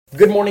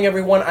Good morning,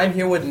 everyone. I'm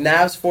here with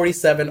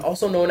Navs47,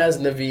 also known as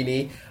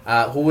Navini,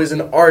 who is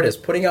an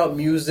artist putting out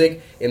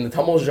music in the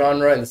Tamil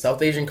genre, in the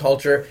South Asian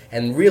culture,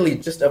 and really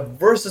just a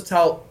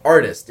versatile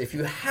artist. If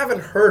you haven't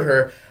heard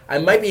her, I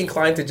might be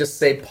inclined to just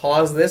say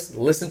pause this,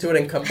 listen to it,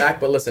 and come back.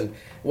 But listen,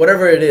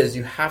 whatever it is,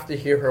 you have to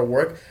hear her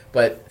work.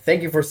 But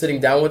thank you for sitting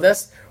down with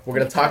us. We're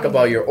going to talk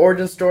about your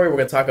origin story. We're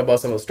going to talk about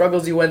some of the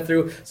struggles you went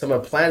through, some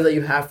of the plans that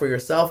you have for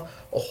yourself,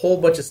 a whole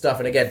bunch of stuff.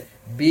 And again,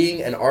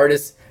 being an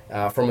artist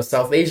from a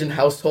South Asian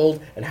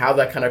household and how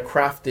that kind of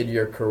crafted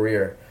your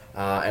career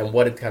and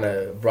what it kind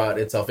of brought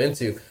itself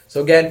into.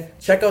 So again,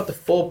 check out the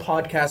full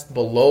podcast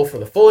below for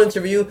the full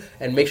interview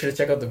and make sure to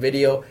check out the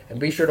video and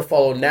be sure to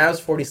follow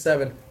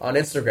Navs47 on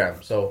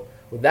Instagram. So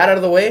with that out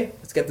of the way,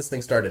 let's get this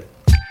thing started.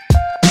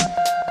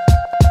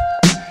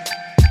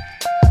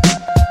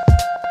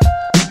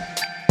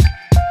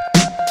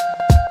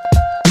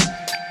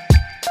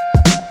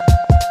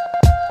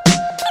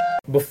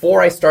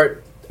 Before I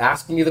start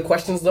asking you the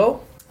questions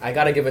though, I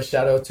gotta give a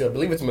shout out to, I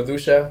believe it's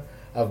Madhusha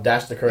of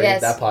Dash the Curry,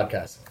 that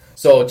podcast.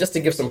 So just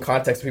to give some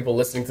context to people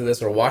listening to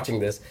this or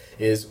watching this,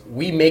 is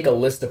we make a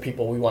list of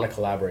people we want to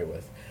collaborate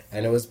with.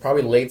 And it was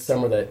probably late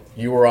summer that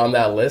you were on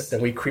that list,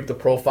 and we creep the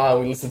profile,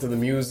 and we listen to the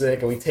music,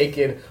 and we take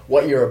in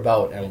what you're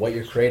about and what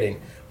you're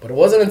creating. But it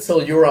wasn't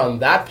until you were on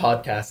that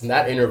podcast and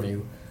that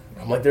interview,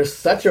 I'm like, there's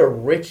such a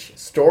rich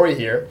story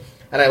here.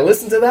 And I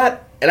listened to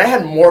that, and I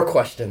had more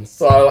questions.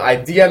 So I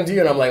DM'd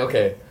you, and I'm like,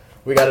 okay,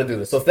 we got to do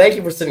this. So thank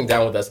you for sitting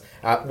down with us.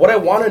 What I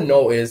want to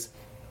know is,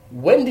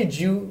 when did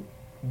you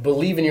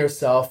believe in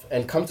yourself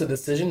and come to the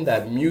decision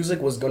that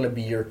music was going to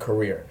be your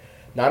career?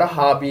 Not a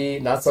hobby,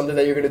 not something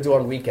that you're going to do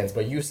on weekends,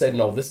 but you said,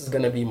 no, this is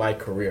going to be my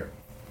career.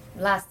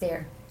 Last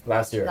year,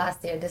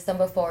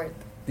 December 4th.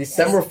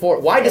 December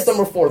 4th? Why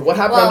December 4th? What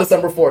happened on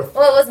December 4th?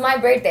 Well, it was my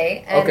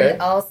birthday,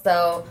 and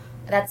also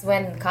that's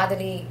when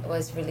Kadali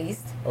was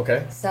released.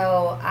 Okay.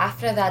 So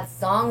after that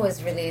song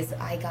was released,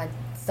 I got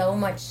so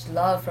much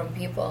love from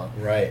people.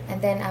 Right.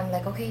 And then I'm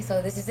like, okay,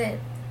 so this is it.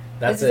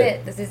 This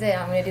is it.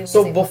 I'm going to do music.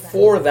 So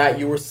before that,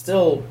 you were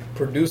still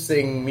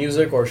producing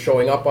music or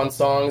showing up on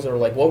songs, or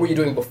like, what were you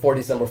doing before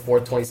December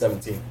 4th,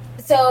 2017?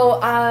 So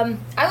I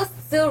was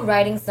still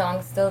writing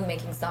songs, still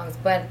making songs,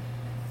 but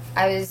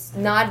I was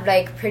not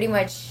like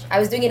I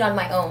was doing it on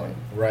my own.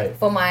 Right.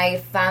 For my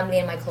family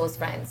and my close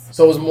friends.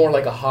 So it was more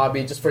like a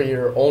hobby, just for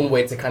your own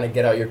way to kind of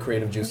get out your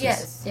creative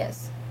juices.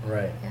 Yes.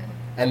 Right. Yeah.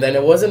 And then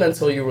it wasn't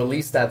until you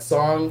released that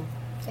song,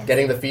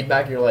 getting the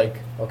feedback, you're like,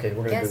 okay,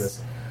 we're going to do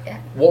this. Yeah.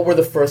 What were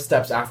the first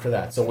steps after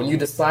that? So when you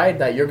decide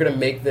that you're going to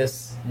make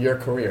this your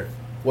career,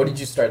 what did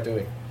you start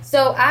doing?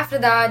 So after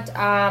that,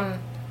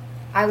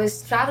 I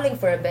was traveling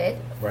for a bit,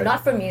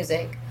 not for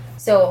music.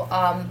 So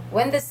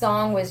when the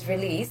song was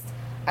released,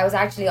 I was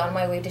actually on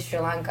my way to Sri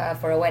Lanka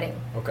for a wedding.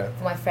 Okay.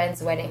 For my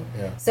friend's wedding.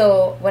 Yeah.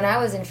 So when I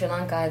was in Sri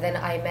Lanka, then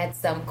I met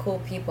some cool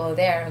people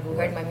there who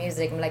heard my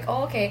music. I'm like,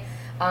 oh, okay,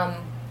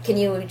 can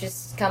you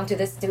just come to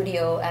the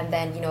studio and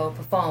then,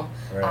 perform?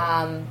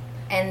 Right.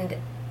 And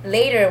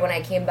later, when I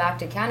came back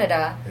to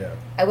Canada,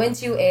 I went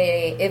to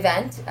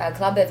a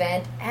club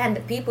event,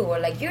 and people were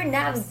like, "You're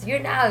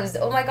Navs!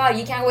 Oh my God,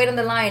 you can't wait on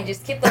the line.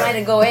 Just skip the line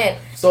and go in."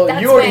 So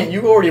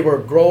you already were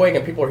growing,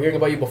 and people were hearing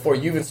about you before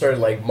you even started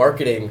like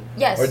marketing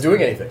or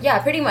doing anything. Yeah,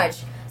 pretty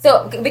much.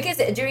 So because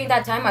during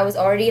that time I was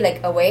already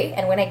like away,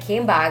 and when I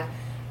came back,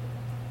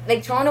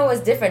 like Toronto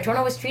was different.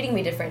 Toronto was treating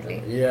me differently.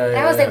 And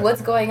I was like,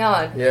 what's going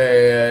on?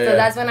 So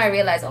that's when I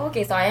realized,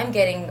 okay, so I am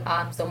getting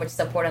so much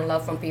support and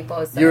love from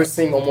people. So. You're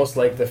seeing almost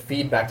like the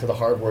feedback to the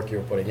hard work you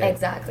were putting in.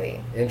 Exactly.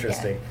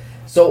 Interesting.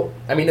 Yeah. So,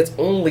 it's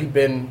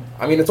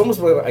almost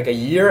like a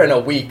year and a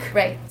week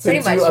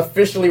since you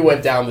officially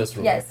went down this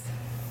route. Yes.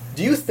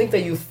 Do you think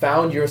that you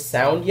found your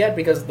sound yet?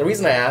 Because the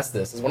reason I ask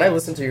this is when I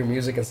listen to your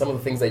music and some of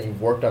the things that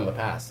you've worked on in the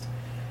past,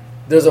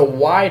 there's a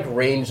wide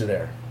range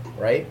there.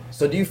 Right?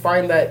 So do you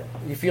find that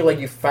you feel like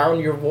you found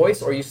your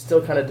voice, or are you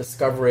still kind of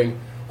discovering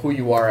who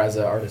you are as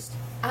an artist?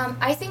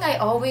 I think I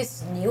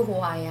always knew who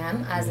I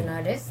am as an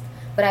artist,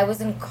 but I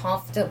wasn't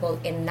comfortable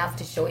enough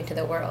to show it to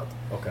the world.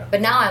 Okay.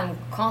 But now I'm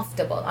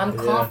comfortable. I'm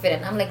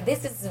confident. I'm like,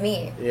 this is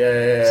me.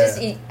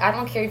 I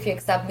don't care if you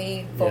accept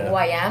me for who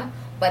I am,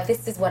 but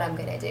this is what I'm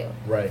going to do.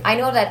 Right. I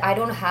know that I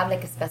don't have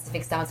like a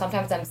specific sound.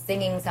 Sometimes I'm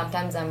singing,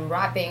 sometimes I'm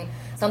rapping,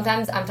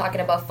 sometimes I'm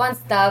talking about fun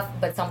stuff,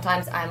 but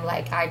sometimes I'm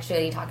like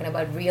actually talking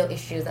about real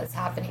issues that's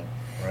happening.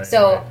 Right,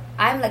 so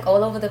I'm like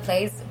all over the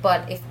place,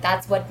 but if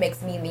that's what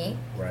makes me,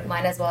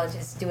 might as well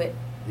just do it.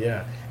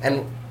 Yeah.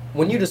 And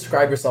when you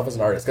describe yourself as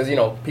an artist, because,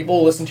 people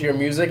will listen to your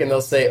music and they'll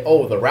say,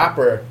 oh, the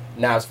rapper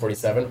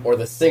Navs47 or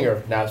the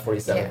singer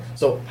Navs47. Yeah.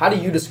 So how do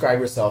you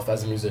describe yourself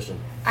as a musician?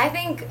 I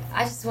think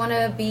I just want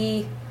to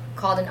be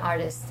called an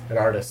artist. An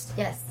artist?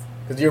 Yes.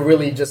 Because you're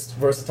really just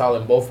versatile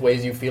in both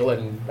ways you feel,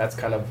 and that's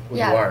kind of who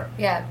you are.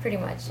 Yeah, pretty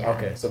much, yeah.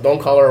 Okay, so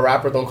don't call her a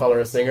rapper, don't call her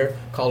a singer,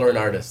 call her an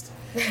artist.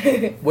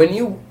 When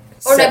you...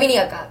 Or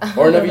Naviniaka.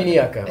 Or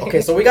Naviniaka.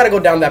 Okay, so we got to go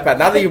down that path.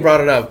 Now that you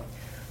brought it up,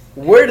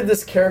 where did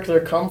this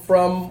character come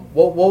from?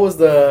 What was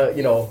the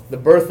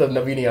birth of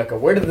Naviniaka?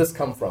 Where did this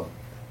come from?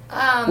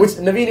 Which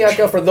Navini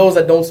Akka, for those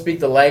that don't speak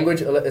the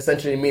language,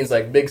 essentially means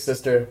like big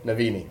sister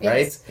Navini,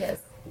 right? Yes.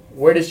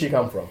 Where did she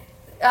come from?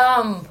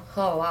 Oh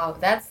wow,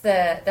 that's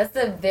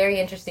a very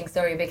interesting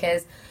story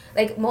because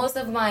like most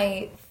of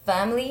my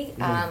family,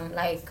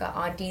 like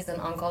aunties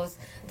and uncles,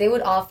 they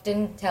would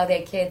often tell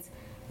their kids,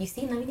 "You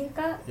see Navini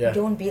Akka?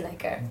 Don't be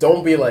like her.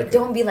 Don't be like her.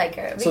 Don't be like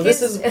her." So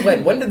this is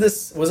when did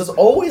this was this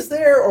always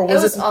there or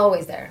was it was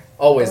always there?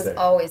 Always there.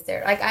 Always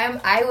there. Like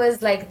I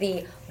was like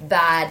the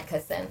bad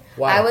cousin.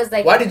 Wow. I was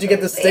like, why did you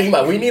get the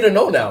stigma? We need to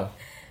know now.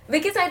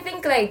 Because I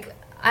think like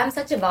I'm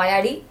such a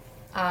vayadi.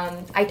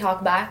 I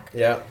talk back.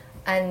 Yeah.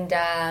 And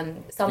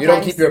sometimes you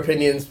don't keep your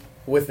opinions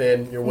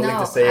within. You're willing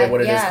to say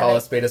what it is. Call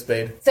a spade a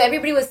spade. So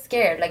everybody was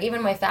scared. Like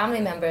even my family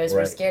members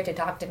were scared to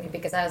talk to me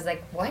because I was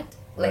like, what?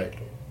 Like,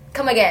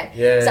 come again.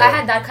 Yeah. So I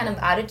had that kind of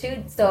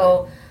attitude.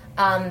 So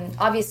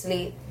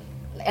obviously,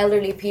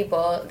 elderly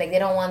people, like they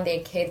don't want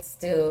their kids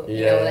to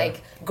you know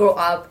like grow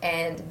up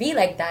and be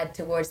like that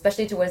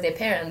especially towards their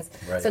parents.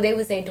 So they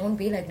would say, don't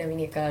be like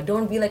Navini Akka,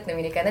 don't be like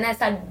Navini Akka. Then I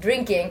started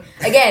drinking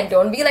again,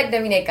 don't be like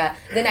Navini Akka.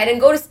 Then I didn't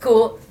go to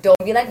school, don't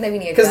be like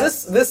Navini Akka.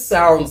 Because this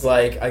sounds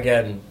like,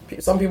 again,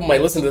 some people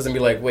might listen to this and be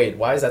like, wait,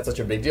 why is that such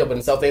a big deal? But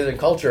in South Asian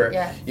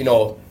culture, you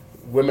know,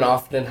 women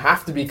often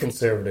have to be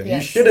conservative. You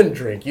shouldn't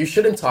drink, you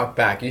shouldn't talk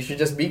back, you should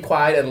just be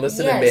quiet and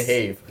listen and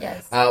behave.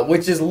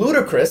 Which is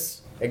ludicrous.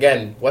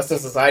 Again, Western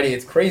society,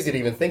 it's crazy to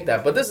even think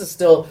that, but this is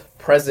still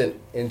present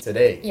in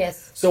today.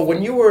 Yes. So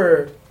when you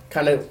were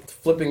kind of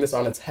flipping this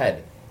on its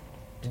head,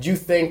 did you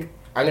think,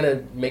 I'm going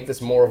to make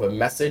this more of a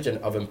message and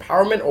of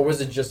empowerment, or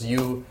was it just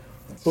you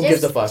who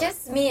gives a fuck?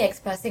 Just me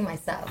expressing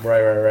myself.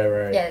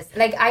 Right. Yes.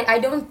 Like, I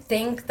don't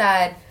think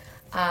that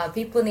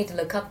people need to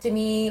look up to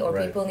me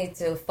or people need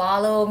to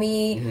follow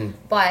me,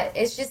 but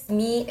it's just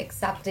me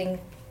accepting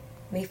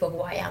me for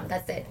who I am.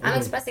 That's it. I'm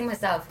expressing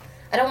myself.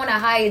 I don't want to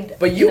hide.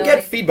 But you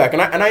get feedback,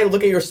 and I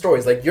look at your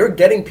stories. Like, you're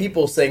getting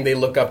people saying they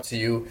look up to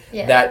you,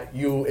 that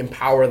you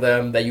empower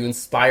them, that you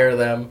inspire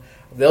them.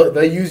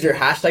 They'll use your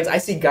hashtags. I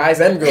see guys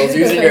and girls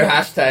using your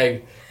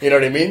hashtag. You know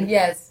what I mean?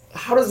 Yes.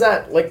 How does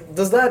that, like,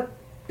 does that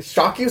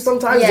shock you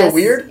sometimes? Is it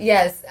weird?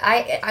 Yes.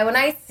 I when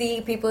I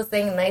see people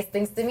saying nice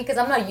things to me, because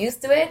I'm not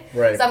used to it,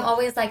 so I'm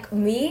always like,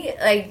 me,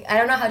 like, I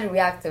don't know how to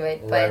react to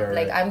it, but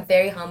like I'm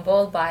very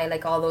humbled by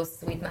like all those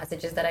sweet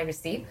messages that I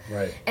receive,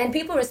 and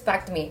people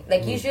respect me.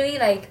 Like usually,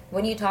 like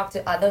when you talk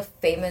to other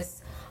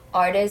famous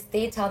artists,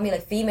 they tell me,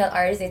 like female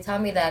artists, they tell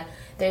me that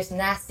there's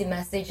nasty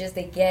messages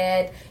they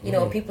get, you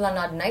know, people are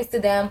not nice to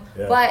them,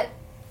 but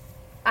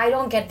I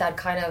don't get that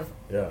kind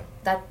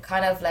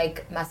of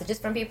like messages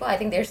from people. I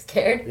think they're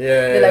scared.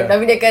 They're like,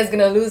 Navini Akka is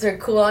gonna lose her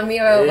cool on me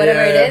or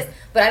whatever it is.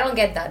 But I don't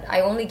get that.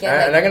 I only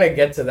get. And I'm gonna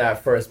get to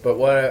that first. But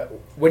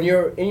when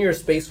you're in your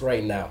space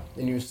right now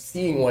and you're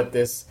seeing what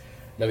this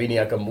Navini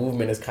Akka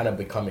movement is kind of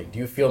becoming, do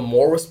you feel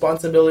more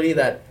responsibility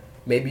that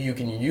maybe you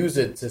can use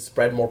it to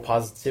spread more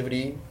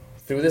positivity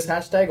through this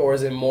hashtag, or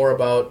is it more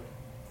about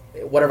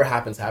whatever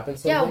happens?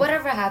 Yeah,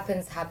 whatever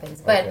happens.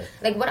 But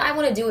like what I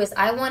want to do is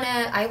I want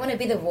to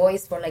be the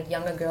voice for like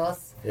younger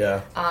girls.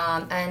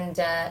 And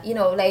you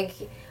know, like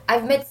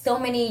I've met so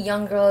many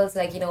young girls,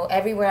 like, you know,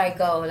 everywhere I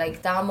go,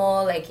 like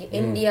Tamil, like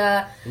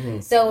India.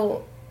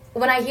 So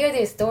when I hear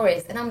their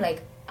stories, and I'm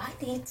like, I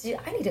need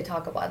to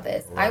talk about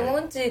this. I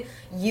want to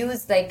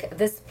use like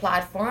this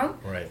platform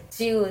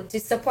to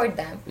support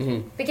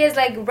them, because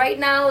like right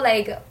now,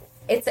 like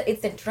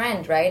it's a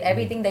trend, right?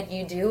 Everything that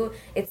you do,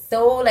 it's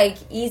so like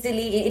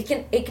easily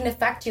it can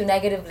affect you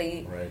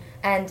negatively,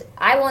 and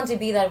I want to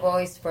be that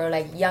voice for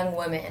like young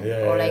women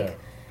or like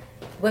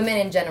women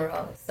in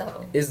general.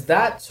 So is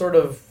that sort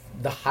of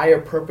the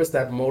higher purpose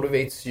that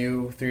motivates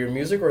you through your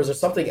music, or is there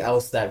something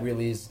else that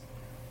really is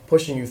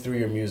pushing you through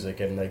your music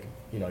and like,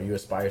 you know, you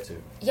aspire to?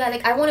 Yeah,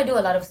 like I want to do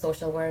a lot of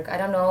social work. I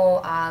don't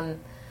know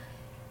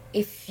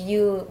if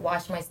you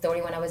watched my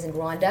story when I was in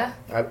Rwanda.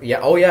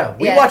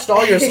 We watched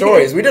all your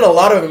stories. We did a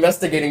lot of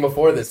investigating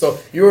before this. So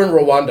you were in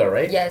Rwanda,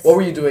 right? Yes. What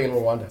were you doing in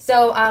Rwanda?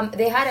 So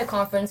they had a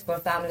conference for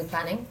family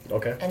planning.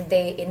 Okay. And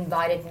they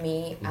invited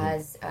me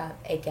as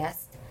a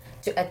guest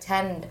to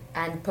attend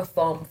and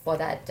perform for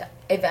that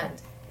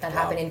event that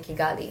happened in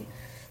Kigali.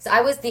 So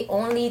I was the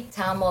only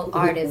Tamil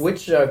artist.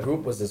 Which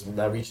group was this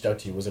that reached out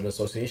to you? Was it an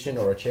association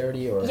or a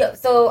charity? Or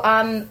so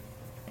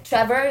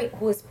Trevor,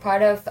 who is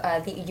part of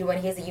the UN,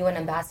 he's a UN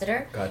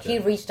ambassador. Gotcha. He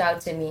reached out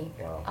to me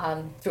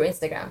through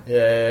Instagram.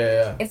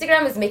 Yeah.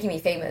 Instagram is making me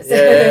famous.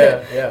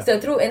 Yeah. So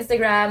through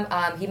Instagram,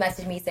 he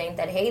messaged me saying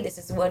that, hey, this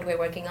is what we're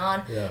working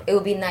on. It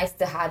would be nice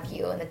to have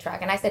you on the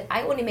track. And I said,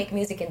 I only make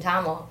music in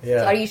Tamil.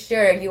 So are you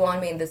sure you want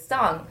me in this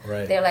song?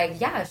 They're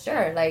like, yeah,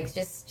 sure. Like,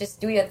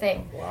 just do your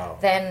thing. Wow.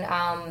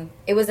 Then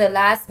it was a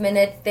last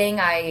minute thing.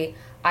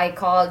 I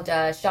called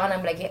Sean.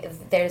 I'm like,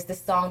 there's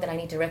this song that I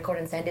need to record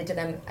and send it to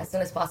them as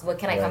soon as possible.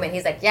 Can I come in?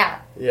 He's like,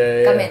 yeah,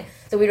 come in.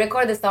 So we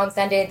recorded the song,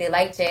 sent it, they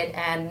liked it,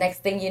 and next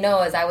thing you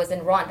know is I was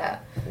in Rwanda.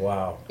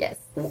 Wow. Yes.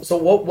 So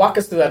walk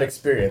us through that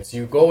experience.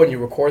 You go and you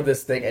record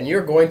this thing, and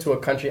you're going to a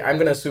country I'm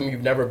going to assume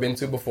you've never been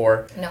to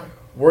before. No.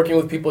 Working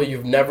with people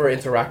you've never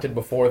interacted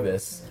before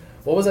this.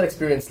 What was that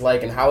experience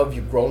like, and how have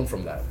you grown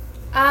from that?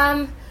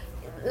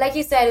 Like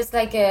you said, it's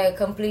like a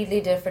completely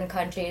different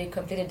country,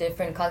 completely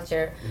different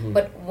culture. Mm-hmm.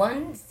 But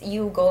once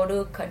you go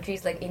to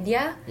countries like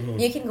India, mm-hmm.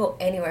 you can go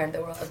anywhere in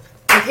the world.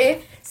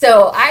 Okay?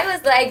 So I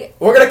was like...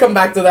 We're going to come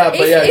back to that,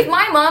 but yeah. If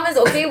my mom is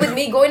okay with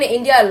me going to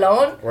India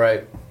alone...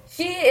 Right.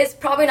 She is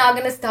probably not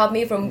going to stop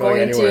me from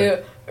going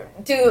to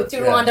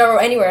Rwanda or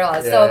anywhere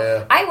else.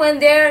 I went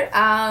there,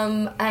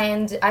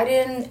 and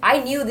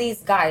I knew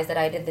these guys that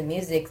I did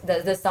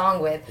the song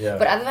with. Yeah.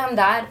 But other than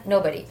that,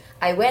 nobody.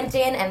 I went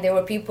in, and there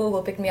were people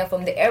who picked me up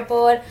from the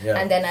airport,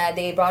 and then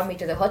they brought me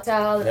to the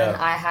hotel, and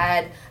I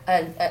had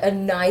a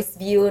nice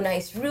view, a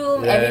nice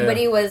room.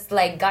 Everybody was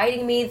like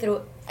guiding me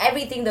through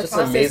everything. The just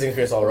process. An amazing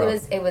experience all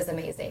around. It was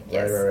amazing.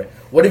 Yes. Right.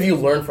 What have you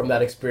learned from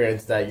that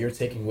experience that you're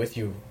taking with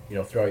you,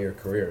 throughout your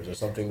career? Is there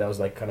something that was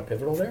like kind of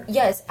pivotal there?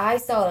 Yes, I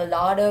saw a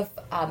lot of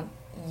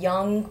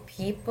young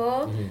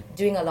people mm-hmm.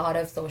 doing a lot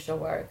of social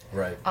work.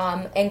 Right.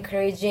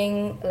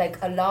 Encouraging like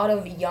a lot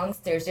of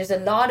youngsters. There's a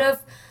lot of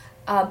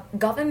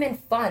government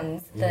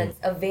funds that's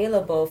mm-hmm.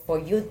 available for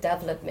youth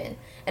development.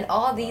 And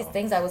all these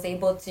things I was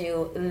able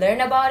to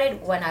learn about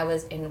it when I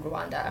was in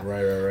Rwanda.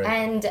 Right.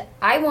 And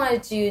I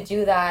wanted to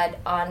do that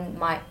on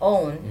my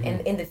own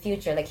mm-hmm. in the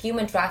future. Like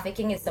human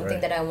trafficking is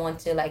something that I want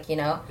to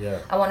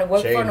I want to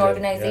work for an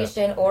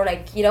organization or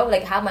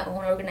have my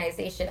own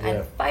organization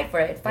and fight for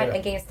it,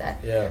 against that.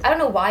 Yeah. I don't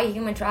know why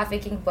human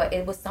trafficking, but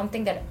it was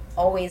something that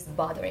always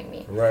bothering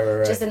me.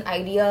 Right. Just an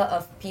idea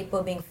of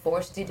people being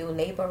forced to do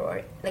labor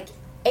or like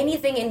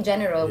anything in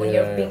general when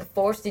you're being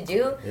forced to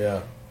do.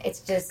 Yeah. It's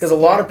just... Because a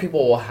lot of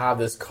people will have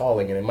this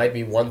calling, and it might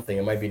be one thing.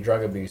 It might be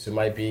drug abuse. It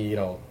might be,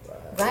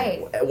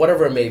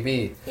 whatever it may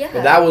be. Yeah.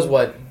 But that was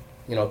what,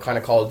 kind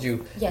of called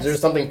you. Yes. Is there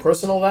something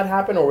personal that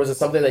happened, or was it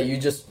something that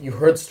you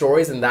heard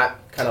stories and that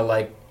kind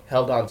of,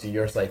 held on to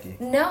your psyche?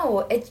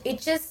 No, it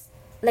just,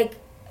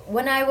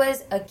 when I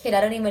was a kid,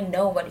 I don't even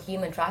know what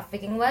human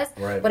trafficking was.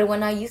 Right. But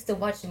when I used to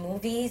watch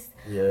movies,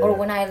 or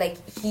when I,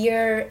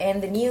 hear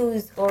in the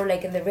news or,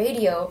 in the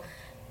radio,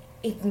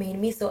 it made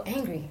me so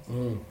angry.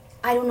 Mm.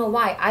 I don't know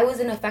why. I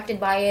wasn't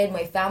affected by it.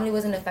 My family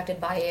wasn't affected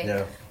by it.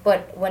 Yeah.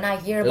 But when I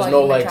hear about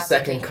human trafficking... There's no,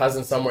 second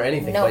cousin somewhere,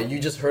 anything. No. But you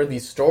just heard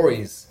these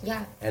stories.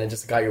 Yeah. And it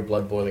just got your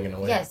blood boiling in a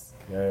way. Yes.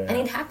 Yeah. And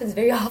it happens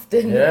very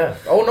often. Yeah.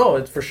 Oh, no,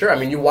 it's for sure. I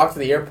mean, you walk to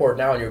the airport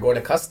now and you're going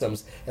to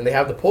customs, and they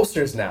have the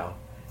posters now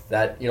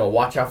that,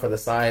 watch out for the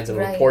signs and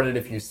report it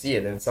if you see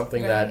it. And it's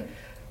something that...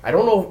 I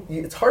don't know.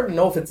 It's hard to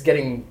know if it's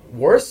getting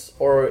worse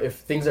or if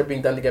things are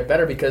being done to get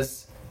better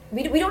because...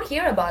 We don't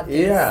hear about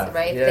these,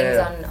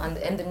 things on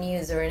in the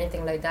news or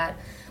anything like that.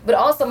 But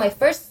also my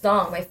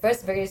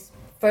very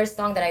first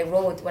song that I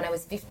wrote when I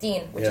was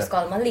 15, which is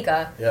called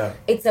Malika. Yeah.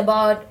 It's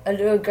about a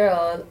little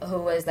girl who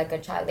was like a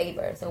child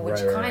labor, which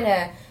kind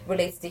of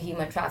relates to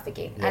human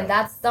trafficking. Yeah. And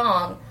that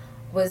song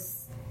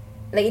was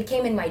it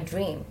came in my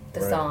dream,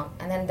 the song,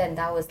 and then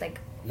that was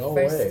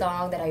first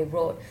song that I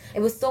wrote.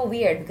 It was so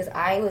weird because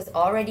I was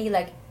already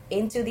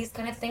into these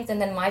kind of things, and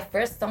then my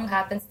first song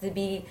happens to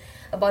be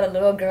about a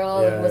little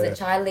girl who was a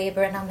child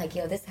labor, and I'm like,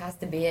 yo, this has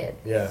to be it.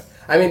 Yeah.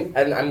 I mean,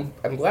 and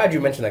I'm glad you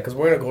mentioned that because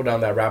we're going to go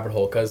down that rabbit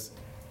hole because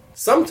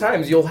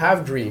sometimes you'll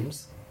have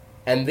dreams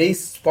and they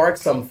spark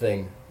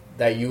something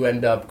that you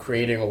end up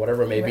creating or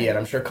whatever it may be, and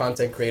I'm sure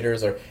content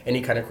creators or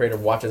any kind of creator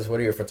watches,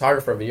 whether you're a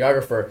photographer,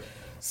 videographer,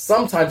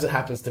 sometimes it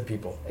happens to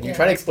people. And you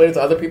try to explain it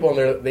to other people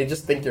and they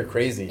just think you're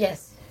crazy.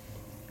 Yes.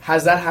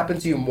 Has that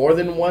happened to you more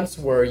than once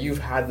where you've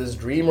had this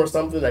dream or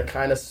something that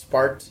kind of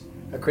sparked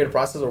a creative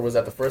process, or was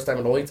that the first time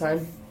and only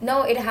time?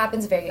 No, it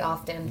happens very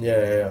often.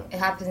 Yeah. It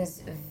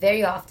happens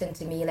very often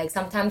to me.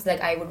 Sometimes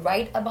I would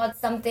write about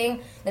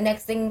something, the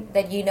next thing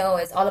that you know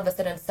is all of a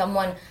sudden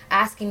someone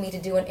asking me to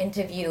do an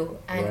interview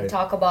and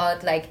talk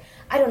about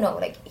I don't know,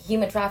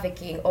 human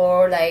trafficking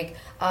or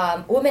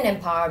women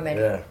empowerment.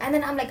 Yeah. And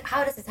then I'm like,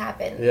 how does this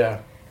happen? Yeah.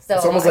 So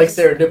it's almost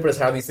serendipitous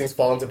how these things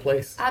fall into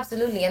place.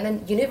 Absolutely. And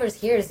then universe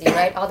hears you,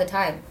 all the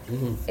time.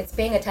 Mm-hmm. It's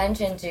paying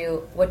attention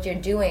to what you're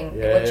doing,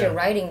 you're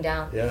writing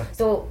down. Yeah.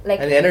 So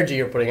and the energy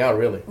you're putting out,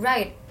 really.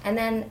 Right. And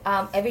then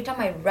every time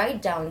I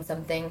write down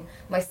something,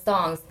 my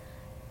songs,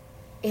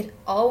 it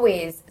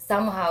always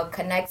somehow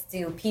connects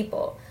to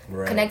people,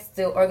 connects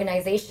to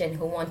organization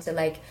who want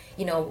to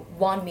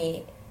want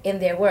me in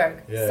their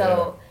work.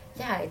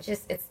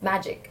 It's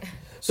magic.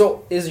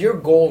 So is your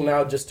goal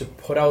now just to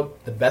put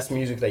out the best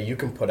music that you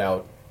can put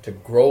out to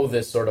grow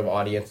this sort of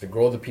audience, to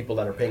grow the people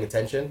that are paying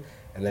attention,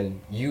 and then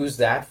use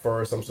that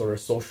for some sort of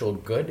social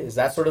good? Is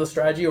that sort of the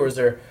strategy, or is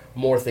there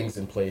more things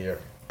in play here?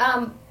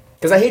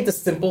 Because I hate to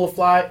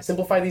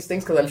simplify these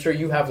things because I'm sure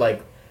you have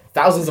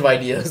thousands of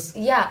ideas.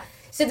 Yeah.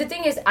 So the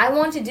thing is, I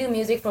want to do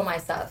music for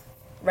myself,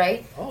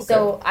 right? Oh, okay.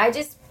 So I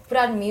just put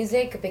out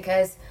music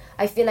because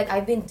I feel like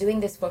I've been doing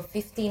this for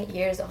 15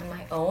 years on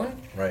my own.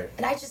 Right.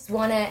 And I just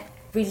want to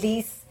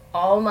release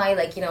all my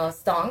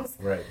songs,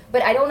 right?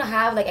 But I don't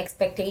have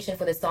expectation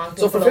for the song.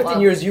 So for 15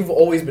 years, you've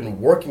always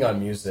been working on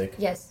music.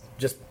 Yes.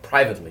 Just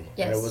privately.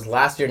 Yes. And it was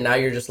last year. Now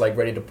you're just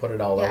ready to put it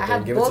all out. I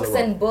have books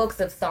and books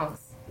of songs.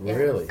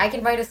 Really? I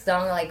can write a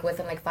song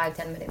within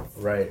 5-10 minutes.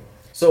 Right.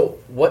 So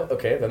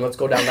then let's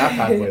go down that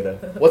pathway then.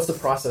 What's the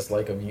process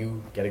like of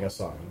you getting a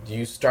song? Do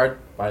you start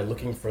by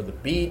looking for the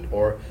beat,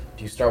 or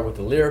do you start with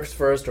the lyrics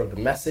first, or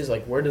the message?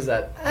 Like, where does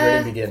that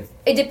journey begin?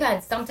 It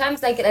depends.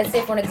 Sometimes, like, let's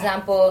say, for an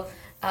example,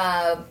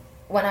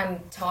 when I'm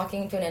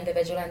talking to an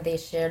individual and they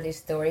share their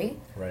story,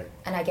 right,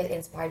 and I get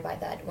inspired by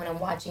that. When I'm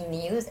watching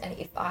news and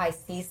if I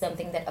see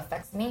something that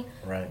affects me,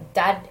 right,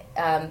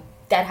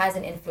 that has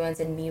an influence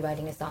in me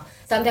writing a song.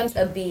 Sometimes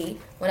a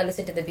beat, when I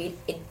listen to the beat,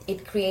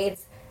 it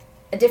creates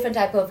a different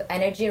type of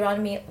energy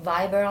around me,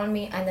 vibe around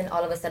me, and then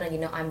all of a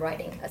sudden, I'm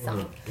writing a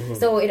song. Mm-hmm.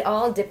 So it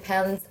all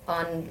depends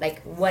on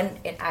like when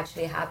it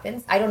actually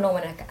happens. I don't know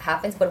when it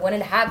happens, but when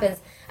it happens,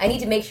 I need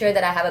to make sure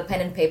that I have a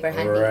pen and paper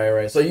handy.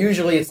 Right. So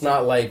usually it's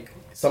not like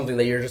something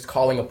that you're just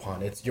calling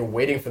upon. It's you're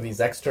waiting for these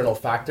external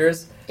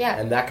factors,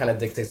 and that kind of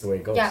dictates the way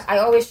it goes. Yeah, I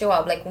always show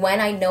up like when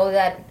I know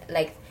that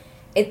like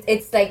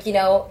it's like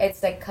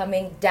it's like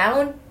coming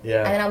down,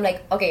 and then I'm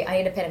like, okay, I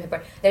need a pen and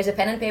paper. There's a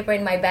pen and paper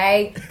in my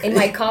bag, in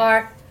my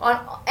car, on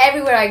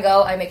everywhere I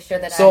go. I make sure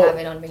that I have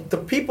it on me.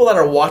 The people that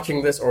are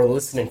watching this or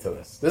listening to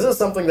this is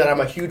something that I'm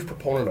a huge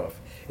proponent of.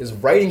 Is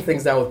writing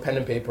things down with pen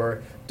and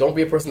paper. Don't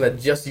be a person that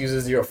just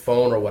uses your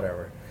phone or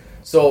whatever.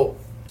 So,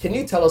 can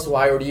you tell us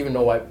why, or do you even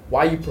know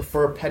why you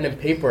prefer pen and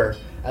paper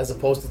as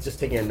opposed to just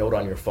taking a note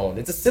on your phone?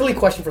 It's a silly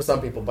question for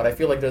some people, but I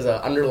feel like there's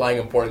an underlying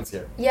importance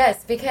here.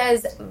 Yes,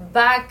 because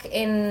back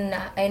in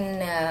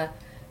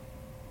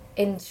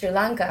Sri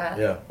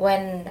Lanka,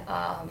 when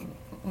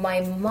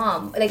my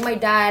mom, like my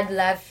dad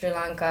left Sri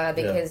Lanka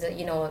because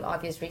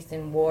obvious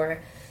reason, war.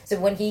 So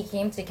when he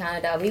came to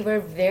Canada, we were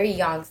very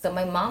young, so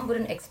my mom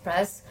wouldn't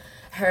express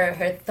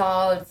her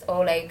thoughts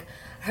or like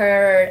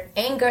her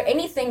anger,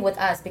 anything with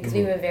us because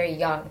we were very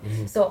young.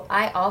 So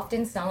I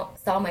often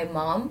saw my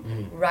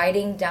mom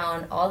writing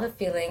down all the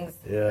feelings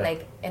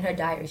like in her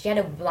diary. She had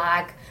a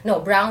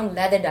brown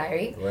leather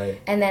diary,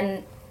 and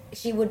then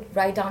she would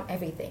write down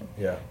everything.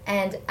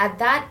 And at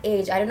that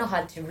age, I don't know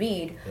how to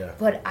read,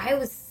 but I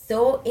was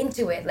so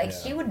into it. Like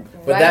she would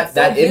write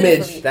that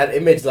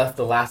image left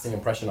a lasting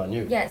impression on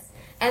you. Yes.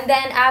 And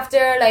then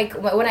after, like,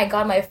 when I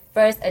got my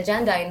first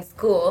agenda in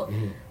school,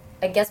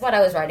 guess what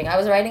I was writing? I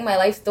was writing my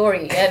life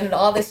story and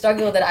all the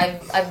struggle that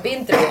I've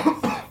been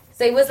through.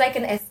 So it was like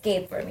an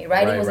escape for me.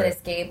 Writing was an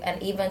escape,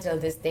 and even till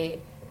this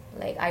day,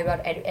 like, I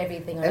wrote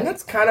everything. And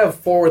that's kind of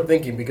forward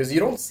thinking, because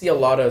you don't see a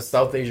lot of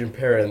South Asian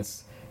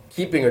parents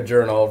keeping a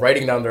journal,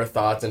 writing down their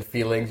thoughts and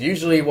feelings.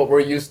 Usually what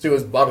we're used to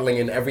is bottling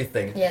in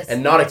everything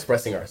and not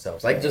expressing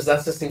ourselves. That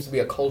just seems to be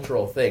a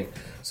cultural thing.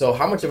 So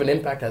how much of an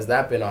impact has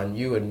that been on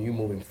you and you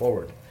moving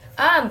forward?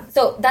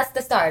 So that's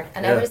the start.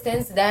 And ever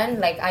since then,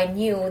 like, I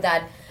knew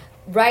that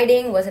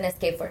writing was an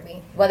escape for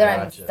me. Whether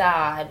I'm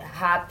sad,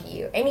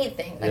 happy, or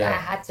anything, like I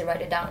had to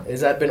write it down.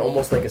 Has that been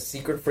almost like a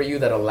secret for you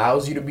that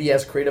allows you to be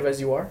as creative as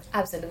you are?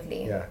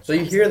 Absolutely. Yeah. So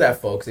you hear that,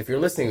 folks. If you're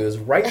listening to this,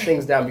 write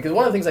things down. Because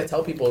one of the things I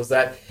tell people is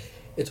that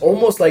it's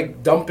almost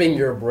like dumping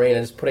your brain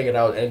and just putting it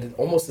out, and it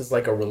almost is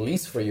like a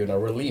release for you and a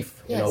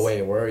relief in a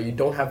way, where you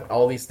don't have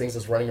all these things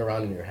just running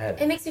around in your head.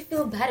 It makes you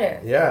feel better.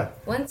 Yeah.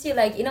 Once you,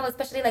 like,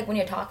 especially like when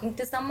you're talking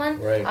to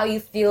someone, how you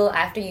feel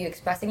after you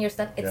expressing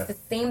yourself, it's the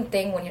same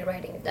thing when you're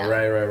writing it down.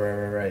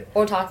 Right.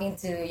 Or talking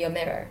to your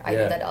mirror. I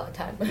do that all the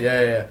time.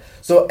 Yeah.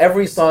 So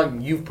every song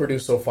you've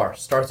produced so far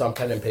starts on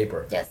pen and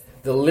paper. Yes.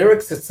 The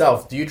lyrics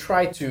itself, do you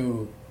try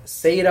to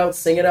say it out,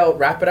 sing it out,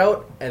 rap it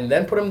out, and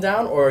then put them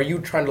down? Or are you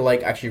trying to,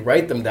 like, actually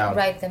write them down?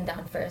 Write them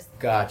down first.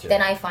 Gotcha.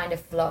 Then I find a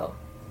flow.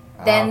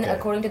 Then,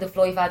 according to the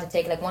flow, if I have to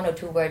take, like, 1 or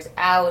 2 words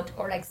out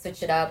or, like,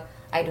 switch it up,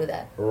 I do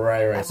that.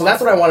 Right. So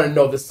that's what I want to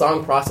know. The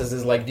song process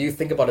is, like, do you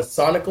think about it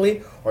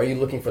sonically, or are you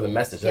looking for the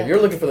message? Like,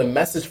 you're looking for the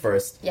message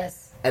first.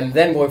 Yes. And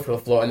then going for the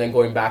flow, and then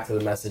going back to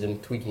the message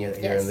and tweaking it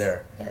here and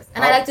there. Yes.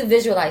 And I like to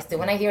visualize, too.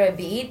 When I hear a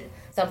beat,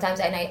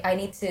 sometimes I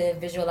need to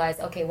visualize,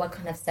 okay, what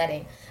kind of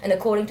setting? And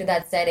according to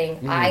that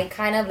setting, I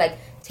kind of, like,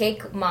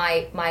 take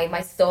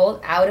my soul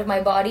out of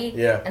my body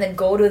and then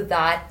go to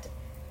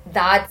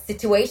that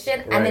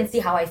situation and then see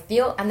how I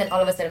feel, and then all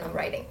of a sudden I'm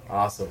writing.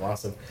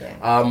 Awesome.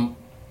 Yeah.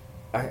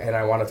 And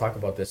I want to talk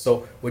about this.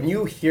 So when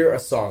you hear a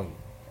song,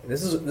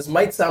 this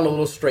might sound a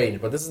little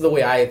strange, but this is the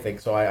way I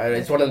think. So I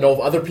just want to know if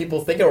other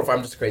people think it or if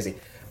I'm just crazy.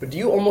 But do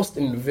you almost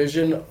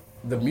envision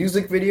the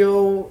music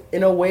video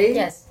in a way?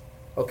 Yes.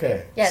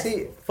 Okay. Yes.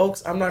 See,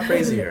 folks, I'm not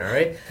crazy here, all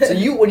right? So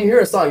when you hear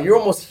a song, you're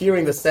almost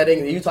hearing the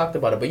setting. You talked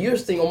about it, but you're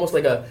seeing almost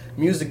like a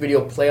music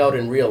video play out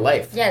in real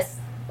life. Yes.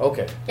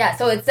 Okay. Yeah,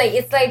 so it's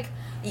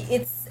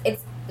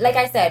like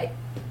I said,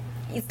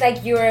 it's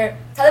like you're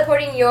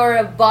teleporting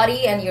your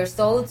body and your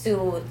soul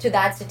to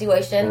that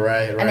situation.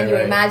 Right. And then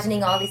you're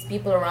imagining all these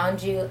people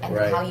around you and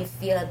how you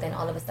feel, and then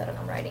all of a sudden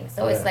I'm writing.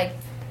 So it's like,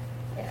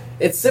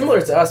 It's similar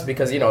to us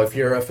because, if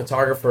you're a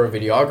photographer or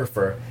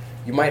videographer,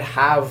 you might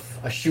have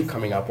a shoot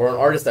coming up or an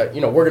artist that,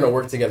 we're going to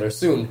work together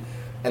soon.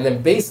 And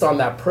then based on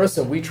that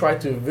person, we try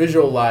to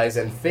visualize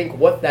and think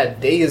what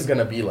that day is going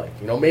to be like.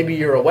 Maybe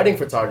you're a wedding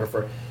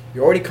photographer.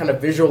 You're already kind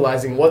of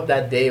visualizing what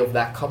that day of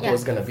that couple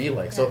is going to be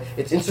like. So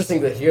it's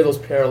interesting to hear those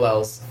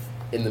parallels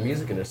in the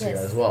music industry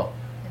as well.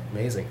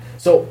 Amazing.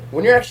 So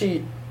when you're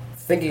actually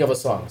thinking of a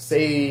song.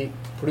 Say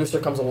producer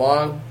comes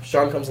along,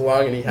 Sean comes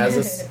along, and he has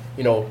this,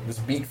 this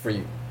beat for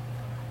you.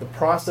 The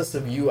process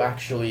of you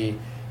actually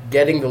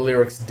getting the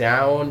lyrics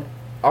down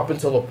up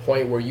until a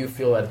point where you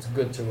feel that it's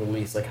good to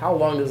release. Like, how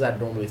long does that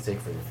normally take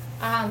for you?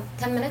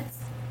 10 minutes.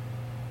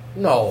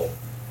 No.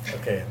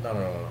 Okay,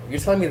 no. You're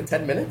telling me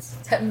 10 minutes?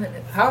 10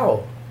 minutes.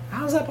 How?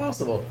 How is that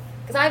possible?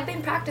 Because I've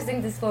been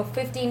practicing this for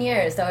 15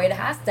 years, so it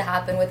has to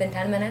happen within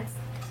 10 minutes.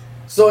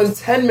 So in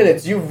 10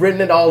 minutes, you've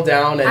written it all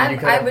down, and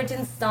I've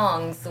written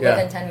songs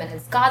within 10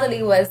 minutes.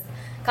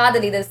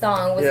 Kadali, the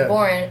song, was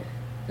born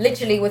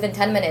literally within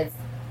 10 minutes.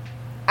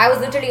 I was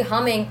literally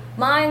humming,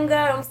 "My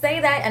girl,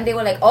 say that," and they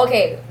were like,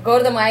 "Okay, go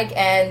to the mic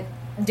and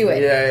do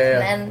it."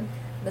 And then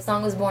the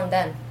song was born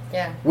then.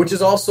 Yeah. Which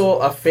is also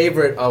a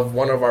favorite of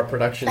one of our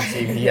production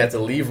team. He had to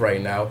leave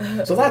right now.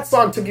 So that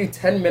song took you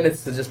 10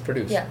 minutes to just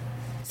produce. Yeah.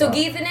 So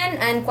Geethanan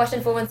and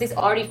Question 416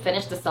 already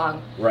finished the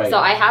song. Right. So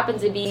I happened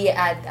to be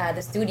at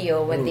the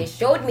studio when they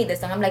showed me the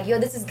song. I'm like, yo,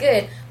 this is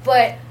good.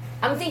 But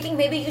I'm thinking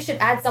maybe you should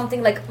add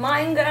something like, "My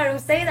girl,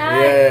 say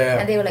that." Yeah.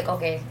 And they were like,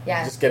 okay,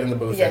 yeah. Just get in the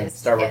booth and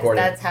start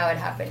recording. That's how it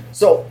happened.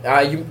 So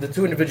the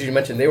two individuals you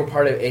mentioned, they were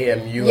part of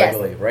AMU, I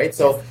believe, right?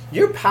 So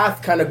your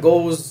path kind of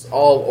goes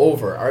all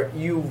over.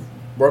 You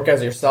work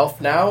as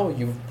yourself now?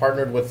 You've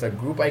partnered with a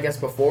group, I guess,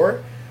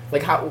 before?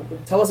 Like,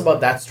 tell us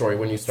about that story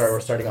when you were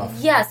starting off.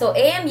 Yeah, so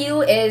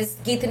AMU is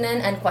Geethanan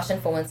and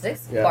Question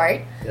 416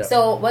 part. Yeah.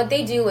 So what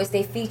they do is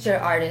they feature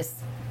artists.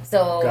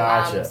 So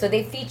gotcha. So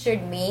they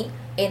featured me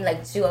in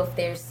like 2 of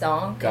their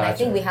songs. Gotcha. And I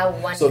think we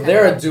have one. So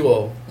they're a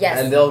duo. Yes.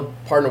 And they'll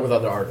partner with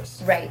other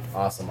artists. Right.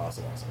 Awesome.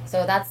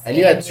 So that's. And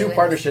you had 2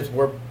 partnerships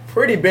were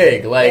pretty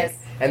big. Like,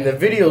 and the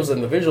videos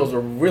and the visuals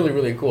were really,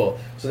 really cool.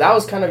 So that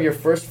was kind of your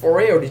first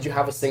foray, or did you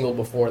have a single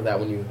before that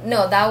when you?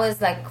 No, that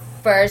was like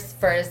first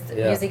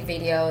music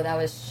video that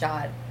was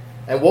shot.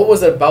 And what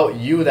was it about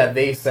you that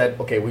they said,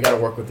 okay, we got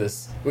to work with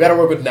this? We got to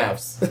work with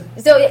Navs.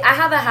 So I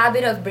have a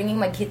habit of bringing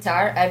my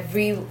guitar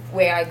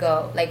everywhere I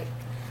go, like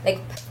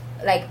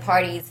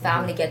parties,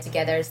 family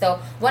get-together. So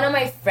one of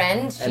my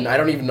friends, and I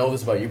don't even know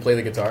this about you. Play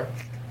the guitar?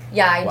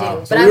 Yeah, I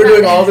do. So we were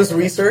doing all this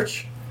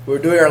research. We were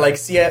doing our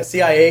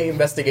CIA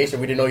investigation.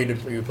 We didn't know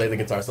you play the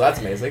guitar, so that's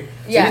amazing.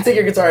 So you take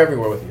your guitar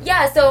everywhere with you.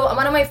 Yeah. So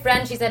one of my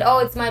friends, she said, "Oh,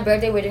 it's my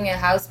birthday. We're doing a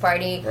house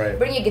party. Right.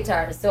 Bring your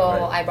guitar." So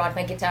I brought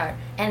my guitar,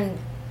 and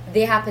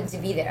they happened to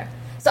be there.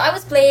 So I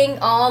was playing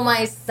all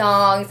my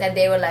songs, and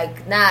they were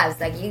like, "Navs,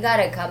 like you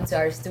gotta come to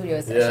our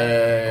studio session."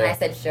 Yeah. And I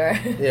said, "Sure."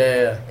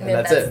 Yeah. And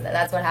that's it.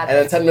 That's what happened.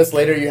 And then 10 minutes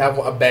later, you have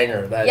a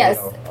banger. Yes.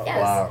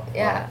 Wow.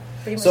 Yeah.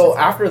 Pretty much. So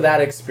after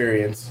that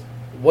experience,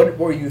 what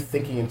were you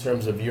thinking in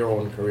terms of your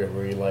own career?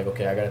 Were you like,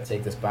 okay, I got to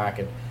take this back?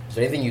 And is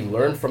there anything you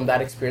learned from that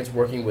experience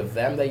working with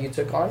them that you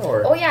took on?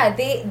 Or? Oh, yeah.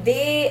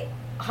 They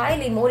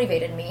highly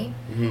motivated me.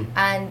 Mm-hmm.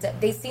 And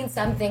they seen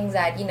some things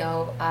that,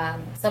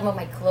 some of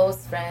my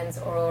close friends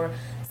or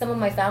some of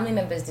my family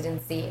members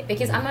didn't see.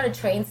 Because I'm not a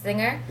trained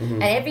singer.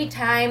 Mm-hmm. And every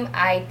time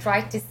I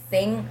tried to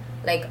sing,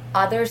 like,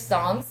 other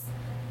songs,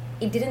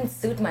 it didn't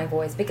suit my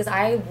voice because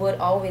I would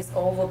always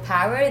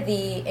overpower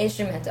the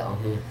instrumental.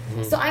 Mm-hmm,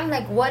 mm-hmm. So I'm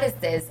like, what is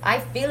this? I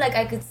feel like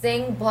I could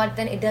sing, but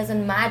then it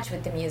doesn't match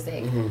with the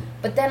music. Mm-hmm.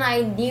 But then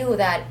I knew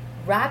that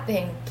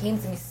rapping came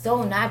to me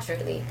so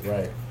naturally.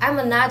 Right. I'm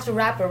a natural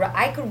rapper.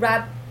 I could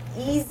rap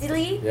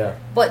easily,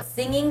 but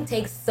singing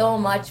takes so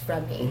much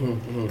from me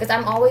because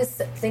I'm always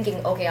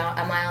thinking, okay,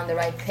 am I on the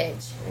right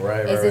pitch?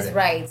 Is this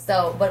right?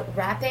 So, but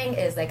rapping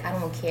is like, I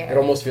don't care. It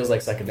almost feels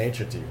like second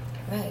nature to you.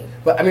 Right.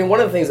 But I mean, one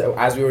of the things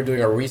as we were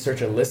doing our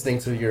research and listening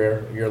to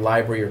your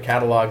library, your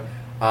catalog,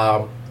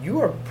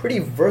 you are pretty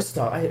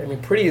versatile. I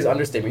mean, pretty is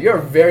understatement. You're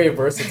very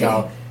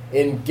versatile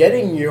in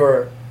getting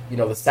your,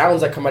 the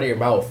sounds that come out of your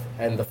mouth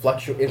and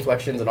the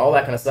inflections and all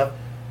that kind of stuff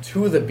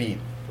to the beat.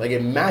 Like,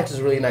 it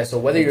matches really nice. So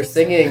whether you're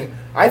singing,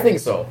 I think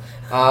so.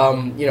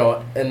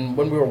 And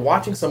when we were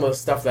watching some of the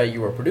stuff that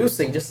you were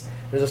producing, just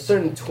there's a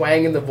certain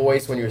twang in the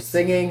voice when you're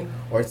singing,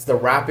 or it's the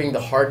rapping,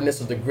 the hardness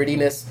or the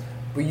grittiness.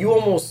 But you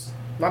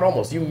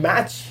you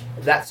match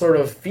that sort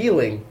of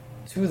feeling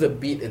to the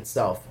beat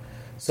itself.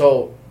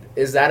 So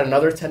is that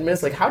another 10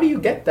 minutes? Like, how do you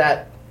get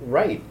that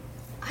right?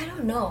 I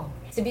don't know.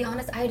 To be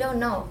honest, I don't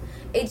know.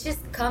 It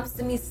just comes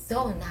to me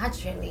so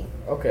naturally.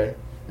 Okay.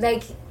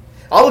 Like,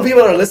 all the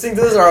people that are listening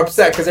to this are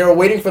upset because they were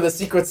waiting for the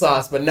secret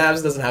sauce, but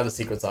Navs doesn't have the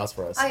secret sauce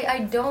for us.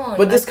 I don't.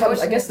 But this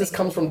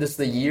comes from just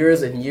the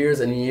years and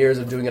years and years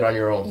of doing it on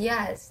your own.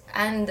 Yes,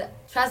 and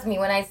trust me,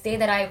 when I say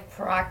that I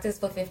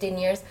practiced for 15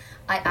 years,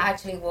 I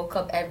actually woke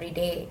up every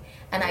day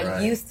and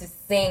I used to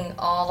sing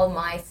all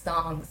my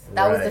songs.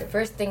 That was the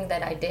first thing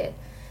that I did.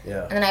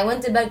 Yeah. And then I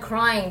went to bed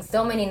crying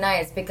so many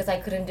nights because I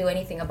couldn't do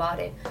anything about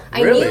it.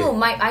 Really?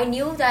 I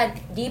knew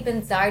that deep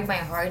inside my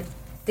heart,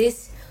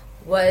 this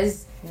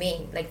was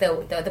me, like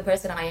the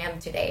person I am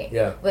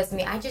today was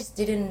me. I just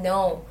didn't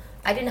know.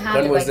 I didn't have.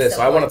 When was this?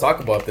 So I want to talk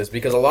about this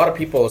because a lot of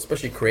people,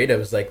 especially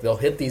creatives, like they'll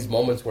hit these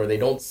moments where they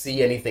don't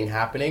see anything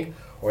happening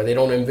or they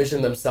don't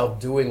envision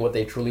themselves doing what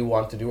they truly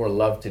want to do or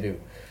love to do.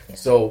 Yeah.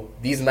 So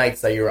these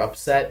nights that you're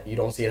upset, you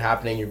don't see it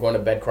happening, you're going to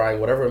bed crying,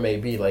 whatever it may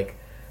be, like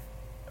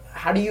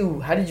how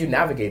did you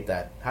navigate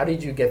that? How did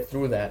you get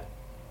through that?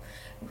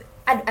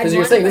 Because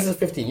you're saying this is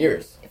 15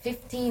 years.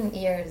 15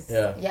 years.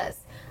 Yeah. Yes.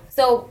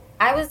 So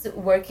I was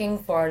working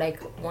for like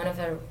one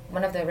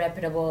of the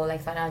reputable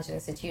like financial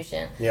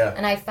institution. Yeah.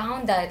 And I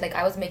found that like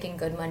I was making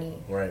good money.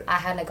 Right. I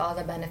had like all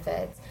the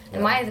benefits,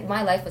 and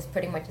my life was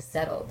pretty much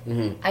settled.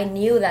 Mm-hmm. I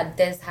knew that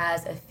this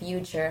has a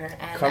future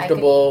and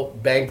comfortable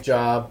bank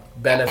job,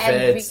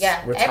 benefits,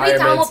 retirement. Every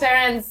Tamil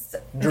parent's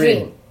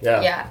dream.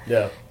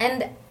 Yeah.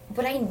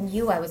 But I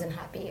knew I wasn't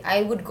happy. I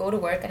would go to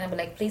work and I'd be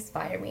like, please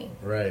fire me.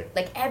 Right.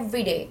 Like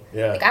every day.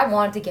 Yeah. Like I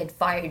wanted to get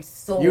fired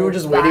so You were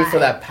just waiting for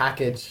that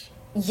package.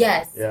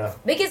 Yes. Yeah.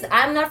 Because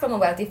I'm not from a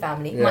wealthy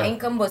family. Yeah. My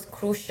income was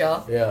crucial.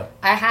 Yeah.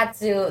 I had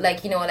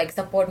to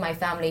support my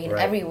family in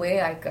every way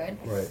I could.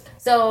 Right.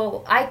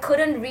 So I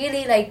couldn't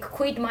really like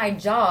quit my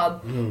job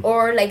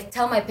or like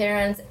tell my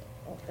parents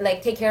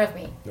like take care of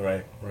me.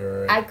 Right.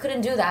 I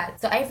couldn't do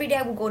that. So every day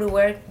I would go to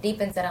work, deep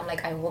inside I'm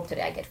like, I hope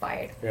today I get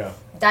fired. Yeah.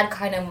 That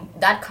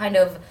kind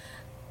of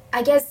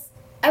I guess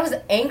I was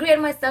angry at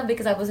myself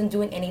because I wasn't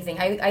doing anything.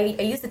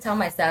 I used to tell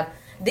myself,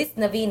 this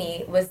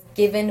Navini was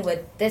given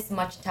with this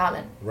much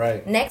talent.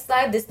 Right. Next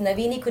life, this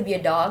Navini could be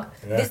a dog.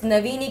 Yeah. This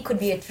Navini could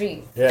be a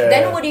tree. Yeah,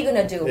 then what are you going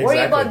to do? Exactly. Worry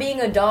about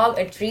being a dog,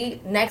 a tree,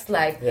 next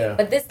life. Yeah.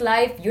 But this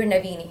life, you're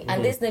Navini.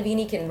 And this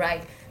Navini can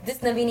write. This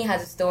Navini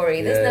has a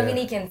story. This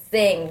Navini can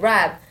sing,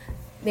 rap,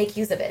 make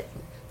use of it.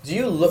 Do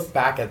you look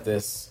back at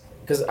this?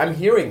 Because I'm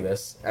hearing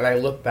this, and I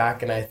look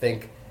back and I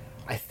think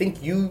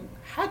you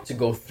had to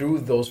go through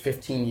those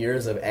 15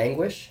 years of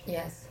anguish.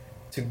 Yes.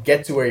 To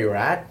get to where you're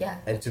at,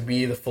 and to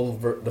be the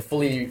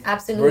fully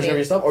Absolutely. version of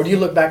yourself, or do you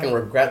look back and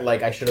regret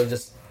like I should have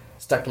just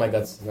stuck to my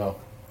guts?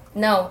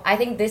 No, I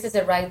think this is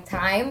the right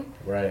time.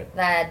 Right.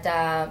 That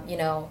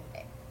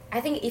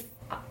I think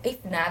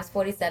if Navs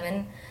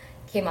 47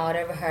 came out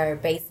of her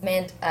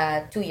basement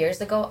 2 years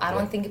ago, I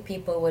don't think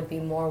people would be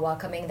more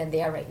welcoming than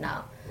they are right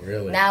now.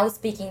 Really? Now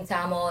speaking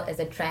Tamil is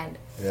a trend.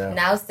 Yeah.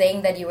 Now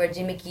saying that you were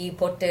Jimiki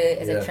Pottu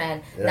is a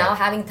trend. Yeah. Now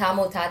having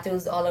Tamil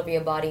tattoos all over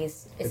your body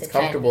is a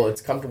trend.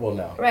 It's comfortable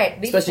now.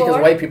 Right. Especially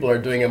because white people are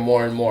doing it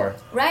more and more.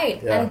 Right.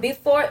 Yeah. And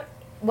before,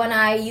 when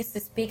I used to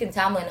speak in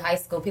Tamil in high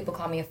school, people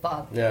call me a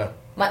fob. Yeah.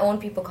 My own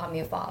people call me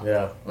a fob.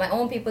 Yeah. My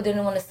own people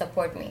didn't want to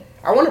support me.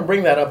 I want to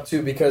bring that up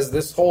too because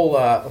this whole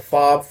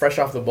fob, fresh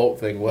off the boat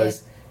thing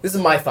was, this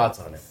is my thoughts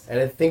on it. And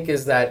I think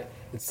is that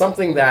it's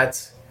something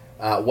that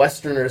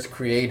Westerners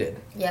created.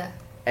 Yeah.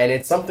 And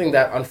it's something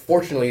that,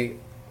 unfortunately,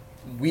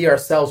 we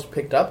ourselves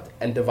picked up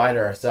and divided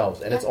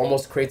ourselves. And it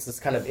almost creates this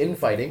kind of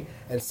infighting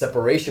and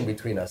separation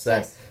between us.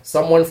 That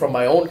someone from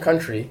my own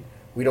country,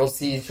 we don't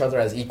see each other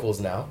as equals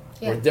now.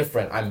 Yeah. We're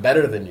different. I'm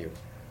better than you.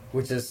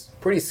 Which is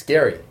pretty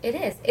scary. It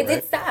is.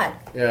 It's sad.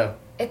 Yeah.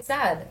 It's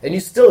sad. And you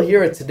still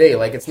hear it today.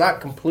 Like, it's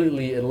not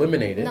completely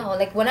eliminated. No,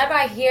 like, whenever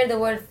I hear the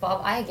word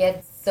fob, I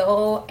get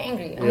so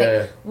angry. I'm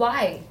like,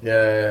 why?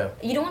 Yeah.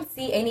 You don't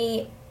see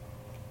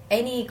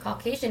any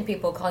Caucasian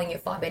people calling you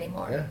fob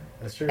anymore. Yeah,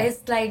 that's true.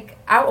 It's like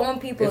our own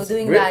people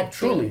doing that.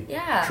 Truly.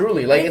 Yeah.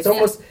 Truly. Like, it's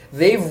almost,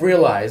 they've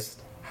realized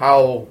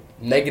how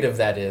negative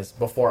that is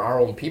before our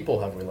own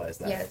people have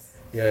realized that. Yes.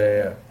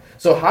 Yeah.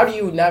 So how do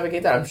you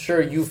navigate that? I'm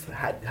sure you've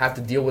have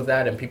to deal with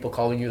that and people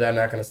calling you that and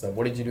that kind of stuff.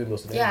 What did you do in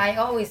those situations? Yeah, I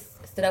always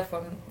stood up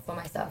for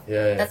myself.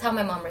 Yeah. That's how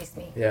my mom raised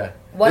me. Yeah.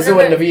 This is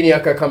when Navini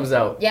Akka comes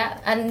out. Yeah,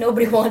 and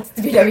nobody wants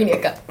to be Navini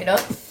Akka, you know?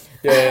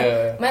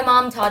 Yeah. My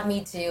mom taught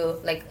me to,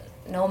 like,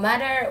 no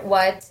matter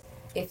what,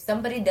 if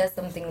somebody does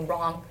something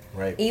wrong,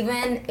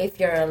 even if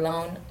you're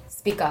alone,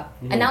 speak up.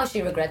 Mm-hmm. And now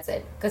she regrets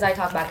it because I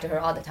talk back to her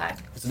all the time.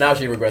 So now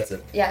she regrets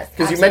it. Yes.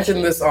 Because you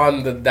mentioned this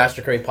on the Dash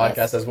to Create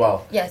podcast as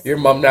well. Yes. Your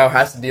mom now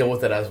has to deal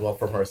with it as well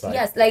from her side.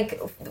 Yes.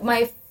 Like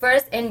my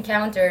first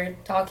encounter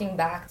talking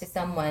back to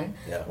someone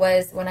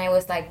was when I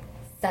was like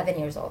 7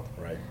 years old.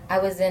 Right. I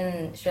was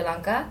in Sri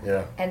Lanka.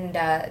 Yeah. And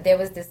there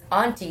was this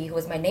auntie who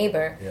was my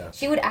neighbor. Yeah.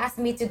 She would ask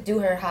me to do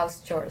her house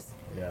chores.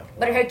 Yeah.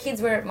 But her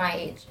kids were my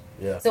age.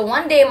 Yeah. So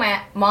one day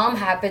my mom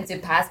happened to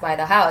pass by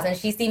the house and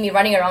she see me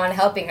running around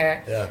helping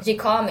her. Yeah. She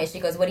called me.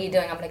 She goes, "What are you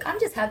doing?" I'm like, "I'm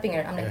just helping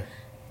her." I'm like,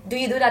 "Do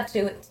you do that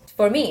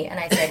for me?" And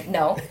I said,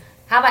 "No."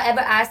 "Have I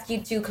ever asked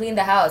you to clean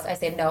the house?" I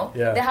said, "No."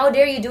 Yeah. "Then how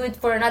dare you do it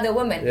for another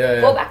woman?"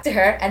 Go back to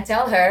her and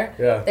tell her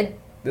that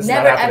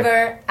never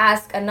ever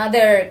ask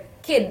another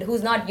kid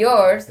who's not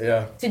yours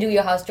to do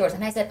your house chores.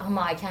 And I said,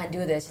 "Amma, I can't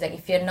do this." She's like,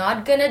 "If you're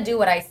not gonna do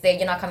what I say,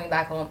 you're not coming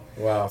back home."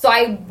 Wow. So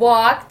I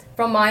walked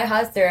from my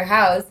house to her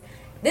house.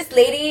 This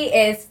lady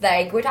is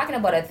like, we're talking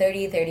about a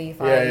 30,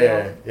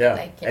 35-year-old. Yeah.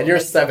 Like, and you're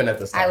 7 at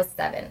this time. I was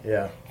 7.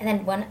 Yeah. And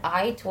then when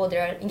I told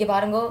her, "Inge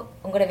paarango,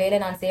 ungala vela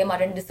naan seiya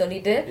maatenu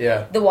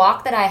sollitu," the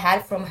walk that I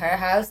had from her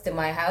house to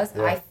my house,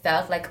 I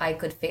felt like I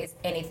could face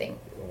anything.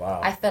 Wow.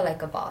 I felt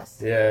like a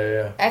boss.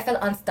 Yeah. I felt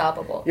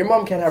unstoppable. Your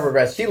mom can't have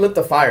regrets. She lit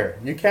the fire.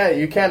 You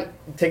can't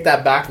take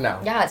that back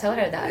now. Yeah, tell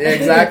her that.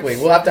 Exactly.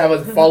 We'll have to have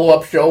a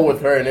follow-up show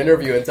with her, an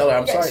interview, and tell her,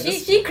 I'm sorry.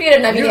 She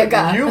created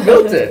Navinaka. You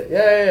built it.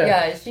 Yeah.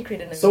 Yeah, she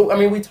created Navinaka. So, I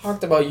mean, we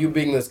talked about you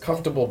being this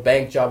comfortable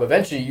bank job.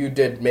 Eventually, you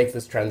did make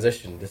this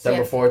transition.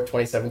 December 4th,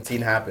 2017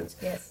 happens.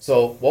 Yes.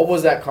 So, what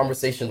was that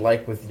conversation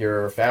like with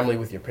your family,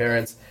 with your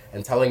parents,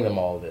 and telling them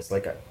all of this?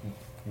 Like,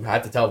 you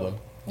had to tell them.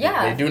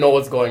 Yeah. They do know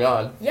what's going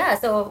on. Yeah,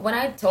 so when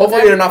I told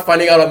Hopefully they're not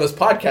finding out on this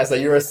podcast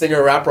that you're a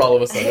singer-rapper all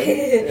of a sudden.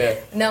 Yeah.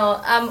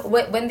 No,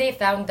 when they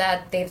found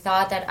that, they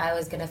thought that I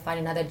was going to find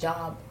another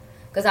job.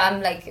 Because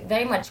I'm, like,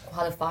 very much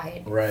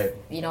qualified. Right.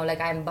 You know, like,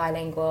 I'm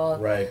bilingual.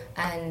 Right.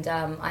 And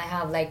I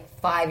have, like,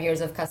 5 years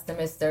of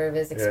customer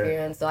service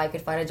experience, so I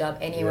could find a job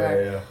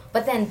anywhere. Yeah.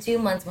 But then 2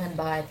 months went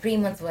by, 3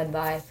 months went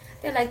by.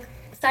 They're like,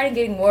 started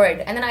getting worried.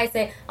 And then I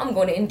say, I'm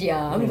going to India,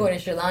 I'm going to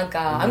Sri Lanka,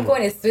 I'm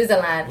going to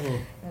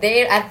Switzerland.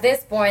 They at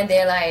this point,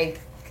 they're like,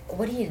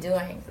 what are you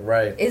doing?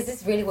 Right. Is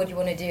this really what you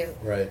want to do?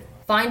 Right.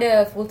 Find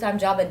a full-time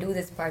job and do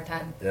this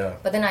part-time. Yeah.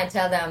 But then I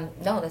tell them,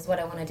 no, that's what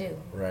I want to do.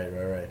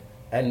 Right.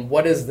 And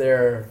what's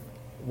their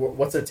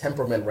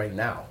temperament right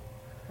now?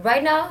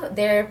 Right now,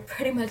 they're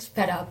pretty much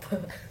fed up.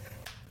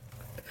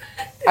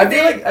 I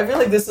feel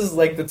like this is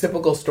like the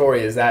typical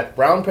story is that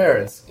brown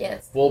parents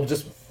will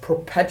just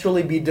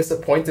perpetually be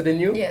disappointed in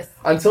you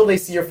until they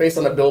see your face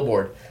on a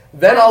billboard.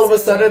 Then all of a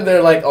sudden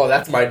they're like, oh,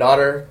 that's my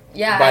daughter.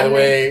 Yeah. By the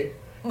way.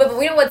 But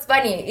you know what's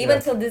funny?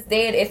 Even till this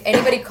day, if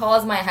anybody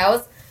calls my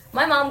house,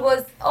 my mom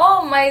goes,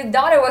 oh, my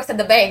daughter works at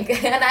the bank.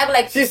 And I'm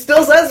like... She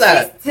still says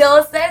that? She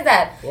still says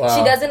that. Wow.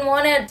 She doesn't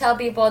want to tell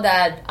people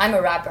that I'm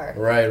a rapper.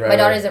 Right. My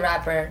daughter's a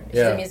rapper.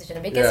 She's a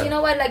musician. Because you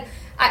know what? Like,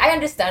 I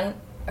understand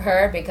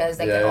her because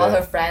like all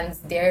her friends,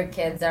 their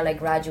kids are like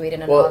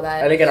graduating and all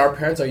that. And again, our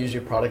parents are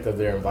usually a product of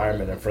their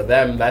environment. And for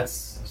them,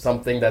 that's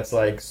something that's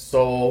like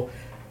so...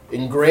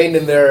 ingrained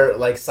in their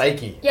like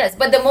psyche. Yes,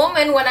 but the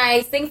moment when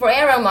I sing for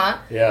Arama,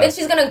 then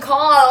she's gonna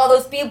call all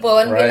those people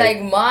and be like,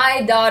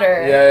 "My daughter."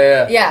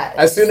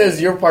 Yeah. As soon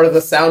as you're part of the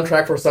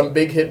soundtrack for some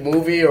big hit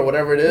movie or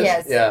whatever it is,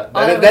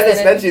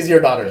 then she's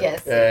your daughter.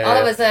 Yes. All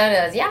of a sudden,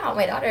 it's,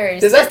 my daughter.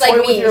 Does that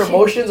toy with your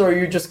emotions, or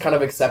you just kind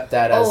of accept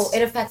that as? Oh,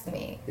 it affects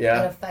me.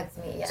 Yeah, it affects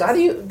me. Yes. So how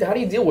do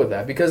you deal with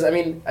that? Because I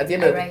mean, at the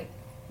end of the day,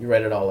 you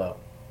write it all out.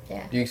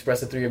 Yeah. Do you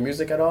express it through your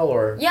music at all,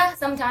 or? Yeah,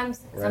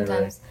 sometimes.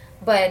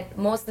 But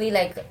mostly,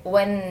 like,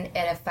 when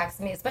it affects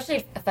me, especially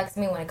it affects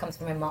me when it comes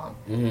from my mom.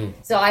 Mm-hmm.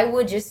 So I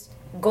would just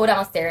go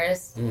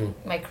downstairs,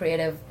 my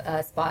creative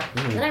spot,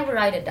 and then I would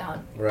write it down.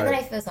 And then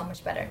I feel so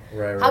much better.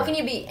 How can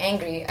you be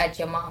angry at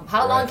your mom?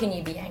 How long can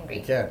you be angry?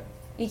 You can't.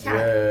 You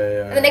can't.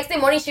 And the next day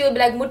morning, she will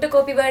be like, Mutta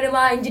kopi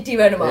venuma, inji tea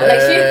venuma.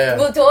 Like, she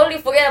will totally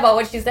forget about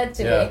what she said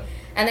to me.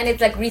 And then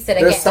it's like reset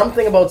again. There's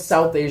something about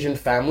South Asian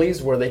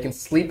families where they can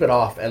sleep it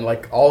off and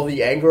like all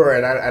the anger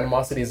and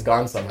animosity is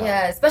gone somehow.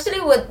 Yeah, especially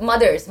with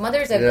mothers.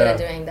 Mothers are good at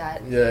doing that.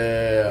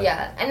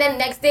 Yeah. And then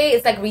next day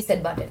it's like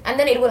reset button. And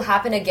then it will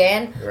happen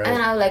again. And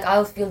then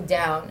I'll feel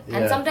down.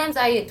 And sometimes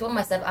I told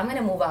myself, I'm going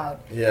to move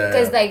out.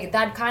 Because like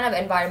that kind of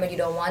environment, you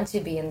don't want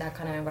to be in that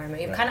kind of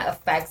environment. It kind of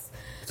affects.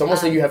 It's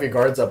almost like you have your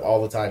guards up all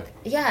the time.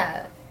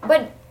 Yeah.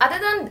 But other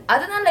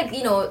than like,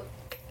 you know,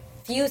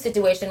 few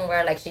situation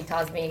where like she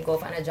tells me go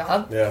find a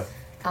job.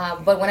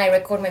 But when I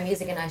record my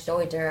music and I show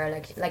it to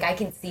her, like I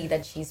can see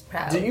that she's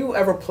proud. Do you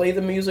ever play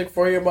the music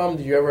for your mom?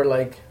 Do you ever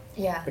like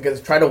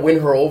try to win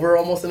her over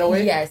almost in a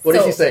way? Yes. What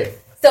did she say?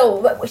 So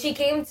she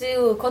came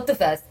to Kotu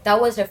Fest.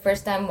 That was her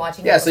first time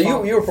watching. Yeah. So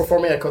you were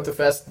performing at Kotu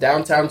Fest,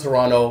 downtown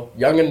Toronto,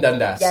 Young and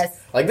Dundas. Yes.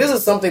 Like this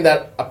is something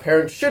that a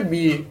parent should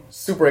be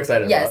super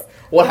excited about.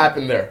 What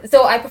happened there?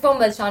 So I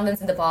performed with Sean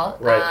Vincent de Paul.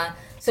 Right.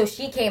 So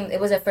she came, it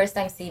was her first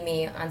time seeing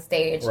me on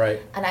stage.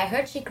 Right. And I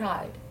heard she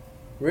cried.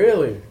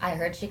 Really? I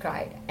heard she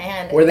cried.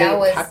 And were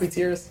they happy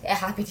tears? Yeah,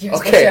 happy tears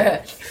for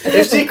sure.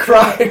 If she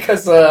cried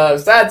because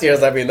sad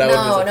tears, I mean, that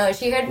would No,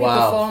 she heard me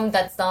perform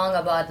that song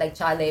about like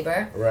child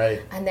labor.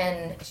 Right. And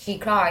then she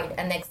cried.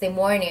 And next day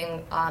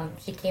morning,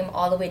 she came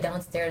all the way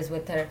downstairs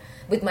with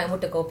my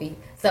mutakopi.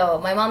 So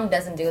my mom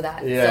doesn't do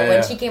that. So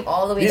when she came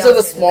all the way downstairs.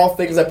 These are the small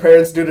things that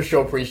parents do to show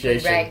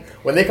appreciation. Right.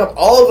 When they come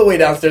all the way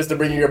downstairs to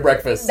bring you your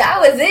breakfast. That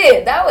was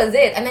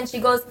it. And then she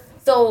goes,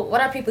 so what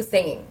are people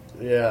singing?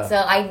 Yeah. So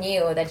I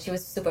knew that she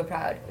was super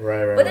proud.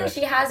 Right. But then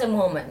she has her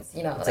moments,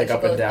 you know. It's like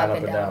up and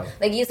down.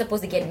 Like you're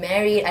supposed to get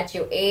married at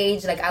your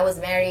age. Like I was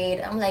married.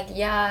 I'm like,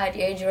 yeah, at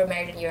your age you were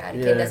married and you had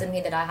a kid. Doesn't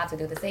mean that I have to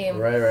do the same.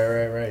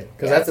 Right.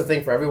 Because that's the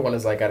thing for everyone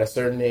is like at a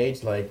certain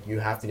age, like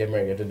you have to get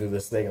married, you have to do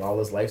this thing and all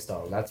this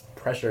lifestyle. And that's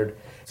pressured.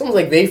 It's almost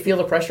like they feel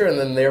the pressure and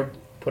then they're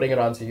putting it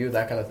onto you,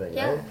 that kind of thing.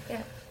 Yeah.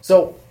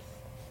 So,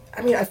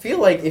 I mean, I feel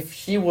like if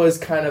she was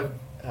kind of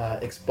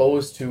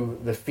exposed to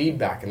the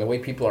feedback and the way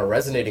people are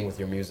resonating with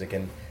your music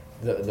and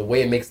the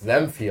way it makes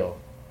them feel,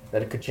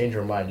 that it could change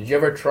her mind. Did you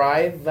ever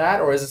try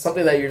that, or is it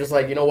something that you're just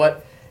like, you know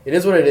what, it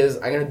is what it is,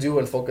 I'm going to do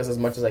and focus as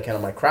much as I can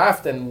on my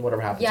craft and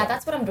whatever happens? Yeah,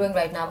 that's what I'm doing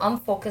right now. I'm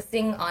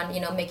focusing on, you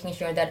know, making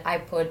sure that I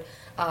put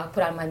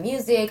on my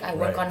music, I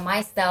work on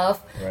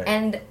myself,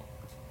 and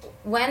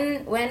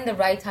when the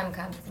right time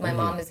comes, my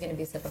mom is going to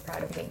be super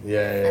proud of me.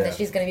 And then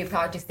she's going to be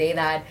proud to say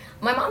that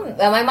my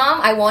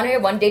mom, I want her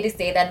one day to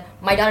say that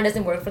my daughter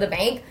doesn't work for the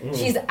bank.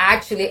 She's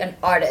actually an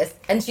artist,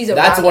 and she's a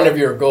That's rapper. one of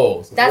your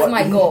goals. That's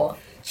my goal.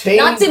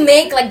 Not to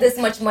make like this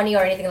much money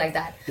or anything like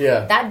that.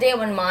 That day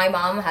when my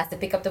mom has to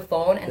pick up the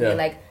phone and be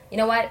like, you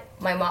know what,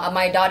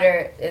 my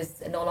daughter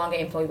is no longer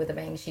employed with the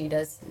bank. She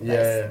does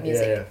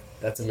music.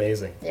 That's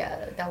amazing.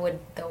 Yeah, that would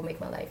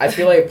make my life. I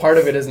feel like part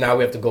of it is now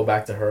we have to go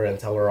back to her and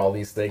tell her all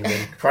these things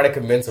and try to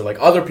convince her, like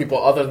other people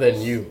other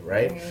than you,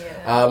 right?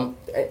 I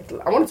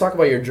want to talk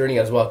about your journey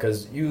as well,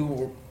 because you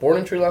were born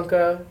in Sri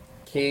Lanka,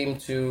 came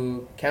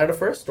to Canada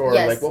first, or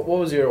like what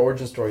was your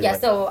origin story? Yeah,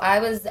 so I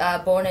was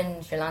born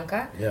in Sri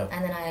Lanka,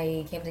 and then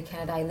I came to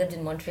Canada. I lived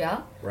in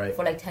Montreal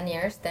for like 10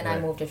 years. Then I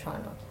moved to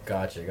Toronto.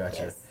 Gotcha.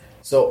 Yes.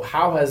 So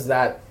how has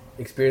that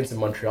experience in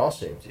Montreal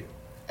shaped you?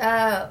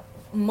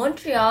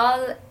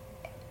 Montreal,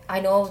 I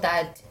know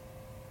that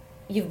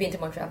you've been to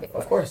Montreal before.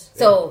 Of course.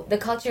 So the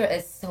culture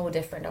is so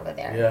different over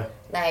there. Yeah.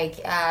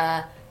 Like,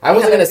 I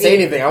wasn't going to say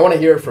anything. I want to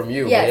hear it from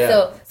you.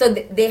 Yeah. So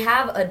they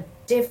have a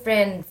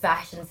different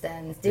fashion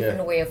sense,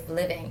 different way of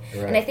living.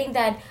 Right. And I think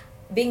that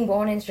being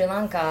born in Sri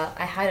Lanka,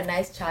 I had a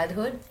nice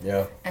childhood.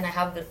 Yeah. And I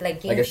have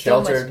like gained a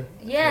sheltered.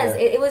 So much. Yes,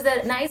 it was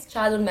a nice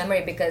childhood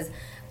memory because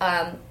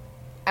I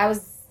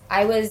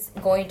was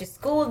going to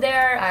school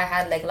there. I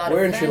had like a lot of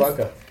friends. Where in Sri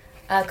Lanka?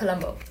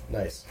 Colombo.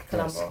 Nice.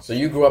 So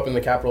you grew up in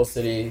the capital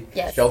city,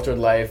 sheltered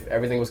life,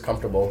 everything was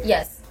comfortable.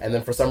 Yes. And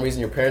then for some reason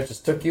your parents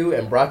just took you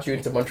and brought you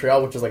into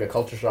Montreal, which was like a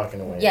culture shock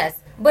in a way. Yes.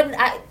 But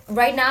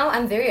right now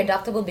I'm very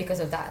adaptable because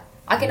of that.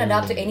 I can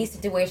adapt to any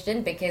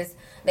situation because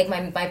like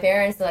my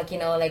parents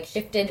like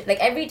shifted. Like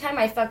every time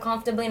I felt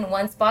comfortable in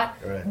one spot,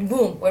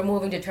 boom, we're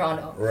moving to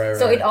Toronto.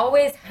 So it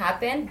always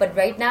happened, but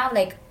right now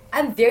like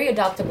I'm very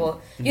adaptable.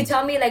 You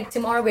tell me like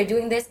tomorrow we're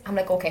doing this, I'm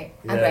like okay,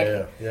 I'm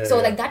ready. So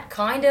like that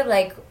kind of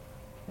like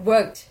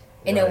worked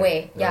in a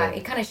way.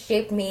 It kind of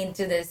shaped me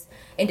into this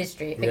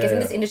industry because in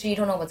this industry you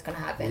don't know what's gonna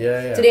happen.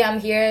 Today I'm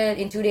here,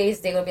 in 2 days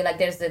they will be like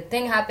there's a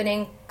thing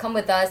happening, come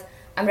with us.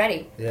 I'm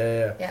ready.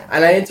 Yeah.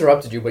 And I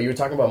interrupted you, but you were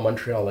talking about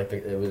Montreal, like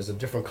it was a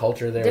different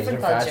culture there, different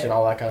fashion,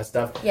 all that kind of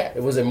stuff. Yeah.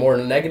 Was it more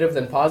negative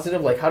than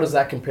positive? Like how does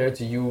that compare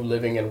to you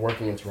living and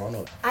working in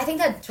Toronto? I think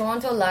that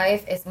Toronto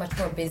life is much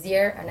more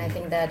busier, and I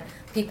think that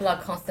people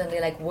are constantly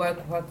like work.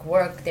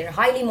 They're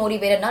highly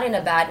motivated, not in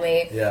a bad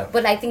way. Yeah.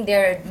 But I think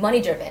they're money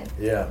driven.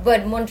 Yeah.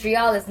 But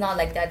Montreal is not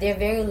like that. They're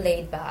very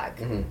laid back.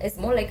 It's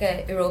more like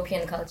a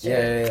European culture.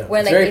 Yeah.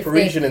 Where, it's like, very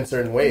Parisian in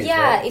certain ways.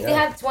 Yeah. If they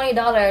have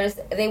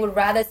 $20, they would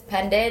rather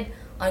spend it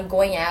on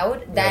going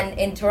out than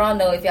in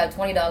Toronto. If you have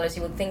 $20,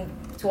 you would think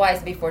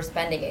twice before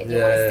spending it. You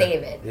want to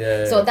save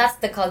it. So that's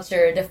the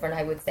culture different,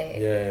 I would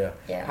say.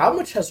 Yeah. How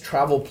much has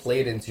travel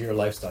played into your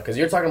lifestyle? Because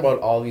you're talking about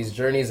all these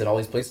journeys and all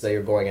these places that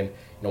you're going, and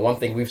one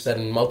thing we've said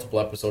in multiple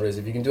episodes is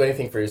if you can do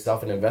anything for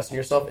yourself and invest in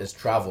yourself, is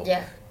travel.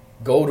 Yeah.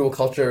 Go to a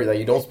culture that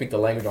you don't speak the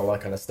language, all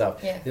that kind of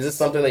stuff. Yeah. Is this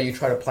something that you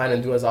try to plan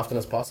and do as often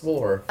as possible,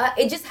 or?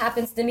 It just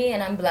happens to me,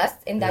 and I'm blessed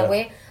in that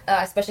way.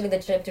 Especially the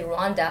trip to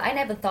Rwanda. I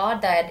never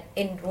thought that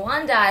in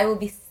Rwanda I would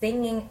be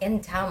singing in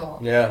Tamil.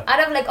 Yeah.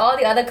 Out of like all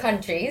the other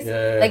countries,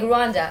 like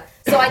Rwanda.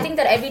 So I think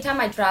that every time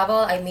I travel,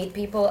 I meet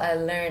people, I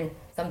learn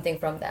something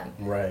from them.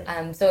 Right.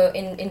 So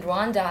in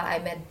Rwanda, I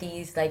met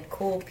these like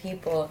cool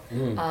people,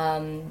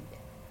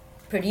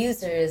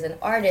 producers and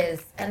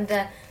artists, and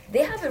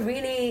they have a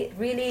really,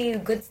 really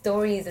good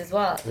stories as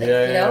well. Like,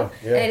 and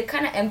it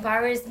kind of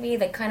empowers me,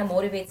 like kind of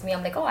motivates me.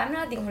 I'm like, oh, I'm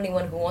not the only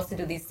one who wants to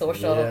do this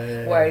social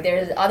work.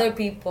 There's other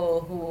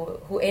people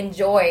who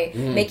enjoy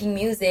making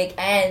music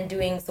and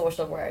doing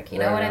social work. You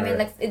know what I mean?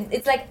 Like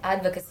it's like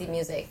advocacy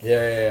music.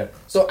 Yeah.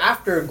 So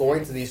after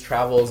going to these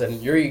travels,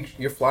 and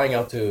you're flying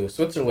out to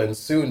Switzerland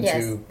soon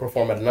to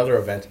perform at another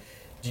event.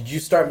 Did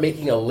you start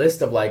making a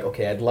list of like,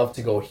 okay, I'd love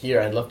to go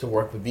here, I'd love to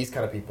work with these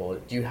kind of people?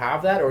 Do you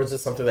have that, or is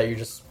this something that you're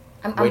just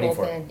waiting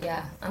for? I'm open.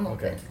 Yeah, I'm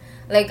open.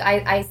 Like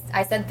I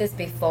said this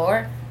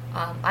before.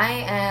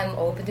 I am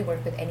open to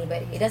work with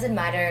anybody. It doesn't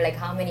matter like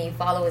how many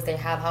followers they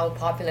have, how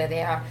popular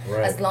they are.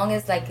 As long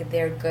as like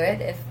they're good,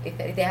 if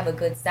they have a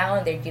good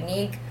sound, they're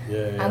unique.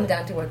 I'm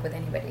down to work with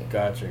anybody.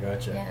 Gotcha.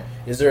 Yeah.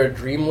 Is there a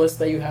dream list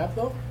that you have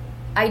though?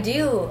 I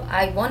do.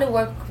 I want to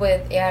work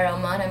with A.R.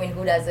 Rahman. I mean,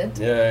 who doesn't?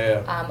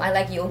 Yeah. I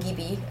like Yogi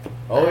B.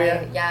 Oh,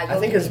 yeah? Yeah, Yogi I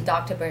think his B,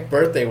 Dr. Byrne.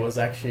 Birthday was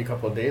actually a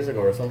couple of days ago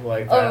or something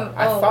like that.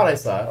 I thought I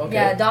saw it. Okay.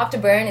 Yeah, Dr.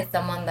 Byrne is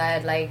someone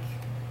that, like,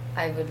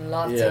 I would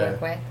love to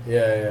work with.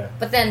 Yeah.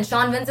 But then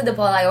Sean Vincent de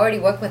Paul, I already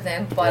work with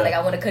him, but, like,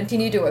 I want to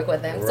continue to work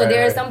with him. So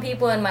there are some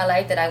people in my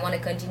life that I want to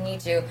continue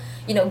to,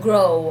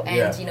 grow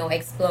and,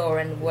 explore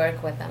and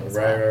work with them as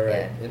well.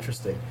 Right. Yeah.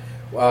 Interesting.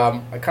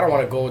 I kind of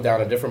want to go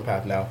down a different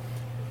path now.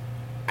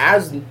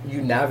 As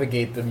you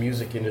navigate the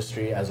music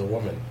industry as a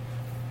woman,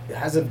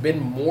 has it been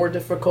more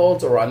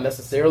difficult or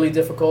unnecessarily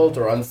difficult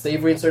or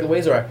unsavory in certain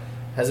ways, or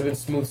has it been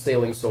smooth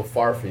sailing so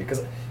far for you?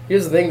 Because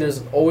here's the thing,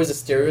 there's always a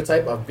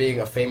stereotype of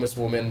being a famous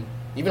woman,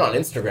 even on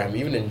Instagram,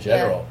 even in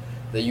general,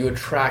 that you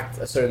attract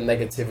a certain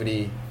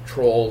negativity,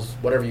 trolls,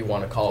 whatever you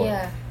want to call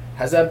it.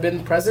 Has that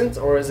been present,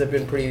 or has it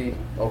been pretty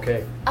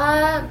okay?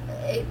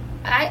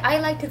 I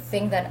like to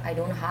think that I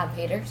don't have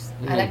haters.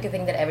 I like to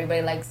think that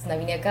everybody likes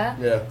Navinika.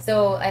 Yeah.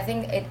 So I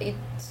think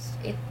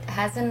it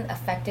hasn't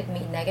affected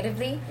me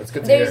negatively. That's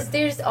good to hear.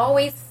 There's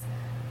always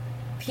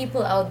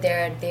people out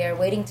there, they're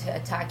waiting to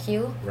attack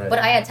you. Right. But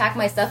I attack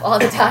myself all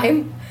the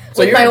time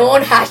with my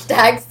own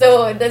hashtag,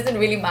 so it doesn't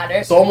really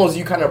matter. So almost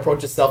you kind of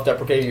approach it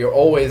self-deprecating. You're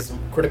always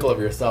critical of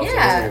yourself, so it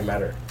doesn't even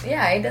matter.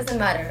 Yeah, it doesn't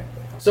matter.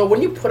 So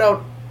when you put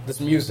out this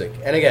music,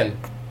 and again,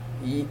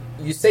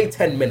 you say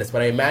 10 minutes,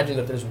 but I imagine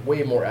that there's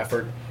way more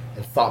effort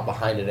and thought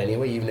behind it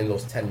anyway, even in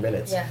those 10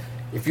 minutes. Yeah.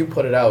 If you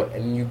put it out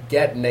and you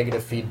get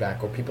negative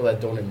feedback or people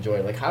that don't enjoy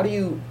it, like how do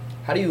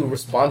you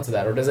respond to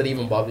that, or does it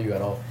even bother you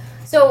at all?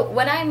 So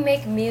when I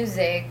make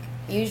music,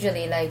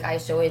 usually like I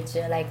show it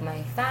to like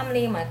my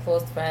family, my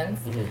close friends,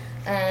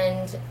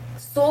 and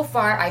so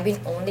far I've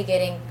been only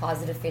getting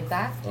positive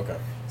feedback. Okay.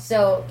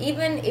 So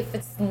even if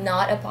it's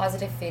not a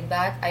positive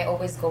feedback, I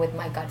always go with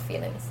my gut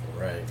feelings.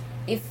 Right.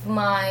 If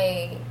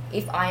I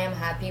am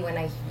happy when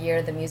I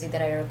hear the music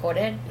that I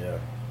recorded,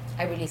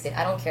 I release it.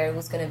 I don't care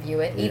who's gonna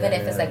view it, even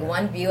if it's like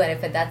one view, and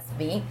if that's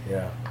me,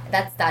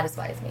 that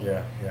satisfies me.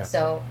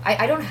 So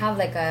I don't have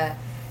like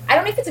I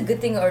don't know if it's a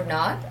good thing or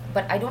not,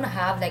 but I don't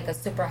have like a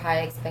super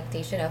high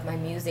expectation of my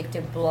music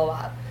to blow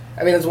up.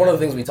 I mean, it's one of the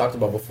things we talked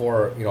about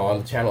before, on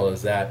the channel,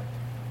 is that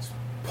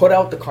put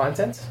out the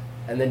content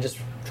and then just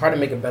try to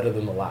make it better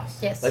than the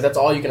last. Yes. Like that's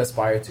all you can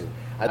aspire to,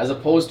 as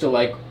opposed to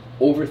like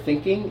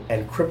overthinking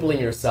and crippling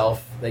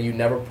yourself that you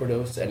never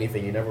produce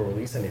anything, you never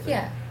release anything.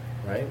 Yeah.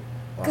 Right?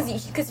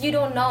 Because you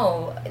don't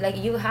know. Like,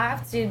 you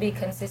have to be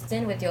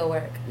consistent with your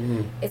work.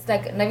 Mm-hmm. It's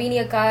like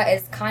Navinika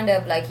is kind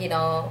of like,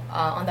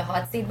 on the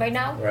hot seat right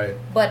now. Right.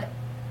 But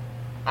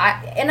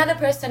another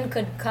person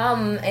could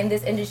come in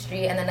this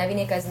industry and then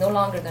Navinika is no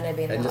longer going to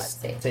be in the hot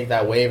seat. Take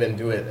that wave and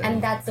do it.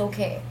 And that's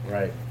okay.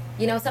 Right.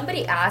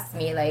 Somebody asked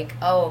me like,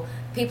 oh,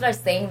 people are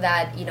saying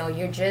that,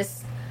 you're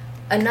just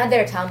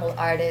another Tamil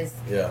artist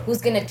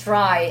who's going to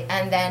try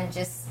and then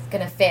just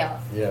gonna fail.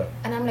 Yeah.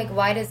 And I'm like,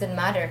 why does it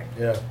matter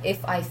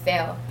if I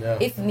fail? Yeah.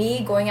 If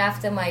me going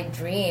after my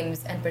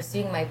dreams and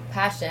pursuing my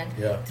passion,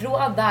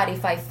 throughout that,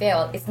 if I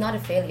fail, it's not a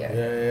failure.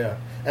 Yeah.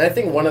 And I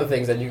think one of the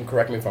things, and you can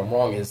correct me if I'm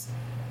wrong, is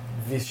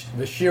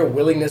the sheer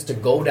willingness to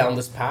go down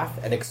this path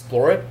and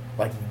explore it.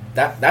 Like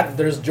that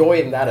there's joy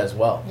in that as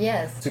well.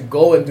 Yes. To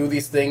go and do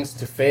these things,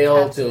 to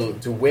fail,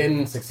 to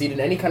win, succeed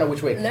in any kind of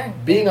which way. Learn.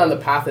 Being on the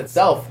path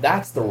itself,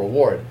 that's the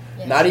reward.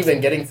 Yes. Not even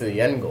getting to the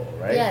end goal,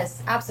 right?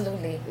 Yes,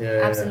 absolutely.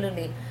 Yeah,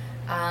 absolutely.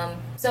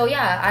 So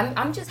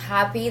I'm just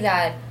happy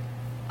that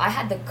I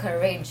had the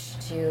courage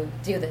to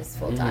do this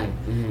full time.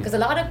 Because a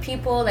lot of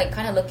people like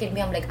kind of look at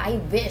me, I'm like, I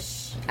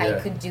wish I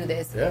could do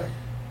this. Yeah.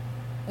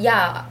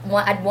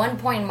 At one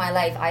point in my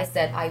life, I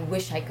said, I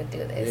wish I could do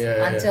this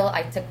until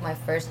I took my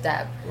first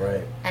step.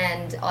 Right.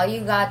 And all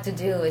you got to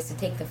do is to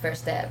take the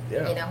first step.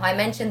 Yeah. I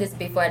mentioned this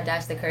before at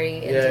Dash the Curry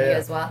interview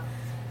as well.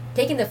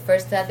 Taking the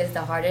first step is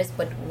the hardest,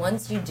 but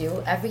once you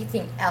do,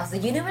 everything else, the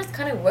universe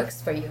kind of works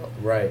for you.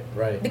 Right.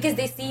 Because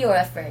they see your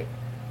effort.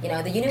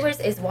 The universe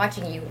is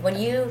watching you. When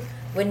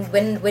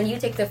you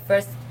take the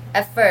first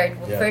effort,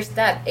 first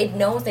step, it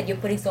knows that you're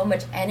putting so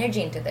much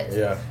energy into this.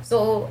 Yeah.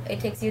 So it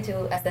takes you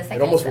to as the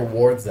second. It almost step.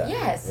 rewards that.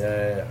 Yes.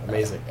 Yeah.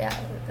 Amazing.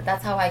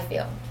 That's how I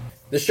feel.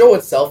 The show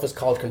itself is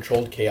called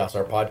Controlled Chaos,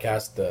 our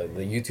podcast,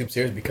 the YouTube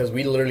series, because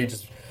we literally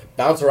just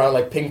bounce around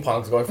like ping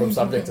pongs, going from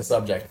subject to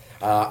subject.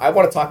 I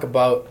want to talk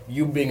about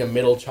you being a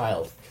middle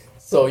child.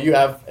 So you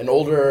have an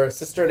older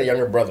sister and a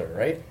younger brother,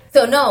 right?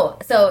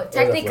 So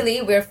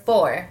technically we're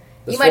four.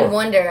 You might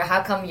wonder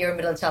how come you're a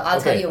middle child.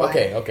 I'll tell you why.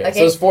 Okay. So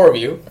there's four of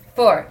you.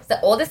 Four. So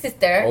older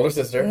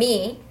sister.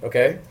 Me.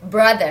 Okay.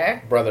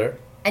 Brother.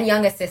 And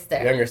younger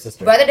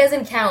sister. Brother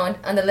doesn't count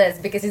on the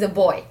list because he's a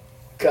boy.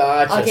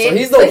 Gotcha. Okay? So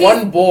he's the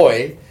one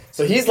boy.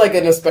 So he's like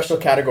in a special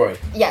category.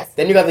 Yes.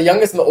 Then you got the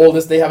youngest and the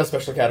oldest. They have a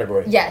special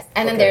category. Yes.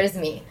 And then there's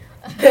me.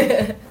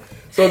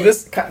 So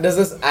does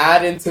this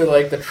add into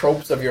like the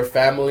tropes of your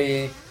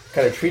family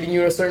kind of treating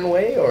you a certain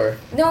way, or?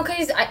 No,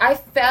 because I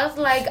felt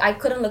like I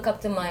couldn't look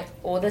up to my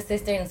older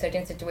sister in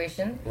certain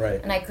situations.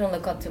 Right. And I couldn't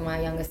look up to my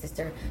younger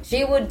sister.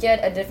 She would get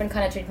a different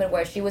kind of treatment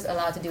where she was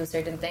allowed to do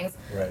certain things.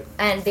 Right.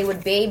 And they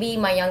would baby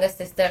my younger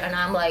sister, and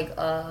I'm like,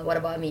 what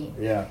about me?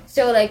 Yeah.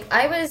 So like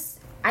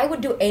I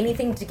would do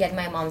anything to get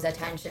my mom's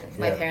attention,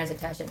 my parents'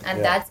 attention.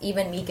 And that's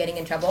even me getting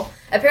in trouble.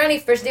 Apparently,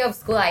 first day of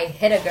school, I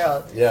hit a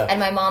girl. Yeah. And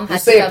my mom had to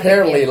say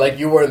apparently, like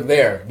you weren't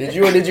there. Did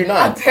you or did you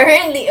not?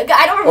 Apparently.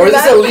 I don't remember. Or is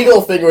this a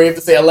legal thing where you have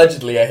to say,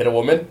 allegedly, I hit a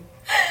woman?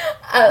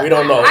 We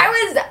don't know.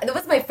 It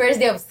was my first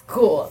day of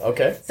school.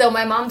 Okay. So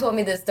my mom told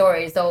me this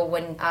story. So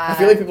when... I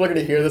feel like people are going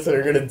to hear this and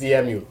they're going to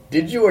DM you.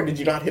 Did you or did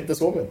you not hit this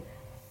woman?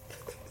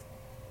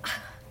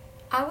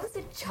 I was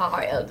a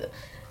child.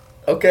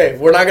 Okay,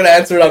 we're not going to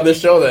answer it on this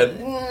show then.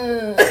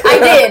 I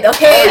did,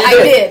 okay? I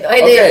did.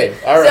 Okay,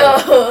 all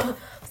right.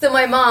 So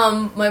my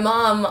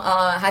mom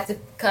had to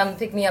come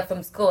pick me up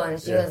from school, and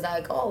she was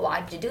like, "Oh,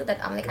 why'd you do that?"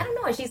 I'm like, "I don't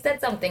know." She said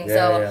something,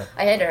 so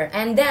I hit her,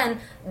 and then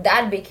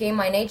that became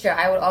my nature.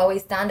 I would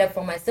always stand up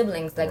for my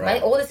siblings. Like my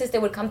older sister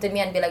would come to me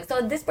and be like, "So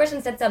this person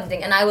said something,"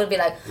 and I would be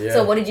like, "So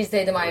what did you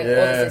say to my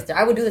older sister?"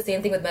 I would do the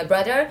same thing with my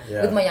brother,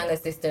 with my younger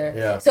sister.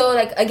 So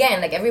like again,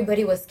 like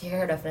everybody was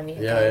scared of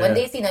Navneeka. When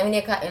they see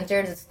Navneeka enter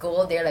the school,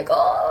 they're like,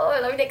 "Oh,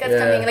 Navneeka's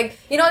coming!" Like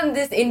in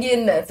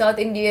this South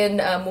Indian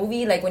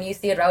movie, like when you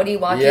see a rowdy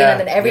walking and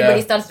then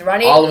everybody starts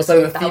running. All of a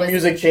sudden, the theme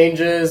music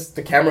changes.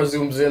 The camera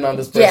zooms in on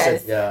this person.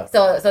 Yes. Yeah.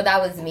 So that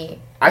was me.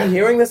 I'm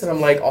hearing this and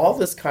I'm like, all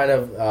this kind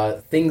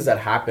of things that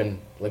happen,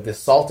 like the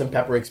salt and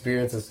pepper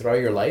experiences throughout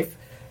your life,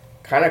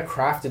 kind of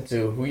crafted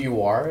to who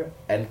you are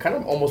and kind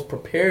of almost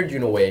prepared you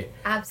in a way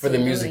for the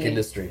music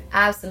industry.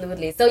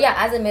 Absolutely. So yeah,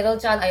 as a middle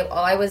child,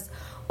 I was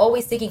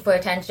always seeking for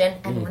attention,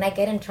 and when I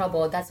get in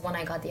trouble, that's when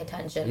I got the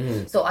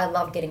attention. So I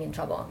loved getting in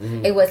trouble.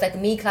 It was like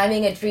me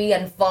climbing a tree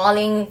and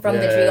falling from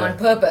the tree on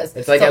purpose.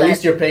 It's like so at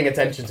least you're paying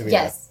attention to me.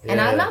 Yes,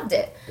 and I loved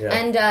it.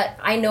 And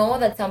I know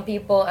that some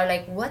people are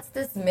like, "What's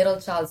this middle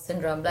child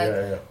syndrome?" Like,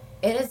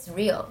 it is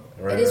real.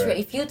 It is real.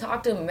 If you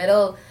talk to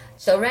middle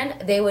children,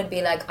 they would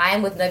be like, "I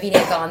am with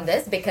Navneeka on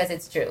this because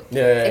it's true."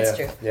 It's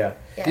true. Yeah.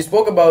 You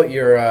spoke about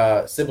your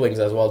siblings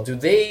as well.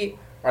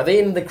 Are they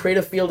in the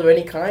creative field of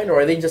any kind, or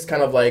are they just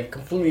kind of like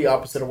completely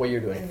opposite of what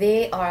you're doing?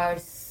 They are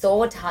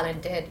so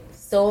talented,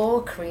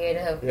 so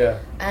creative,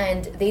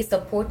 and they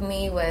support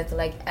me with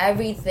like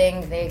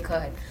everything they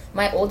could.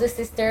 My older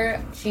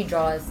sister, she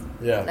draws.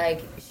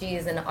 Like she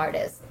is an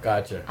artist.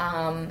 Gotcha.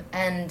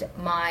 And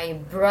my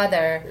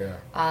brother,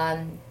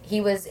 he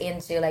was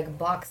into like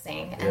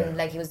boxing and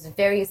like he was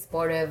very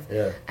sportive.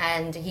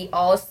 And he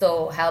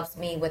also helps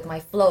me with my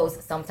flows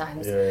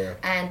sometimes.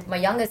 And my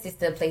younger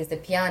sister plays the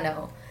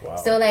piano. Wow.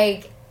 So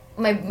like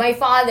my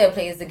father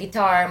plays the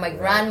guitar, my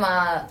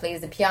grandma plays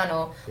the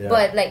piano,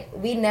 but like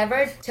we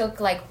never took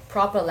like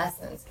proper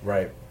lessons.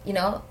 Right. You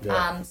know?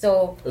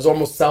 So it was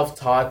almost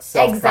self-taught,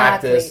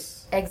 self-practice.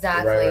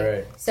 Exactly.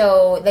 Right.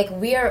 So like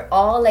we are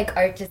all like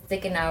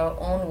artistic in our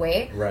own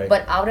way. Right.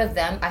 But out of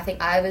them, I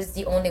think I was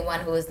the only one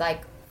who was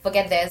like,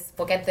 forget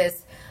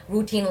this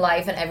routine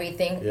life and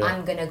everything.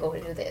 I'm gonna go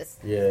do this.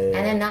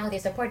 And then now they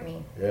support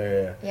me.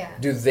 Yeah.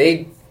 Do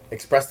they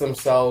express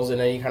themselves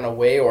in any kind of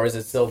way, or is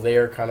it still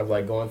they're kind of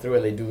like going through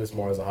and they do this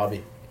more as a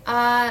hobby?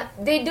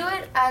 They do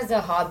it as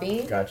a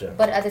hobby. Gotcha.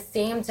 But at the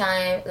same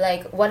time,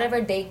 like whatever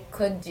they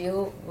could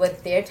do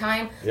with their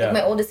time, like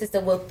my older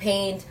sister will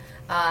paint.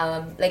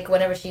 Like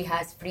whenever she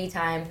has free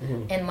time,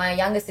 and my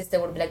younger sister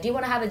would be like, "Do you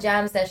want to have a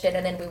jam session?"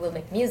 And then we will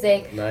make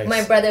music. Nice.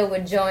 My brother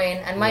would join,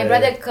 and my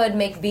brother could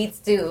make beats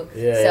too.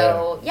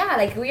 So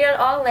like we are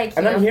all like.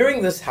 And I'm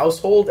hearing this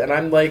household, and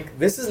I'm like,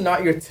 this is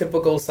not your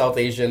typical South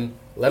Asian,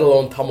 let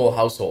alone Tamil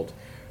household.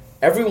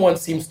 Everyone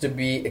seems to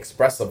be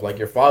expressive, like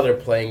your father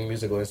playing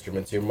musical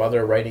instruments, your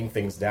mother writing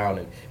things down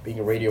and being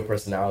a radio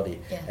personality,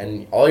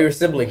 and all your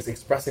siblings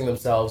expressing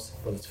themselves,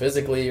 whether it's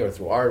physically or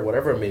through art,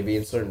 whatever it may be,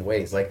 in certain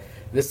ways. Like,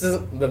 this is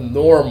the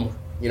norm,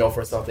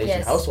 for a South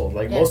Asian household.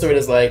 Like, most of it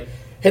is like,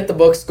 hit the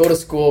books, go to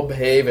school,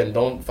 behave, and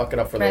don't fuck it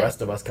up for the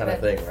rest of us kind of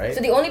thing, right?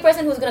 So the only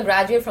person who's going to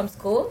graduate from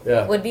school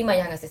would be my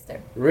younger sister.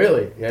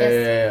 Really?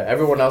 Yeah.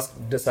 Everyone else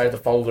decided to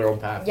follow their own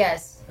path.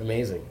 Yes.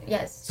 Amazing.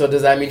 Yes. So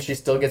does that mean she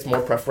still gets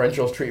more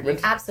preferential treatment?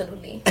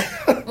 Absolutely.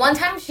 One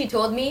time she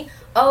told me,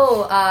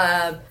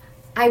 I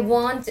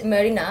want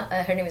Marina,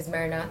 her name is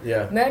Marina,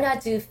 Marina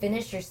to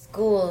finish her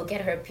school,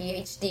 get her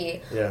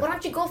PhD. Why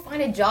don't you go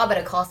find a job at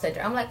a call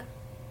center? I'm like,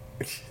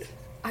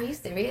 are you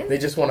serious? They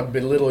just want to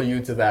belittle you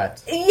to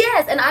that.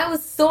 Yes, and I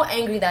was so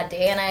angry that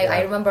day, and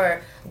I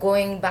remember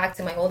going back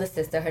to my oldest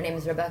sister, her name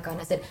is Rebecca, and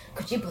I said,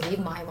 could you believe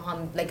my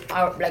mom,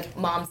 our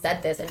mom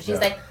said this? And she's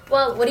like,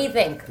 well, what do you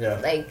think?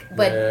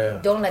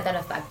 But don't let that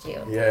affect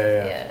you.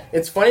 Yeah.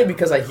 It's funny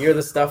because I hear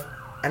this stuff,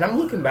 and I'm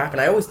looking back,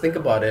 and I always think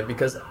about it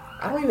because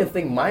I don't even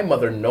think my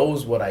mother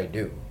knows what I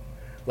do.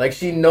 Like,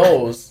 she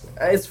knows.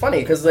 It's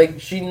funny because,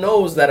 like, she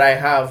knows that I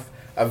have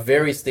a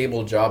very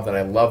stable job that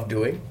I love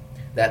doing,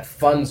 that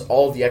funds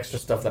all the extra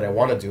stuff that I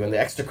want to do and the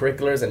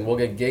extracurriculars, and we'll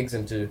get gigs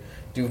and to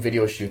do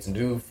video shoots and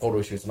do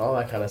photo shoots and all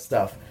that kind of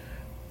stuff.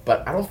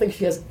 But I don't think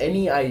she has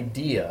any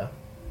idea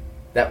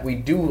that we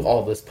do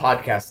all this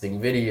podcasting,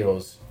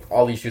 videos,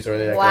 all these shoots or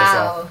anything like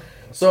that.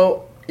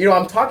 So,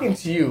 I'm talking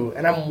to you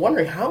and I'm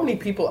wondering how many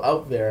people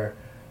out there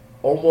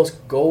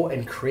almost go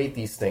and create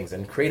these things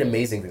and create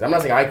amazing things. I'm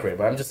not saying I create,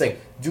 but I'm just saying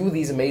do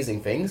these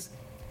amazing things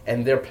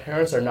and their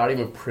parents are not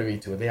even privy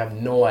to it. They have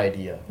no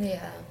idea.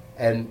 Yeah.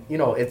 And,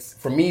 it's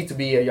for me to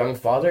be a young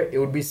father, it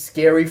would be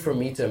scary for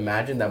me to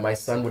imagine that my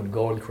son would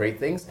go and create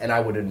things and I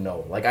wouldn't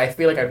know. Like, I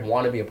feel like I'd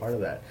want to be a part of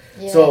that.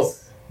 Yes. So,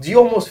 do you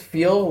almost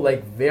feel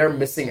like they're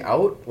missing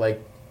out?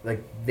 Like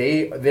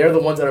they're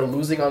the ones that are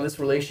losing on this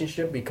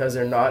relationship because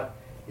they're not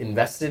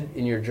invested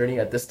in your journey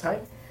at this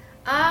time?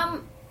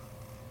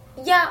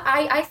 Yeah,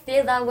 I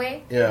feel that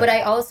way. Yeah. But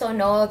I also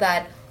know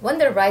that when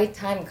the right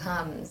time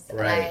comes,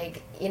 I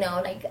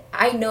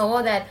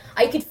know that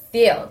I could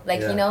feel,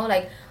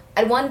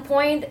 at one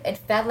point it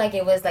felt like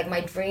it was like my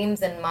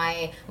dreams and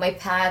my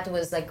path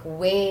was like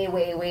way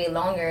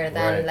longer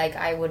than like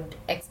I would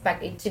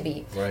expect it to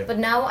be. Right. But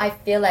now I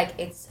feel like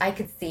I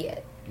could see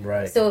it.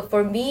 Right. So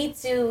for me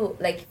to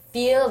like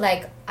feel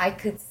like I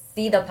could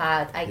see the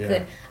path, I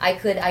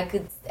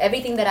could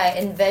everything that I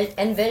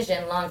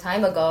envisioned a long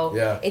time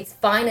ago, it's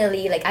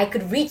finally like I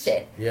could reach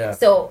it. Yeah.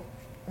 So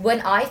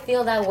when I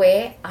feel that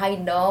way, I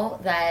know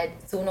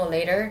that sooner or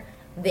later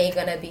they're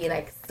gonna be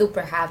like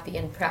super happy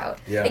and proud.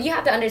 Yeah. Like, you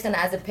have to understand,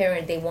 as a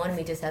parent, they want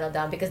me to settle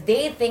down because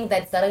they think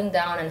that settling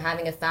down and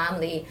having a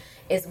family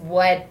is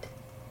what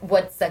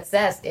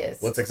success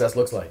is. What success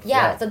looks like.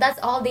 Yeah, so that's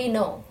all they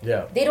know.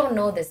 Yeah. They don't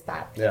know this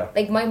path. Yeah.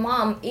 Like my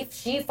mom, if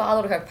she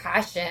followed her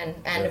passion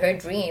and her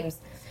dreams,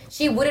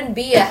 she wouldn't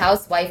be a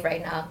housewife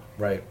right now.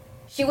 Right.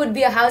 She would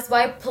be a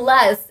housewife,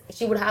 plus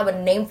she would have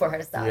a name for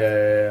herself.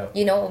 Yeah.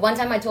 You know, one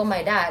time I told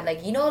my dad,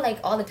 like, you know, like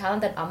all the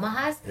talent that Amma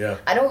has,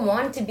 I don't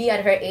want to be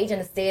at her age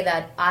and say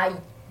that I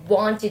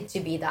wanted to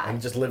be that. And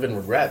just live in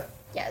regret.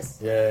 Yes.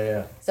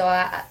 Yeah. So,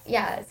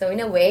 so in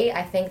a way,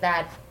 I think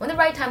that when the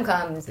right time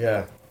comes,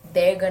 they're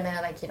gonna,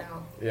 like, you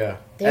know. Yeah.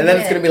 And then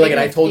it's gonna be like an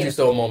I told you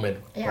so moment.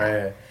 Yeah.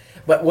 Right.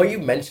 But what you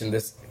mentioned,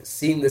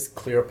 seeing this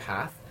clear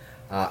path,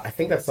 I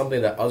think that's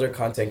something that other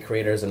content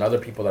creators and other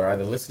people that are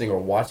either listening or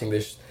watching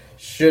this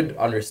should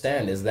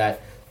understand, is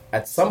that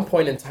at some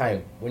point in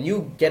time, when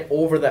you get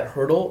over that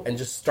hurdle and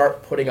just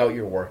start putting out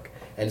your work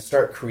and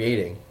start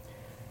creating,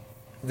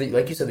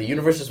 like you said, the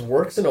universe just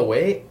works in a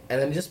way, and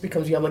then it just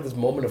becomes, you have like this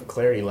moment of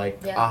clarity, like,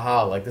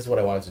 aha, like this is what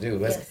I wanted to do.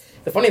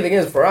 The funny thing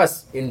is, for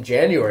us, in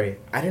January,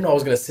 I didn't know I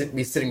was going to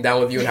be sitting down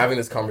with you and having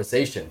this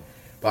conversation.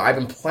 But I've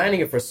been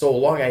planning it for so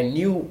long, I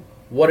knew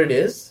what it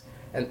is,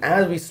 and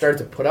as we started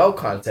to put out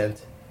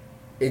content,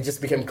 it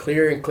just became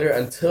clearer and clearer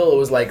until it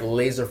was like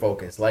laser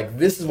focused. Like,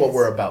 this is what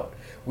we're about.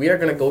 We are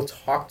going to go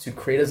talk to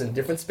creators in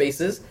different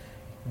spaces,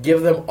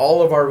 give them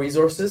all of our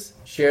resources,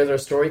 share their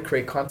story,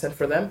 create content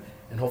for them,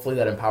 and hopefully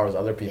that empowers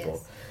other people.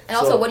 Yes. And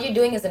also, what you're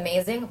doing is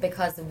amazing,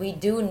 because we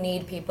do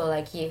need people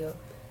like you.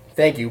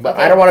 Thank you, but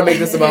I don't want to make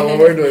this about what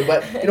we're doing.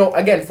 But, you know,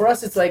 again, for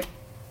us, it's like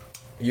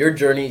your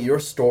journey, your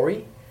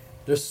story.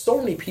 There's so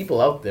many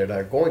people out there that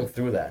are going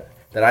through that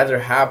either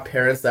have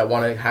parents that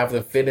want to have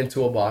them fit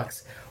into a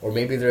box, or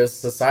maybe there's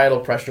societal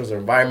pressures or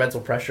environmental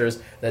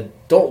pressures that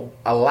don't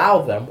allow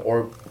them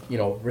or, you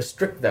know,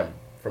 restrict them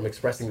from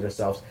expressing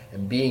themselves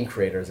and being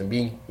creators and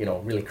being, you know,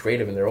 really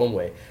creative in their own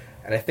way.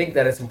 And I think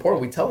that it's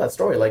important we tell that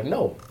story. Like,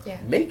 no,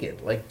 make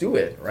it. Like, do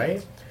it,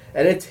 right?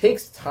 And it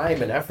takes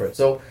time and effort.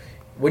 So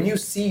when you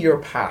see your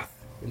path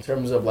in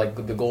terms of, like,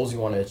 the goals you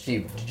want to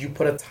achieve, did you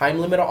put a time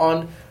limit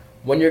on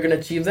when you're going to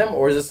achieve them,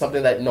 or is it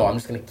something that, no, I'm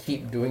just going to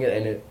keep doing it,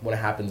 and when it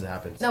happens, it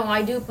happens? No,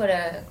 I do put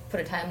a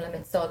time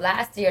limit. So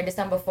last year,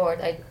 December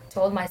 4th, I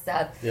told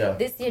myself,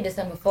 this year,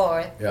 December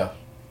 4th,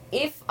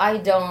 if I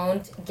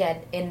don't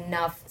get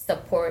enough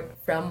support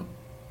from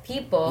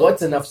people...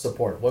 What's enough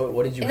support?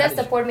 What did you... Enough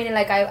support meaning,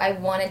 like, I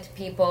wanted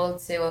people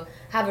to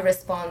have a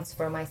response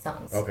for my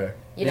songs. Okay.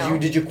 You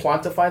did you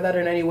quantify that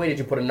in any way? Did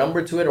you put a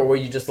number to it, or were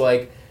you just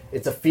like,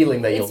 it's a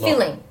feeling that you'll know? It's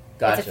feeling.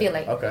 Gotcha. It's a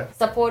feeling. Okay.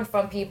 Support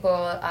from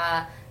people,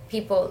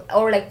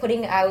 or like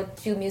putting out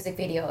 2 music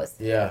videos,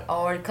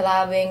 or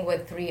collabing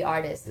with 3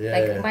 artists.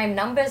 My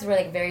numbers were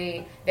like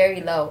very,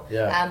 very low.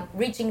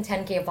 Reaching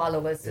 10K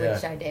followers,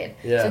 which I did.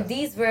 So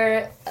these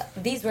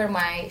were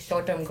my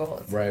short-term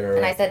goals. Right.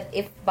 And I said,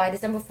 if by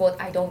December 4th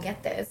I don't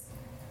get this,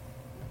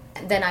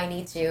 then I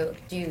need to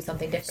do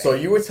something different. So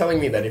you were telling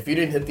me that if you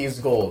didn't hit these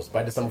goals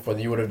by December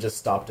 4th, you would have just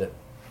stopped it.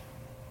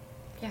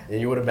 Yeah. And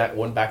you would have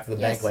went back to the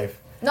bank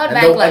life. Not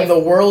bank life. And the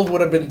world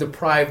would have been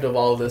deprived of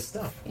all this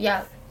stuff.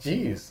 Yeah.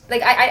 Jeez.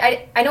 Like,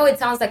 I know it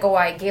sounds like,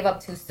 I gave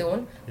up too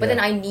soon, but then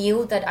I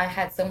knew that I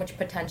had so much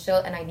potential,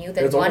 and I knew that 1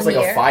 year... It was almost like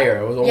a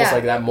fire. It was almost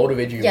like that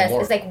motivated you more. Yes,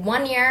 it's like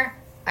 1 year,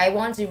 I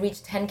wanted to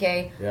reach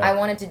 10K. I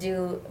wanted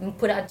to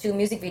put out 2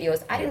 music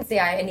videos. I didn't say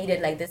I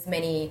needed like this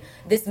many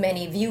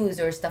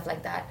views or stuff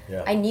like that.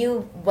 I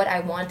knew what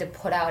I wanted to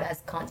put out as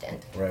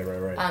content.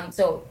 Right.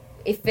 So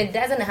if it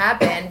doesn't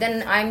happen,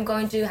 then I'm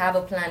going to have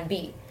a plan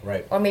B.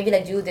 Right. Or maybe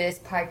like do this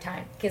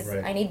part-time, because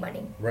I need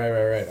money.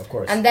 Right, of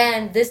course. And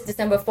then this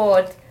December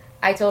 4th,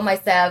 I told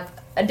myself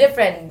a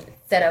different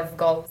set of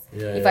goals.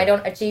 If I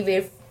don't achieve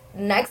it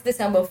next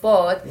December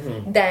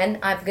 4th, then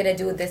I'm going to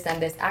do this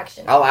and this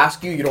action. I'll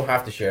ask you don't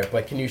have to share,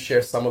 but can you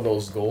share some of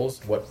those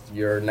goals, what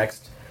your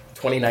next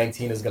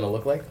 2019 is going to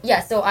look like?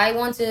 Yeah, so I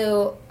want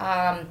to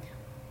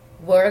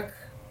work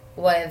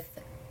with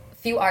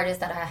few artists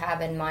that I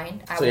have in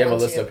mind. So you have a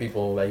list of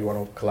people that you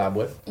want to collab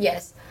with?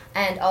 Yes.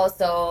 And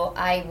also,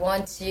 I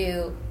want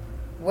to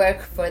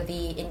work for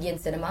the Indian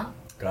cinema.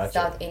 Gotcha.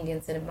 South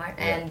Indian cinema.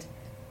 And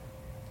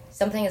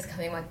something is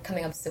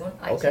coming up soon.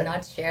 I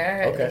cannot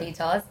share the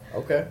details.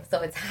 Okay.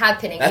 So it's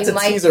happening. That's a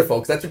teaser,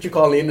 folks. That's what you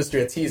call in the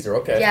industry a teaser.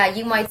 Okay. Yeah,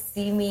 you might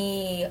see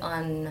me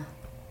on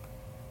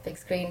big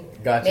screen.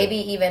 Gotcha. Maybe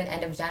even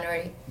end of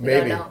January.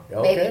 Maybe. Don't know.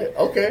 Okay.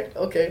 Maybe.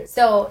 Okay.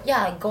 So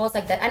yeah, goals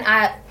like that. And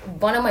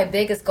one of my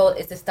biggest goals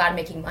is to start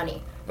making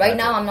money. Right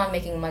now, I'm not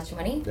making much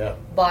money. Yeah.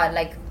 But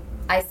like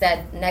I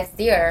said next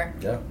year,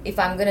 if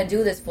I'm gonna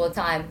do this full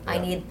time, I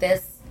need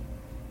this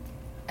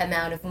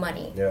amount of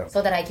money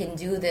so that I can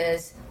do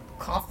this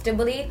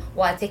comfortably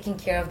while taking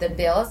care of the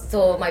bills,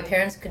 so my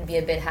parents could be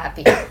a bit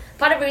happy.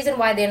 Part of the reason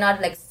why they're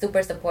not like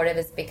super supportive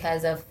is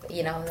because of,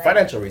 you know, like,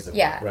 financial reasons.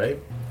 Yeah. Right.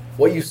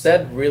 What you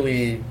said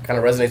really kind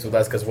of resonates with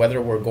us, because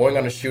whether we're going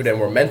on a shoot and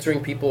we're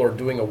mentoring people or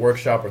doing a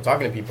workshop or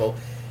talking to people,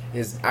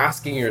 is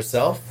asking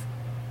yourself,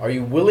 are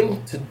you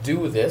willing to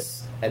do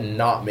this and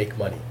not make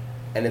money?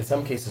 And in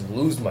some cases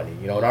lose money.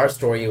 You know, in our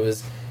story, it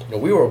was, you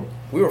know,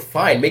 we were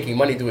fine making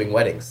money doing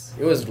weddings.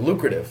 It was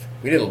lucrative.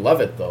 We didn't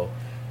love it though.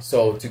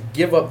 So to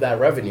give up that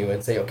revenue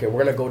and say, okay,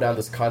 we're going to go down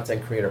this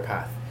content creator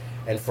path.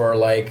 And for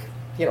like,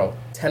 you know,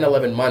 10,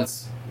 11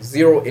 months,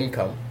 zero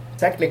income.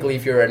 Technically,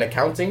 if you're in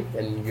accounting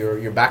and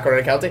your background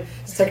in accounting,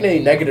 it's technically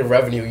negative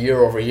revenue year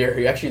over year.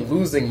 You're actually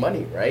losing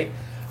money, right?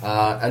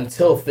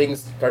 Until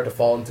things start to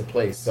fall into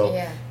place. So,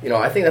 you know,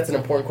 I think that's an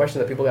important question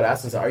that people got to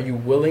ask themselves. Are you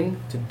willing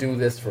to do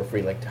this for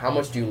free? Like, how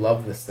much do you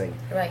love this thing?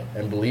 Right.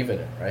 And believe in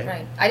it, right?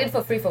 Right. I did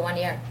for free for 1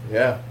 year.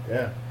 Yeah,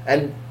 yeah.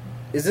 And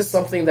is this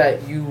something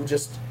that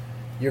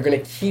you're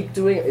going to keep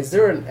doing? Is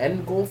there an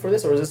end goal for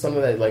this? Or is this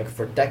something that, like,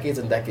 for decades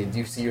and decades,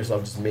 you see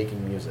yourself just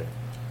making music?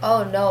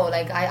 Oh, no.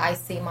 Like, I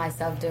see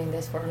myself doing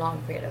this for a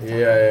long period of time.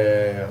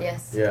 Yeah.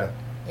 Yes. Yeah.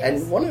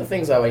 Yes. And one of the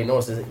things that I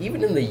noticed is that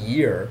even in the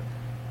year,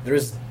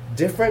 there's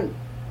different...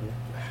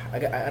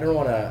 I don't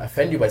want to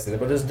offend you by saying that,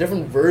 but there's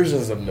different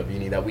versions of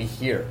Navini that we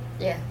hear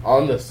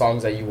on the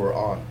songs that you were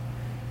on.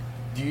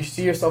 Do you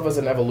see yourself as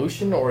an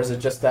evolution, or is it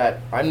just that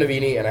I'm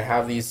Navini and I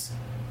have these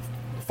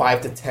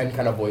 5 to 10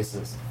 kind of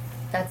voices?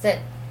 That's it.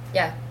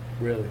 Yeah.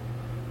 Really?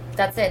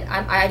 That's it.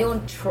 I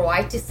don't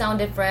try to sound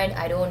different.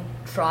 I don't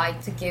try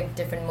to give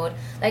different mood.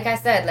 Like I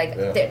said, like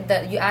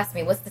you asked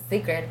me, what's the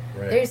secret?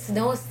 Right. There's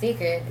no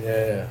secret.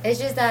 Yeah. It's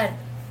just that,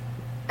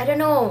 I don't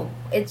know.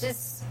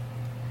 It's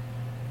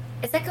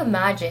like a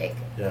magic.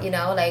 Yeah. You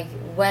know, like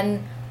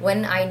when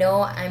I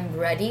know I'm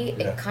ready,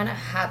 it kind of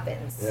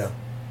happens. Yeah.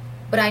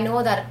 But I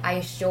know that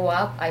I show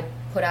up, I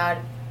put out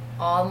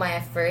all my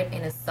effort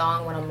in a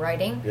song when I'm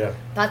writing. Yeah.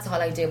 That's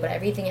all I do. But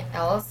everything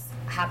else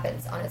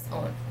happens on its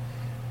own.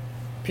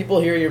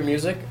 People hear your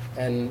music,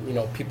 and you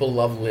know, people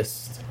love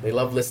lists. They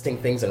love listing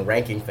things and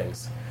ranking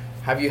things.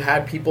 Have you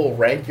had people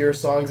rank your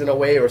songs in a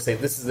way, or say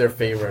this is their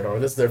favorite or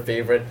this is their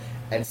favorite,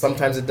 and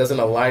sometimes it doesn't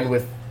align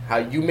with how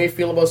you may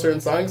feel about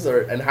certain songs,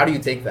 and how do you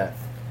take that?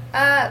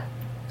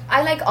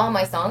 I like all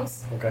my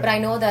songs, but I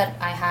know that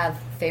I have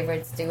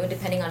favorites too,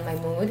 depending on my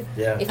mood.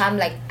 Yeah. If I'm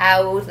like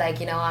out, like,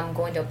 you know, I'm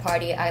going to a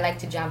party, I like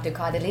to jam to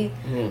Kadali.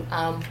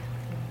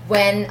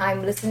 When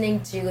I'm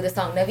listening to the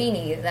song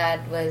Navini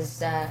that was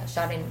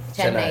shot in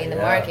Chennai in the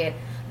market,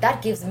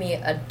 that gives me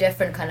a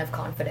different kind of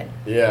confidence.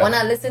 Yeah. When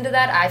I listen to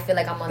that, I feel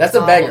like I'm on the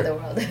top of the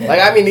world.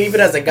 Like, I mean,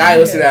 even as a guy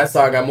listening to that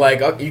song, I'm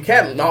like, oh, you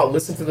can't not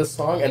listen to this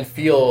song and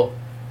feel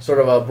sort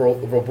of a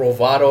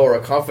bravado or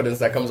a confidence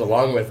that comes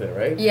along with it,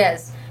 right?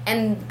 Yes.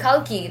 And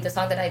Kalki, the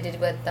song that I did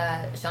with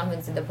Sean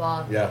Vincent de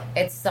Paul,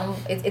 it's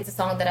a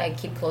song that I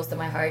keep close to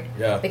my heart.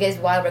 Yeah. Because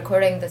while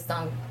recording this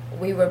song,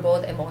 we were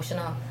both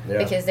emotional. Yeah.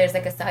 Because there's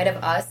like a side of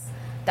us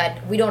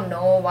that we don't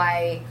know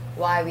why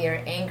we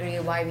are angry,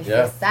 why we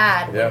feel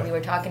sad when we were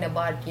talking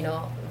about, you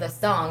know, the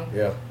song.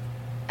 Yeah.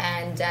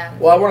 And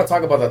well, I want to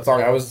talk about that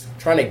song. I was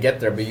trying to get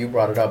there, but you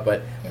brought it up.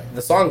 But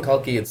the song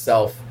Kalki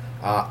itself,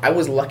 I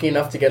was lucky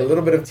enough to get a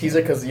little bit of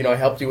teaser because, you know, I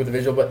helped you with the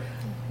visual, but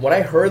when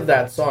I heard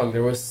that song,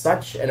 there was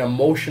such an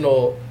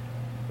emotional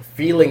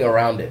feeling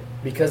around it,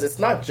 because it's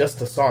not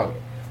just a song.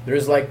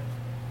 There's like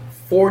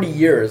 40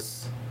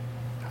 years,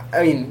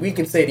 I mean, we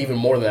can say it even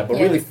more than that, but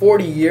really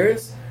 40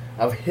 years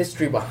of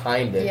history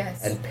behind it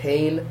and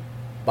pain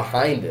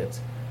behind it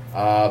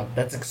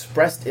that's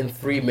expressed in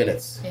 3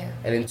 minutes. Yeah.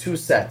 And in 2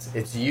 sets,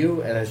 it's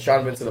you and it's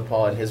Sean Vincent de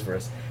Paul in his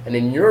verse. And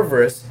in your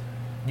verse,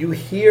 you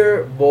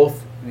hear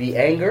both the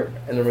anger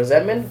and the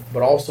resentment,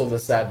 but also the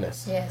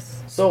sadness.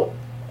 Yes. So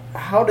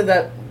how did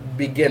that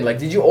begin? Like,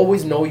 did you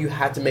always know you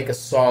had to make a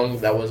song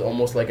that was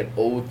almost like an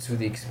ode to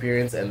the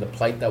experience and the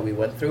plight that we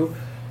went through?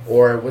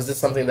 Or was this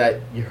something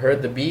that you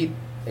heard the beat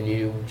and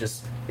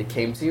it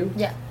came to you?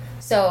 Yeah.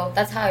 So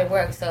that's how it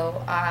works.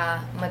 So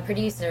my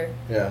producer,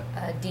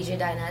 DJ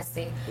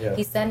Dynasty,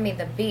 he sent me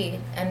the beat,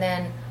 and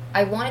then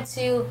I wanted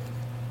to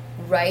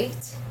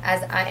write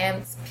as I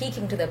am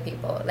speaking to the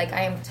people, like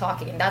I am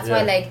talking. That's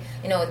why, like,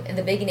 you know, in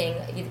the beginning,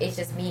 it's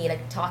just me,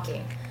 like,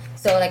 talking.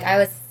 So, like, I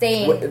was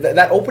saying...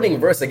 That opening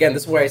verse, again,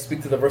 this is where I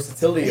speak to the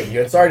versatility of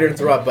you. And sorry to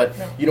interrupt, but,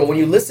 you know, when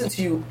you listen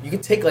to you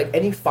could take, like,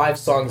 any 5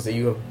 songs that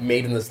you have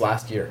made in this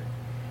last year.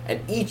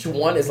 And each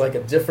one is, like,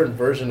 a different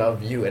version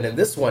of you. And in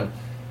this one,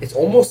 it's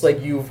almost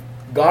like you've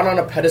gone on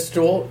a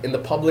pedestal in the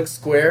public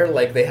square,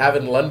 like they have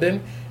in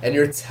London, and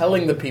you're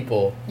telling the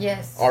people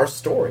our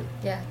story.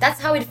 Yeah,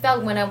 that's how it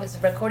felt when I was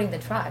recording the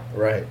track.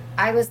 Right.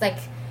 I was, like...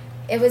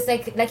 It was,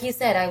 like you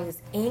said, I was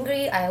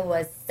angry, I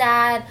was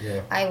sad,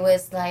 I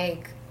was,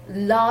 like...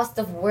 lost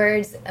of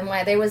words, and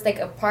there was like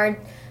a part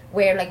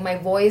where like my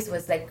voice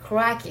was like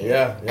cracking.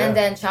 Yeah. And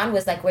then Sean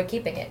was like, we're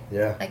keeping it.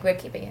 Yeah. Like we're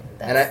keeping it.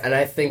 And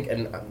I think,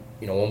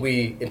 you know, when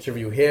we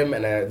interview him,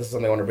 and this is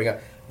something I want to bring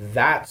up,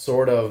 that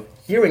sort of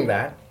hearing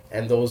that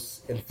and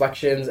those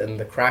inflections and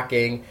the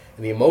cracking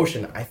and the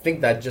emotion, I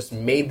think that just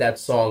made that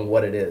song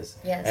what it is.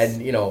 Yes.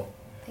 And, you know,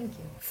 thank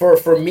you.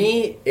 For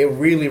me, it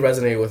really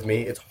resonated with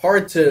me. It's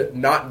hard to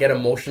not get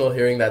emotional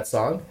hearing that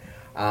song.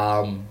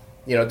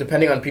 You know,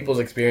 depending on people's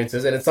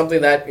experiences, and it's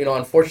something that, you know,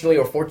 unfortunately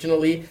or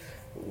fortunately,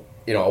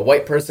 you know, a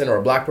white person or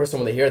a black person,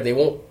 when they hear it,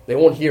 they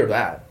won't hear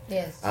that.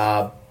 Yes.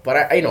 But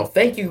I, you know,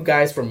 thank you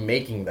guys for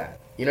making that.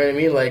 You know what I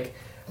mean? Like,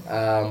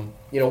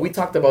 you know, we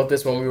talked about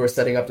this when we were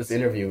setting up this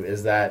interview,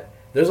 is that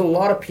there's a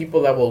lot of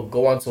people that will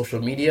go on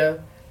social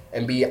media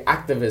and be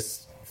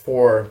activists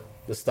for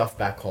the stuff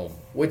back home,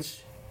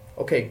 which,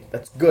 okay,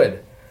 that's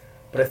good.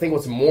 But I think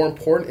what's more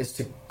important is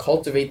to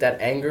cultivate that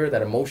anger,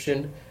 that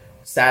emotion,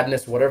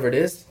 sadness, whatever it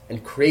is,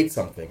 and create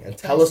something and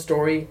tell a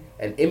story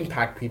and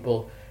impact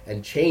people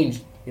and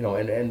change, you know,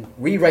 and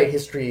rewrite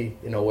history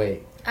in a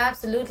way.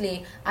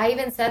 Absolutely. I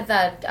even said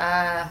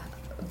that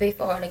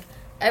before, like,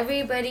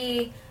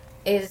 everybody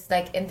is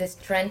like in this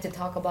trend to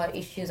talk about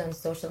issues on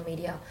social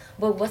media,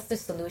 but what's the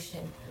solution?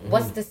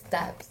 What's the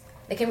steps?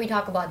 Like, can we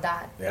talk about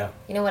that? Yeah.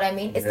 You know what I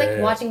mean? It's like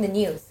watching the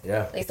news.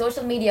 Yeah. Like,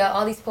 social media,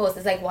 all these posts,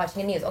 it's like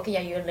watching the news. Okay,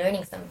 yeah, you're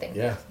learning something.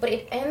 Yeah. But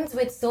it ends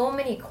with so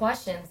many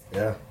questions.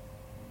 Yeah.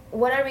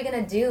 What are we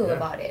gonna do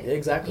about it?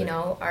 Exactly. You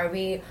know, are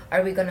we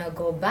gonna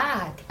go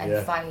back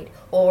and fight,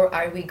 or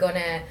are we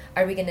gonna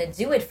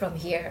do it from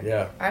here?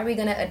 Yeah. Are we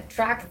gonna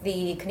attract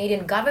the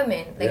Canadian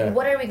government? Like,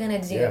 what are we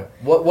gonna do? Yeah.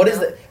 What is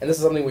the, and this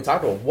is something we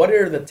talked about, what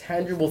are the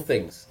tangible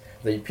things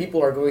that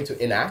people are going to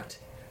enact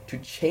to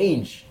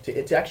change,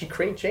 to actually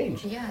create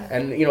change? Yeah.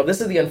 And, you know,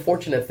 this is the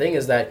unfortunate thing,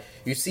 is that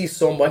you see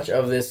so much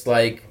of this,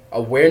 like,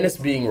 awareness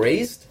being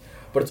raised,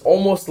 but it's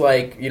almost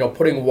like, you know,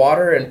 putting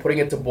water and putting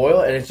it to boil,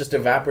 and it's just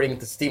evaporating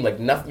into steam. Like,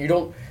 nothing,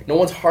 no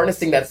one's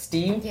harnessing that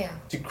steam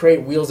to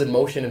create wheels in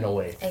motion in a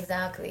way.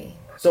 Exactly.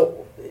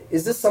 So,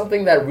 is this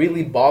something that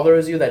really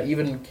bothers you, that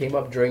even came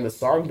up during the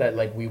song, that,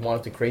 like, we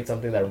wanted to create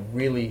something that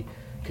really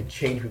could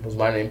change people's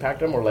mind and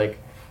impact them? Or, like,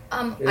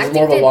 is it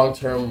more of a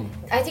long-term...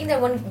 I think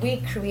that when we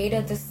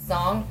created this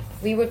song,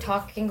 we were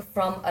talking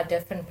from a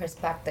different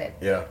perspective.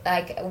 Yeah.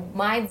 Like,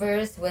 my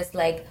verse was,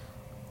 like,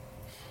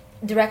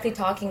 directly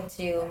talking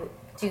to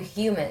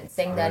humans,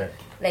 saying that,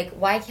 like,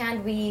 why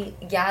can't we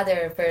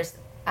gather first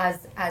as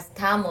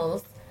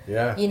Tamils,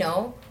 you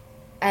know,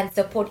 and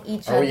support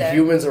each other? Are we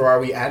humans or are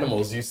we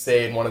animals? You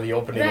say in one of the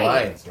opening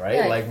lines, right?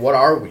 Yeah. Like, what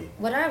are we?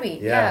 What are we?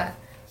 Yeah.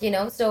 You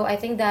know, so I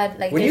think that,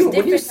 like, when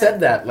you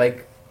said that,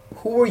 like,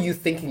 who were you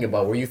thinking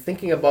about? Were you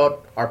thinking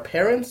about our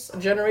parents'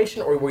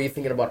 generation, or were you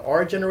thinking about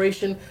our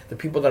generation, the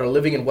people that are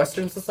living in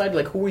Western society?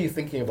 Like, who were you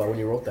thinking about when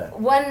you wrote that?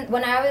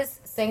 When I was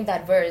saying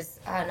that verse,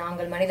 I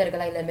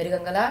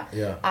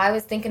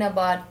was thinking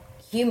about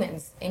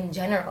humans in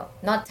general,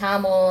 not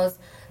Tamils,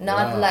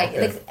 not like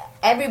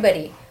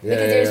everybody, because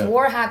there's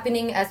war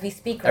happening as we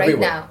speak right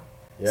now.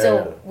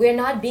 So we're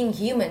not being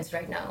humans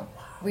right now.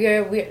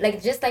 We're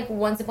like, just like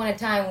once upon a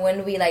time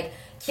when we like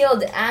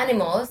killed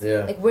animals,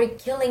 like we're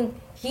killing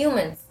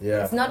humans.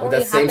 It's not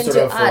only happening to us. That same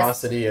sort of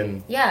ferocity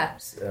and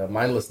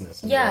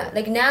mindlessness.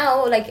 Like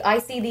now, like I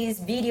see these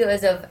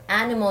videos of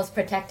animals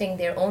protecting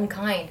their own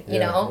kind, you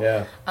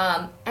know?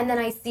 And then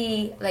I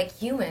see like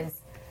humans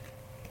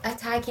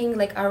attacking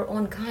like our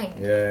own kind.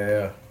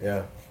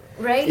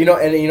 Right? You know,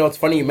 and you know, it's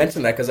funny you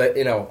mentioned that, because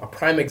you know, a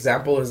prime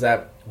example is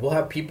that we'll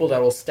have people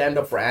that will stand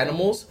up for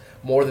animals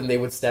more than they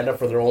would stand up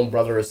for their own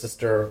brother or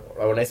sister.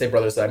 When I say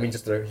brother or sister, I mean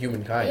just their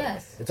humankind.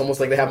 Yes. It's almost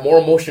like they have more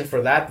emotion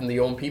for that than the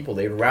own people.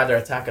 They'd rather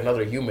attack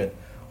another human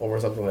over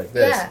something like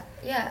this.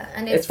 Yeah.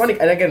 And it's funny.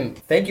 And again,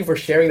 thank you for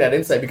sharing that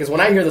insight, because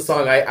when I hear the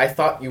song, I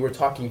thought you were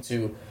talking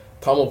to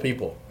Tamil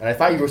people. And I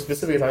thought you were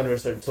specifically talking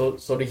to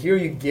so to hear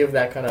you give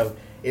that kind of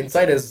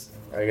insight is,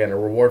 again, a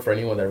reward for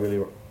anyone that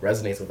really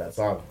resonates with that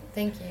song.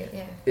 Thank you,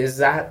 yeah. Is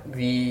that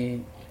the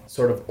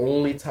sort of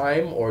only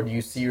time, or do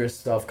you see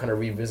yourself kind of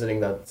revisiting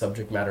that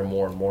subject matter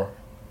more and more?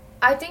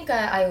 I think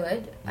I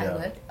would.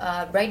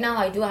 Right now,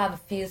 I do have a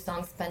few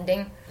songs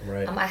pending.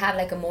 Right. I have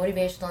like a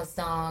motivational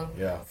song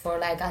for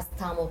like us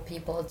Tamil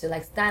people to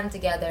like stand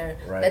together.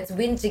 Right. Let's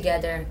win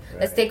together.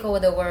 Right. Let's take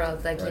over the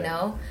world. Like, you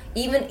know,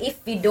 even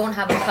if we don't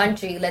have a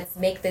country, let's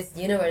make this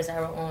universe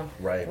our own.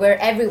 Right. We're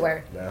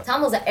everywhere.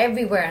 Tamils are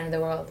everywhere in the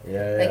world.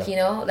 Like, you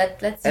know,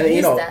 let's and, use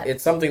you know, that.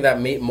 It's something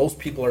that most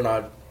people are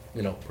not,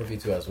 you know, privy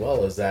to as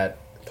well, is that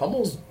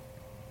Tamils,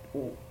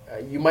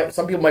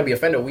 some people might be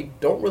offended, we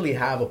don't really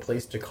have a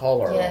place to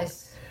call our own.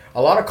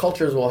 A lot of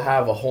cultures will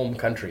have a home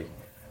country.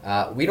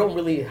 We don't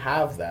really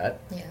have that.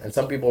 And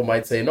some people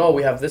might say, no,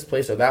 we have this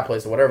place or that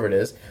place or whatever it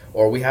is,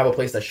 or we have a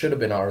place that should have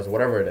been ours or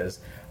whatever it is.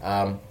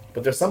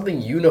 But there's something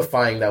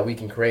unifying that we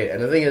can create.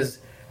 And the thing is,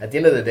 at the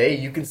end of the day,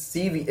 you can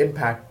see the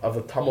impact of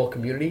the Tamil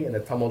community and the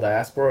Tamil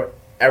diaspora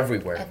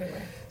everywhere.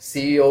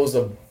 CEOs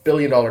of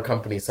billion-dollar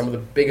companies, some of the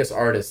biggest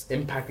artists,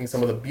 impacting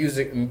some of the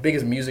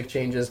biggest music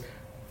changes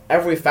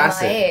every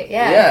facet.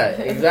 Yeah,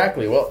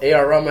 exactly. Well,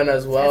 A.R. Rahman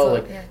as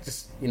well.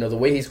 Just, the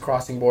way he's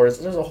crossing borders.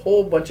 There's a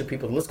whole bunch of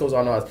people. The list goes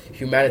on.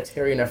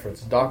 Humanitarian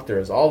efforts,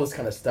 doctors, all this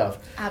kind of stuff.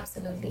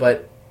 Absolutely.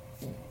 But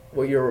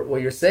what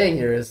you're saying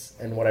here is,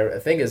 and what I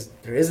think is,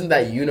 there isn't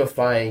that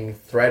unifying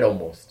thread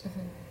almost.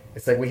 Mm-hmm.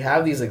 It's like we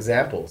have these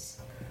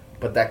examples,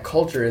 but that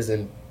culture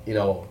isn't,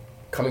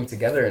 coming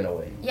together in a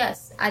way.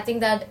 Yes, I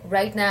think that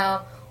right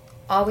now,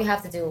 all we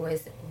have to do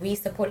is we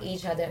support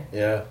each other.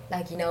 Yeah.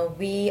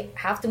 We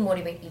have to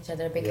motivate each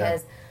other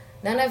because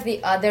none of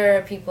the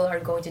other people are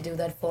going to do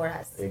that for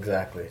us.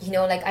 Exactly.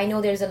 I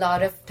know there's a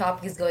lot of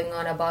topics going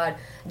on about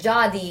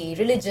jadi,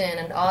 religion,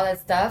 and all that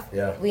stuff.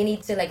 Yeah. We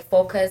need to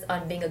focus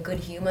on being a good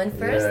human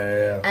first,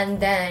 and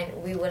then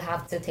we will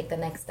have to take the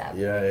next step.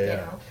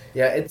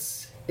 Yeah,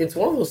 it's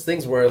one of those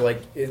things where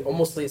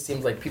it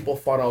seems like people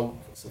fall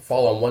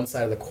on one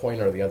side of the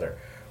coin or the other,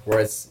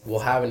 where we'll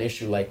have an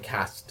issue like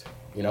caste,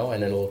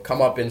 and it'll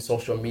come up in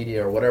social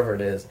media or whatever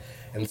it is,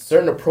 and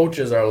certain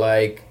approaches are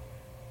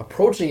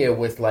approaching it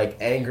with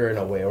anger in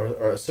a way,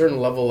 or a certain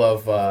level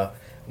of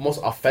almost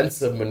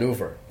offensive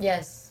maneuver.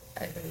 Yes,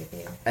 I agree with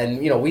you.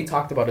 And we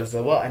talked about it as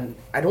well, and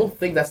I don't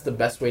think that's the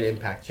best way to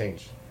impact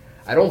change.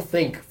 I don't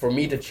think for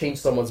me to change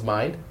someone's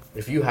mind,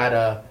 if you had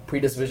a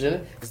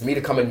predisposition, is me to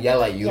come and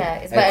yell at you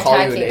and call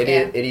you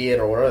an idiot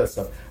or whatever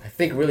stuff. I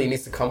think really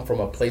needs to come from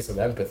a place of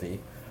empathy.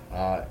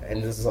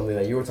 And this is something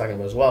that you were talking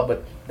about as well,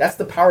 but that's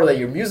the power that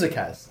your music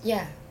has.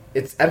 Yeah.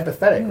 It's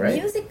empathetic, right?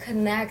 Music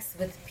connects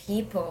with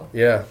people.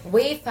 Yeah.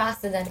 Way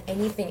faster than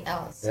anything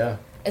else. Yeah.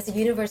 It's a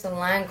universal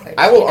language.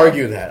 I will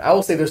argue that. I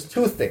will say there's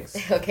two things.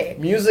 Okay.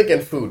 Music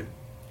and food.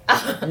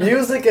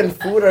 Music and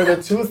food are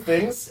the two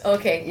things.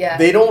 Okay, yeah.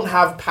 They don't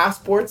have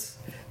passports.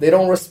 They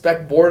don't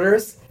respect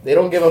borders. They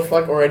don't give a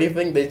fuck or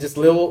anything. They just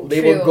will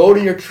go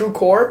to your true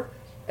core,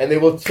 and they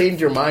will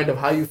change your mind of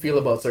how you feel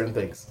about certain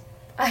things.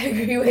 I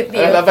agree with you.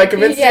 Have I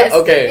convinced you?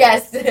 Okay.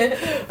 Yes.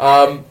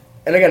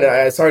 And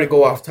again, sorry to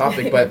go off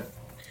topic, but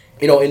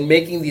in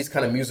making these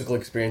kind of musical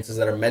experiences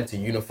that are meant to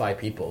unify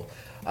people,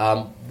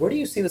 where do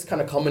you see this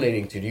kind of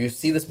culminating to? Do you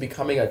see this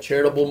becoming a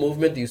charitable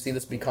movement? Do you see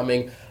this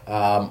becoming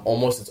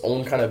almost its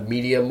own kind of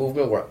media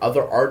movement where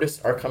other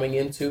artists are coming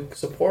in to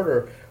support,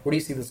 or where do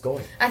you see this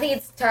going? I think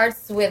it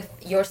starts with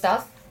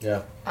yourself.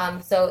 Yeah.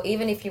 So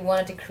even if you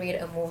wanted to create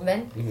a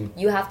movement,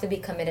 you have to be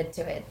committed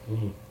to it.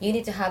 Mm-hmm. You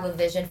need to have a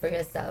vision for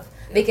yourself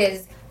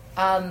because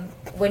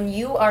when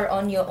you are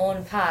on your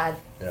own path,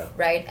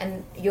 right,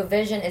 and your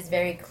vision is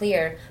very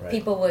clear,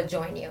 people will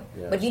join you.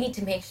 Yeah. But you need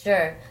to make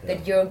sure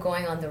that you're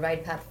going on the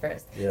right path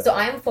first. Yeah. So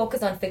I am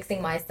focused on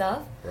fixing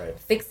myself. Right.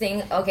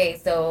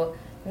 So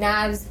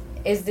Navs,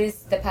 is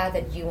this the path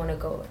that you want to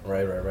go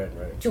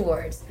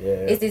towards?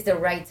 Is this the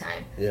right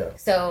time? Yeah.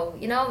 So,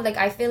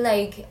 I feel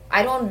like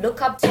I don't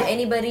look up to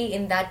anybody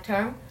in that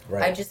term.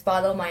 Right. I just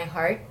follow my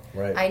heart.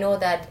 Right. I know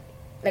that,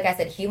 like I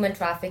said, human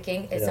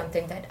trafficking is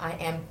something that I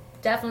am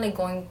definitely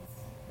going,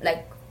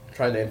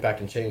 trying to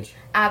impact and change.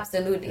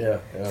 Absolutely. Yeah.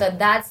 So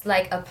that's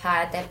a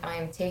path that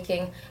I'm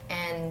taking,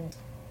 and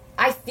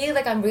I feel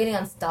like I'm really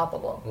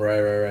unstoppable.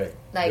 Right.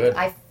 Good.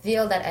 I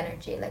feel that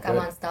energy. I'm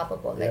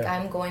unstoppable.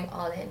 I'm going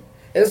all in.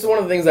 And this is one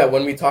of the things that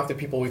when we talk to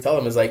people, we tell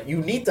them is you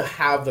need to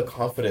have the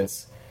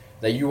confidence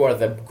that you are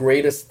the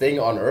greatest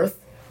thing on earth,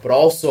 but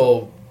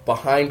also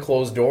behind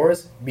closed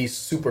doors, be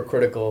super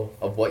critical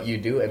of what you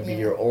do and be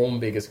your own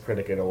biggest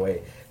critic in a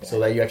way, so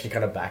that you actually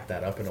kind of back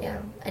that up in a way.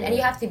 And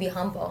you have to be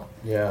humble.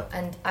 Yeah.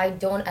 And I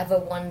don't ever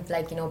want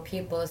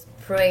people's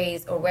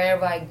praise or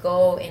wherever I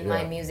go in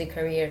my music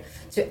career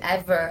to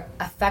ever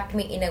affect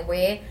me in a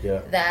way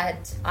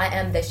that I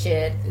am the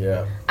shit.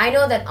 Yeah. I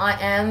know that I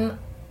am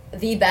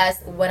the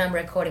best when I'm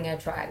recording a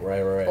track.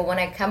 Right. But when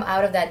I come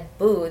out of that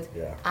booth,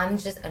 I'm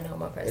just a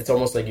normal person. It's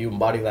almost like you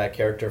embody that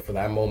character for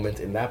that moment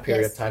in that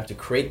period of time to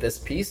create this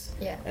piece,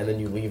 and then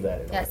you leave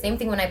that. Same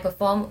thing when I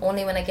perform.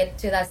 Only when I get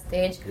to that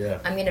stage,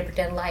 I'm going to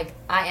pretend like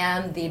I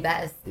am the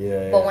best.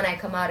 But when I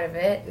come out of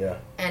it,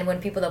 and when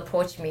people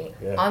approach me,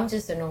 I'm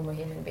just a normal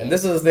human being. And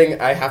this is the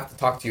thing I have to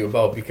talk to you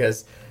about,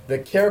 because the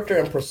character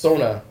and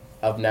persona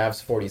of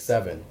Navs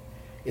 47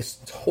 is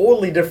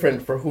totally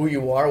different for who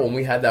you are when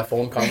we had that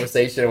phone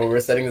conversation when we were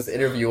setting this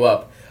interview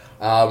up.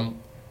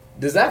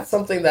 Is that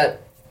something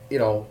that,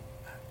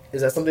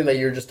 is that something that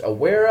you're just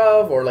aware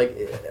of, or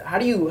how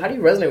do you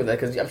resonate with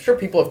that? Because I'm sure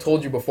people have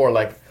told you before,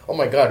 oh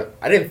my God,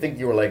 I didn't think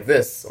you were like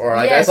this, or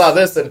I saw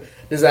this, and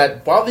does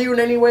that bother you in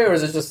any way, or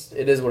is it just,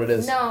 it is what it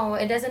is? No,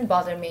 it doesn't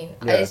bother me.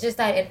 It's just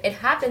that it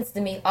happens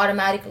to me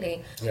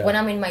automatically when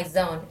I'm in my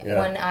zone,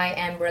 when I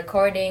am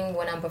recording,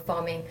 when I'm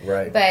performing.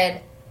 Right.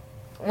 But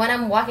when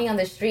I'm walking on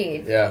the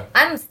street, yeah,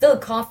 I'm still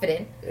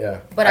confident. Yeah.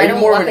 But Are I don't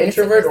you more walk of an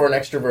introvert or an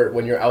extrovert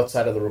when you're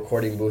outside of the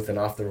recording booth and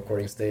off the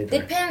recording stage?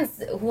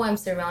 Depends who I'm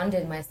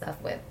surrounded myself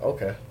with.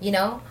 Okay. You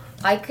know,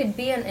 I could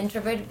be an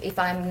introvert if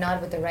I'm not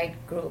with the right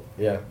group.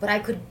 Yeah. But I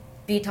could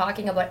be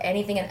talking about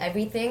anything and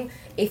everything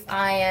if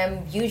I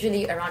am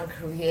usually around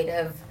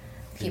creative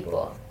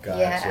people.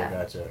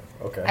 Gotcha.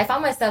 Okay. I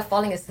found myself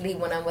falling asleep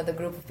when I'm with a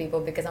group of people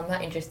because I'm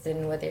not interested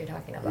in what they're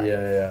talking about.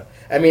 Yeah.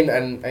 I mean,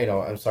 and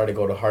I'm sorry to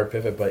go to hard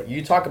pivot, but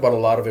you talk about a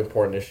lot of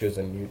important issues,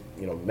 and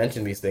you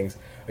mention these things.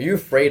 Are you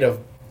afraid of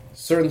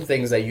certain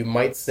things that you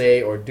might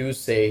say or do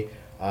say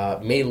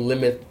may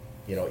limit,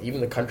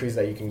 even the countries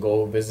that you can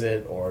go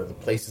visit, or the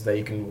places that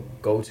you can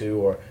go to,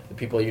 or the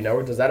people you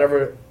know? Does that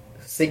ever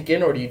sink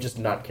in, or do you just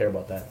not care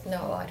about that?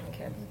 No, I don't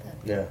care about that.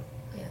 Yeah.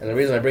 And the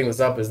reason I bring this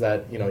up is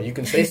that you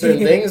can say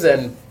certain things,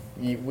 and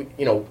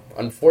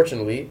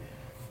unfortunately,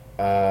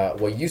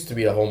 what used to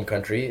be a home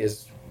country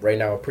is right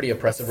now a pretty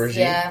oppressive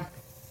regime. Yeah.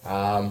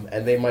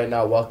 And they might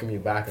not welcome you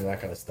back and that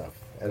kind of stuff.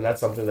 And that's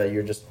something that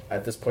you're just,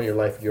 at this point in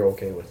your life, you're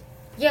okay with.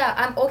 Yeah,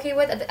 I'm okay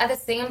with. At the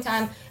same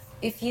time,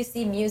 if you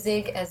see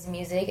music as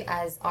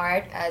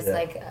art, as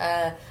like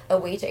a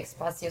way to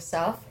express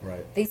yourself,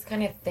 right, these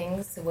kind of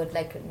things would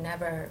like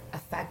never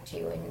affect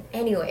you in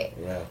any way.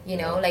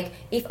 Yeah. Like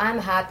if I'm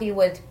happy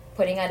with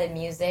putting out a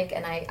music,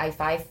 and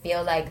if I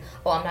feel like,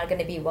 I'm not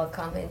going to be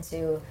welcome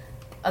into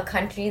a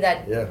country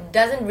that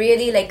doesn't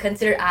really like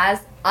consider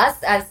us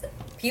as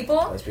people.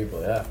 As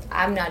people, yeah.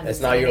 I'm not. It's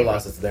not your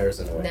loss; it's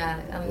theirs in a way. Nah,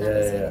 I'm not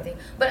missing anything.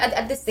 But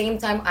at the same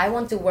time, I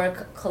want to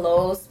work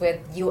close with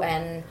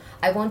UN.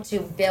 I want to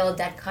build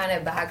that kind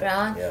of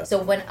background. Yeah.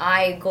 So when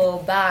I go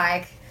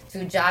back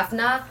to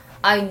Jaffna,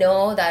 I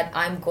know that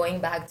I'm going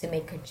back to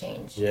make a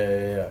change.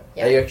 Yeah.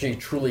 You actually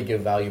truly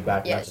give value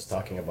back, not just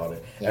talking about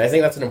it. And I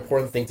think that's an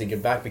important thing to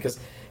give back because,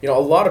 a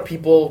lot of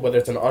people, whether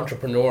it's an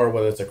entrepreneur,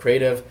 whether it's a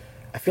creative,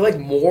 I feel like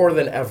more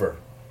than ever,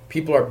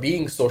 people are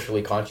being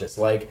socially conscious.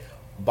 Like,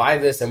 buy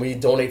this and we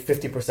donate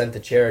 50% to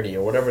charity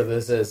or whatever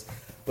this is.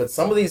 But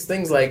some of these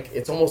things, like,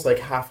 it's almost like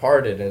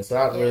half-hearted and it's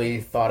not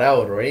really thought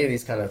out or any of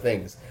these kind of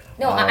things.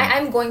 No,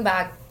 I'm going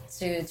back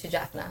to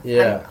Jaffna.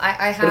 Yeah.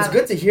 I have... But it's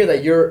good to hear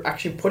that you're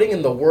actually putting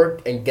in the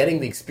work and getting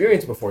the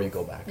experience before you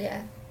go back.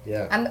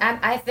 Yeah.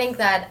 I think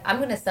that I'm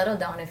going to settle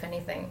down, if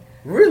anything.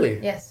 Really?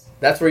 Yes.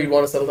 That's where you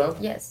want to settle down?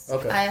 Yes.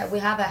 Okay. We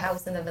have a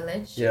house in the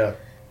village. Yeah.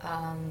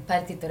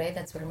 Partiture,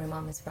 that's where my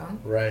mom is from.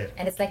 Right.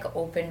 And it's like an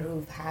open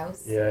roof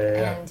house.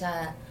 Yeah.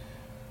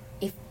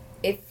 And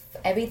if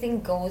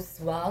everything goes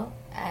well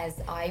as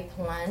I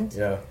planned,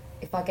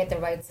 if I get the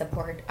right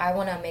support, I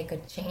want to make a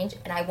change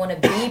and I want to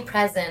be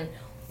present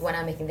when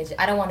I'm making the change.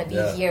 I don't want to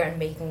be here and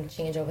making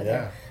change over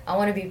there. I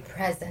want to be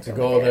present. To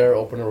go there,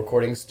 open a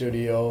recording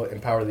studio,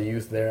 empower the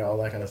youth there, all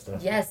that kind of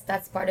stuff. Yes,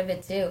 that's part of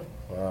it too.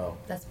 Wow.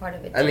 That's part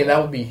of it too. I mean, that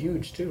would be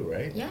huge too,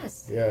 right?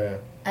 Yes. Yeah.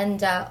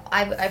 And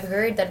I've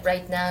heard that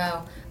right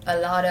now a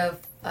lot of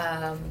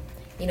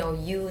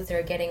youth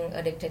are getting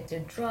addicted to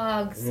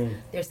drugs.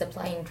 They're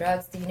supplying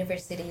drugs to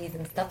universities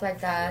and stuff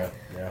like that.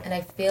 Yeah. And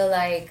I feel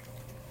like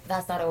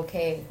that's not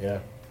okay. Yeah.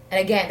 And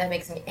again, that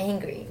makes me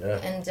angry. Yeah.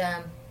 And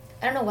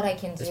I don't know what I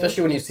can do.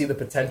 Especially when you see the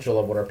potential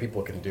of what our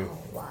people can do.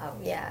 Oh, wow.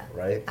 Yeah.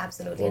 Right?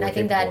 Absolutely. And I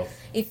think that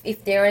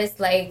if there is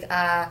like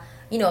a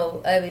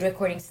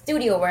recording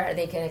studio where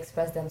they can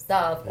express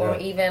themselves, or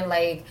even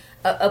like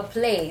a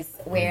place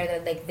where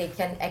they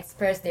can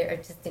express their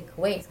artistic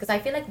ways, because I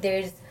feel like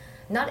there's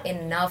not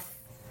enough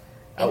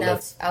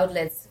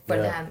outlets for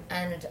them.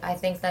 And I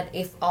think that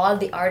if all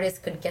the artists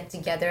could get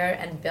together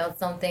and build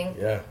something,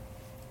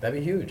 that'd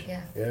be huge.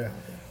 Yeah.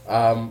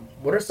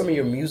 What are some of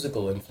your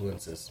musical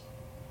influences?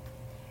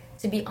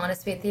 To be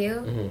honest with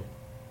you,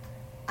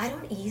 I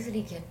don't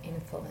easily get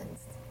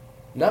influenced.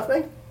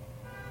 Nothing?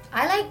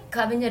 I like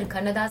Kavindra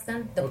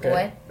Kannadasan, the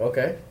poet.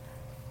 Okay.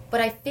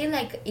 But I feel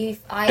like if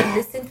I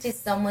listen to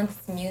someone's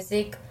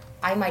music,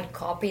 I might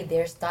copy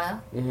their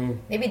style.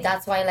 Maybe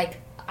that's why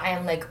I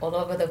am all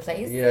over the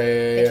place.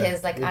 Yeah.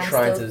 Because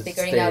I'm still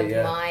figuring out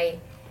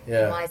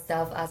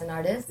myself as an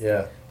artist.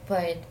 Yeah.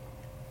 But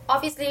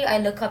obviously I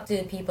look up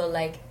to people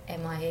like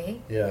MIA.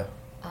 Yeah.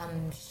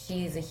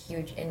 She's a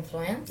huge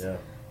influence. Yeah.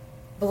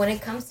 But when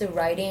it comes to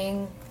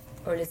writing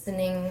or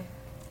listening,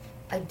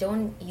 I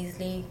don't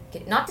easily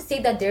get... Not to say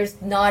that there's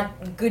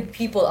not good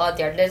people out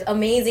there. There's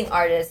amazing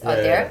artists out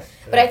there.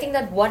 Yeah. But I think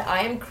that what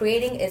I am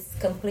creating is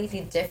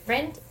completely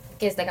different.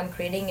 Because I'm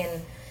creating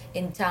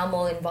in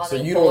Tamil, involving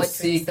so you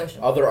poetry, don't seek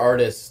other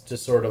artists to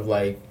sort of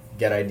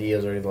get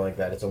ideas or anything like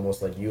that. It's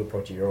almost like you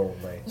approach it your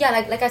own way. Yeah,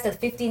 like I said,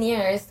 15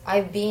 years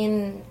I've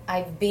been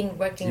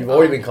working. You've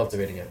already been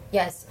cultivating it.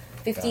 Yes.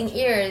 15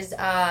 years,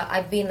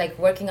 I've been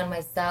working on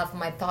myself,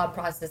 my thought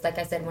process. Like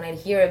I said, when I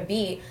hear a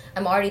beat,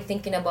 I'm already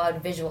thinking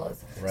about visuals.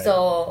 Right.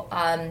 So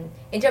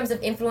in terms of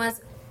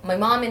influence, my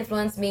mom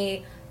influenced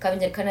me,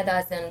 Kavindra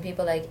Kannadasan,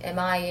 people like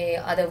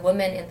MIA, other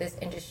women in this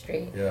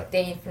industry,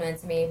 they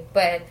influenced me.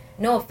 But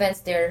no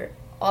offense, they're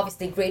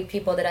obviously great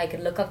people that I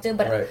could look up to.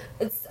 But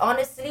it's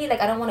honestly,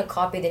 I don't want to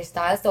copy their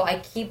style. So I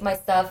keep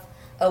myself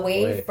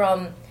away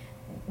from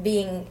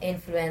being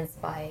influenced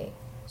by...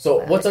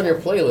 So, what's on your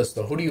playlist,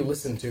 though? Who do you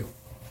listen to?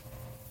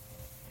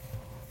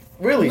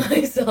 Really?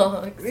 My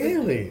songs.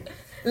 Really?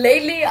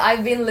 Lately,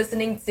 I've been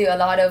listening to a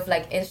lot of,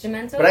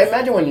 instrumentals. But I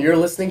imagine when you're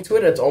listening to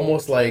it, it's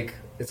almost like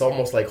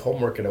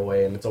homework in a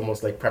way, and it's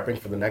almost like prepping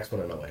for the next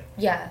one in a way.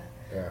 Yeah.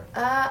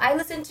 I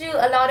listen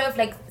to a lot of,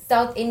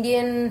 South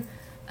Indian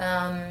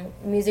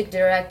music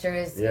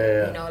directors,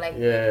 you know, like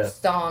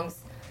songs.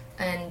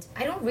 And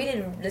I don't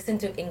really listen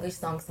to English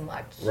songs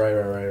much.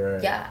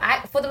 Right.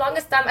 Yeah, for the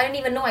longest time, I didn't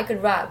even know I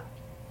could rap.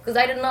 Because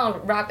I didn't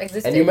know rap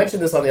existed. And you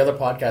mentioned this on the other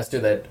podcast,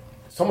 too, that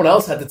someone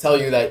else had to tell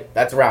you that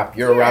that's rap.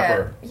 You're a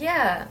rapper.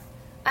 Yeah.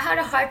 I had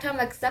a hard time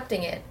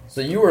accepting it.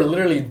 So you were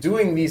literally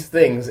doing these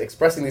things,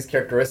 expressing these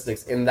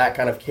characteristics in that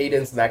kind of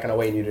cadence, in that kind of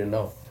way, and you didn't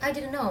know. I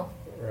didn't know.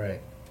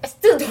 Right. I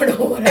still don't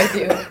know what I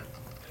do.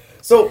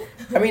 So,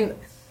 I mean,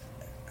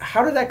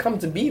 how did that come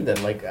to be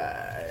then? Like,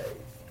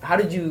 how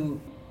did you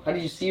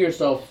see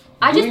yourself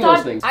doing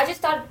those things? I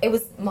just thought it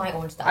was my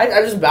own style.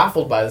 I'm just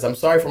baffled by this. I'm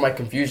sorry for my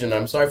confusion.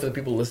 I'm sorry for the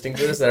people listening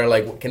to this that are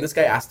like, can this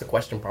guy ask the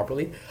question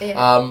properly?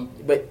 Yeah.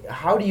 But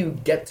how do you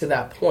get to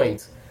that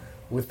point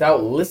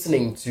without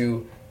listening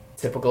to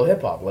typical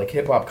hip-hop? Like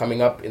hip-hop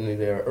coming up in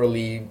the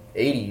early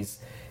 80s,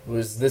 it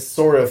was this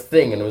sort of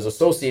thing, and it was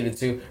associated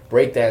to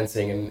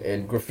breakdancing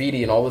and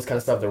graffiti and all this kind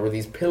of stuff. There were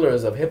these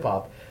pillars of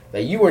hip-hop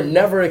that you were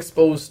never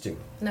exposed to.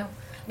 No.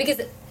 Because,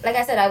 like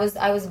I said,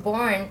 I was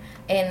born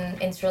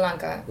in Sri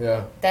Lanka.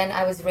 Yeah. Then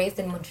I was raised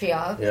in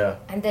Montreal. Yeah.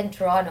 And then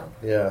Toronto.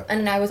 Yeah.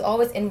 And I was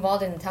always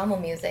involved in Tamil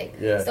music.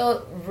 Yeah.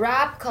 So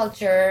rap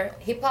culture,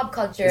 hip hop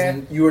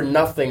culture. You were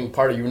nothing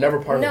part of. You were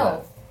never part of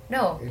that.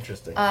 No.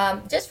 Interesting.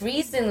 Just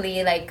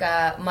recently, like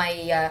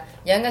my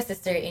younger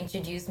sister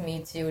introduced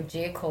me to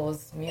J.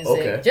 Cole's music.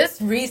 Okay. Just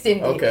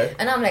recently. Okay.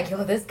 And I'm like,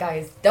 yo, this guy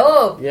is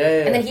dope.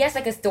 Yeah. And then he has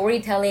like a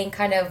storytelling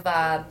kind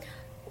of.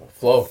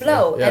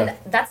 Flow. Yeah. And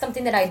that's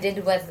something that I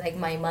did with like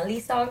my Mali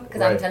song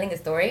because I'm telling a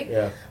story.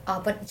 Yeah.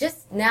 But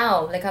just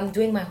now, like I'm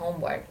doing my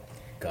homework.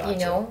 Gotcha. You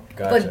know.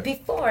 Gotcha. But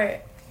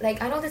before,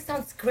 like I know this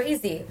sounds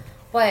crazy,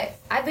 but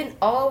I've been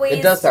always.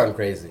 It does sound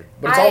crazy,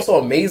 but it's also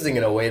amazing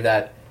in a way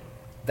that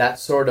that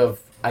sort of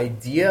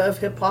idea of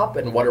hip hop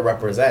and what it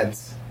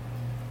represents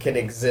can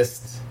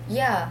exist.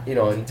 Yeah. You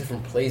know, in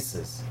different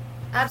places.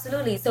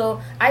 Absolutely. So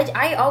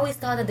I always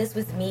thought that this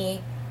was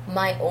me.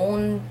 My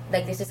own,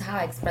 like this is how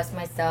I express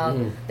myself.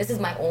 This is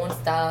my own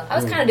style. I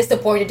was kind of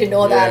disappointed to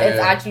know that it's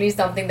actually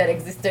something that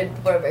existed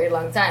for a very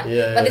long time.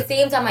 But at the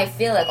same time, I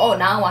feel like, oh,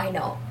 now I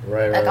know.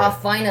 Right. I'll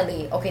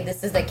finally, okay,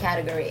 this is the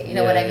category. You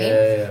know what I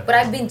mean? But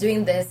I've been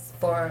doing this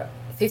for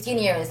 15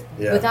 years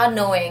without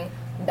knowing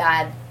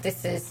that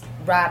this is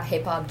rap,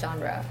 hip hop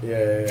genre.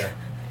 Yeah.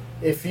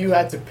 If you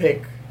had to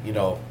pick, you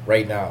know,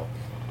 right now,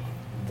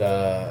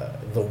 the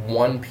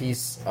one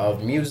piece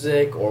of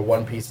music or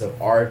one piece of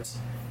art,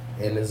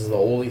 and this is the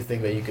only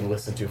thing that you can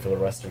listen to for the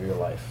rest of your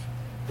life,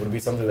 would it be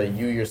something that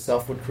you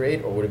yourself would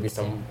create, or would it be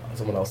someone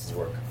else's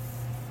work?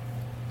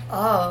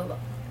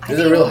 This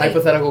is a real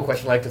hypothetical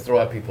question I like to throw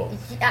at people.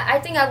 I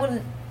think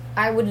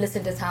I would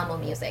listen to Tamil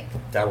music.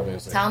 Tamil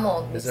music.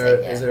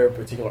 Is there a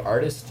particular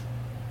artist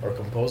or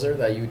composer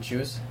that you would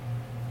choose?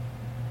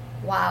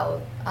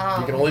 Wow.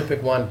 You can only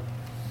pick one.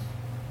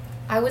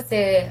 I would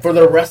say... For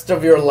the rest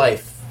of your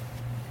life,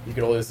 you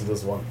can only listen to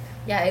this one.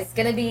 Yeah, it's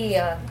gonna be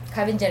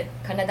Kavin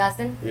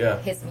Kannadasan. Yeah.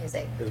 His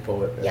music. His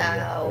poet.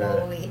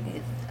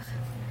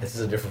 This is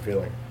a different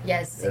feeling.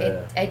 Yes,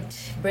 it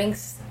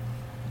brings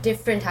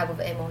different type of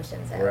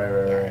emotions.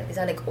 Right. These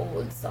are like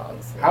old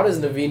songs. How does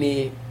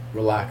Navini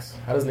relax?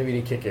 How does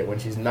Navini kick it when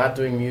she's not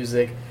doing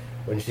music?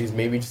 When she's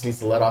maybe just needs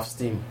to let off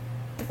steam?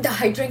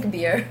 I drink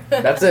beer.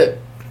 That's it.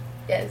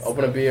 Yes.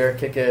 Open a beer,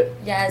 kick it.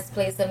 Yes,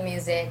 play some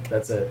music.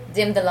 That's it.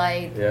 Dim the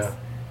lights. Yeah.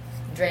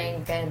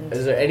 Drink and...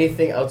 Is there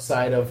anything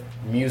outside of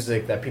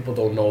music that people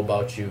don't know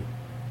about you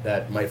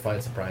that might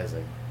find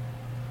surprising?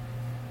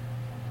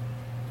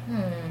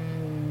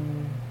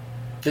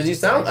 Because you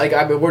sound like,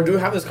 I mean, we're doing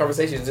have this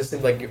conversation. It just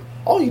seems like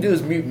all you do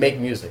is make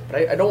music,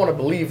 but I don't want to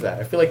believe that.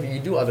 I feel like you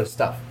do other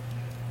stuff.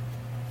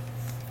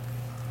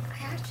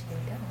 I actually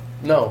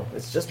don't. No,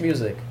 it's just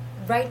music.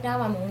 Right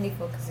now, I'm only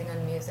focusing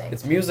on music.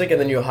 It's music, and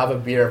then you'll have a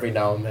beer every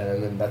now and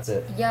then that's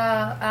it.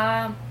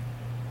 Yeah,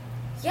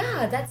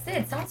 that's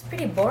it. Sounds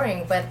pretty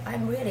boring, but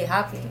I'm really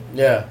happy.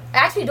 Yeah. I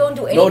actually don't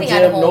do anything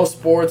at home. No gym, no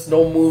sports,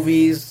 no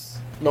movies,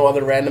 no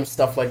other random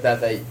stuff like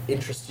that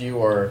interests you,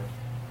 or...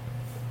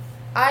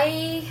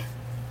 I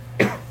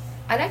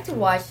like to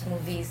watch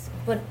movies,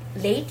 but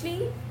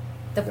lately,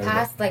 the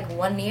past like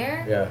 1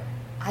 year,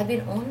 I've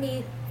been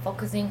only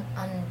focusing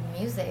on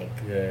music.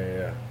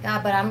 Yeah. Yeah,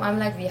 but I'm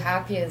like the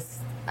happiest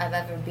I've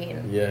ever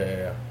been.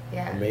 Yeah.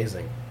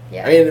 Amazing.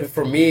 Yeah. I mean,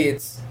 for me,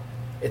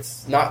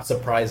 it's not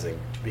surprising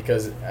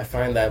because I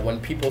find that when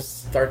people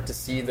start to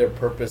see their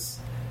purpose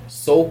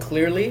so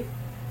clearly,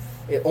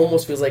 it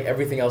almost feels like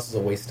everything else is a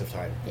waste of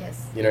time.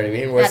 Yes. You know what I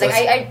mean?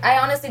 I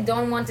honestly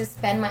don't want to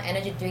spend my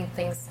energy doing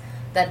things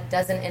that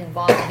doesn't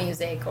involve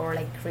music or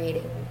like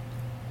creating.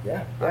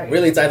 Yeah.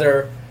 Really, it's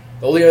either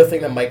the only other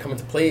thing that might come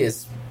into play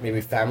is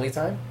maybe family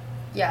time.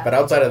 Yeah. But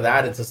outside of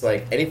that, it's just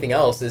like anything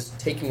else is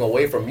taking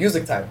away from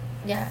music time.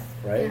 Yeah.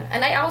 Right? Yeah.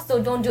 And I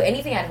also don't do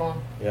anything at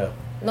home. Yeah.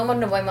 No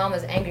wonder why mom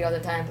is angry all the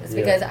time. It's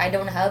because I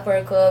don't help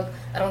her cook.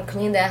 I don't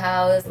clean the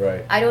house.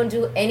 Right. I don't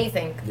do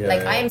anything.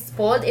 I am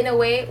spoiled in a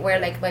way where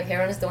like my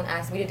parents don't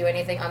ask me to do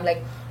anything. I'm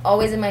like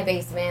always in my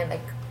basement, like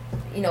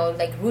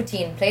like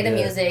routine. Play the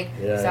music,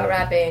 start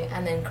rapping,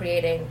 and then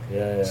creating,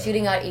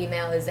 shooting out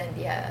emails, and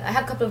I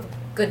have a couple of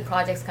good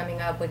projects coming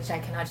up which I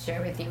cannot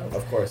share with you.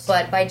 Of course.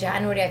 But by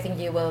January, I think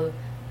you will.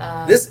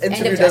 This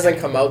interview doesn't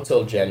come out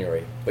till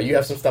January, but you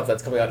have some stuff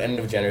that's coming out end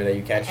of January that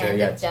you can't share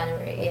yet. End of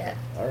January, okay.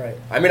 All right.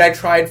 I mean, I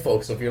tried,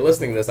 folks. So if you're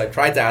listening to this, I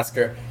tried to ask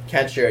her.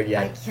 Can't share it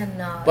yet. I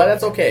cannot. But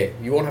that's okay.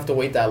 You won't have to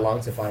wait that long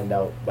to find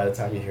out by the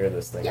time you hear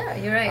this thing. Yeah,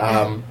 you're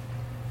right.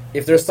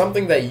 If there's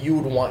something that you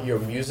would want your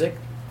music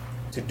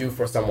to do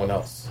for someone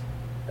else,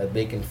 that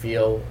they can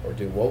feel or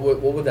do, what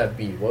would that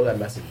be? What would that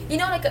message be?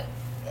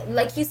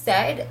 Like you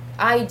said,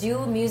 I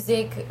do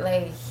music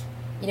like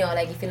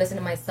if you listen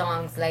to my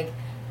songs, like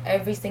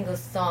every single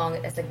song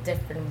is a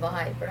different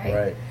vibe, right?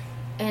 Right.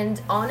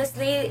 And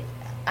honestly,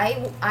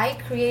 I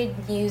create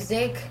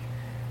music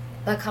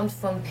that comes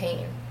from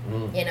pain,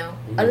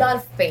 a lot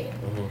of pain.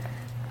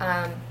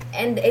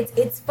 And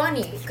it's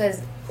funny because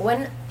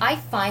when I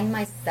find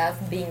myself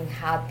being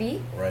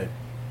happy, right,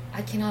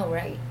 I cannot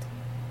write.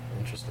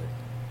 Interesting.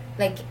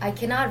 Like I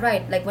cannot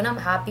write. Like when I'm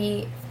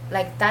happy,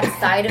 like that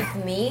side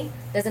of me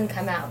doesn't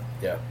come out.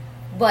 Yeah.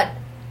 But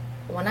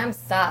when I'm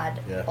sad,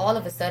 all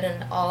of a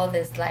sudden, all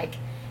this like,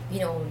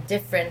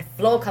 different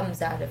flow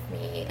comes out of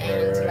me,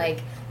 and like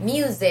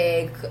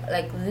music,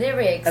 like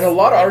lyrics. And a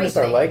lot of artists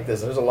are like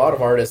this. There's a lot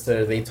of artists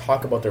that they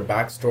talk about their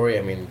backstory.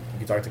 I mean,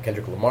 you talk to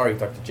Kendrick Lamar, you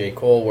talk to J.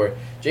 Cole, where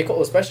J.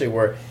 Cole especially,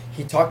 where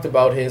he talked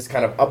about his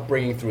kind of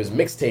upbringing through his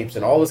mixtapes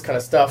and all this kind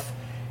of stuff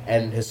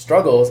and his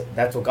struggles.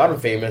 That's what got him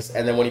famous.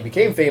 And then when he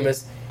became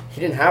famous,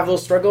 he didn't have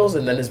those struggles,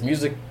 and then his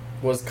music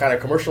was kind of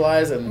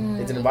commercialized and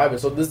it didn't vibe.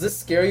 So does this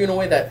scare you in a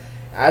way that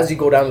as you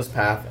go down this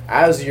path,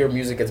 as your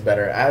music gets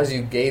better, as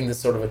you gain this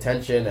sort of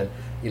attention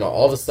and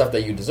all the stuff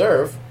that you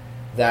deserve,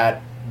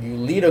 that you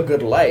lead a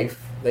good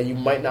life, that you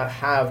might not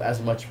have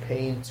as much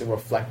pain to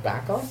reflect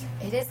back on?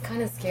 It is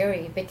kind of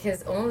scary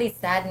because only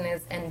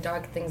sadness and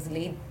dark things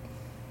lead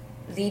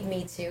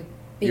me to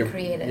be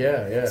creative.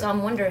 Yeah. So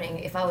I'm wondering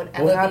if I would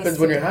ever. What happens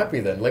when you're happy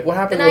then? Like what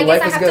happens when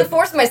life is good? I guess I have to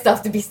force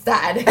myself to be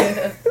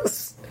sad.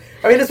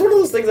 I mean, it's one of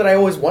those things that I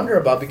always wonder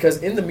about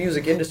because in the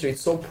music industry,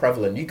 it's so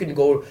prevalent. You can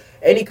go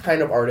any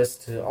kind of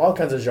artist to all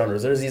kinds of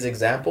genres. There's these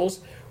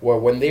examples where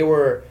when they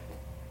were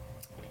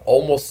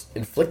almost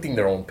inflicting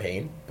their own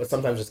pain, but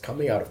sometimes just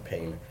coming out of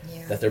pain,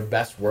 that their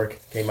best work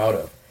came out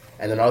of.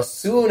 And then as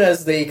soon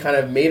as they kind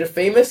of made it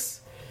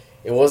famous,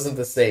 it wasn't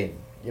the same.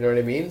 You know what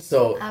I mean?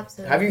 So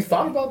absolutely. Have you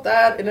thought about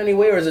that in any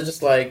way, or is it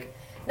just like...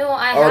 No, or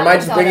am I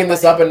just bringing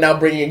this up and now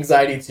bringing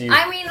anxiety to you?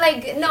 I mean,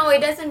 like, no,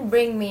 it doesn't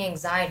bring me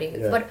anxiety.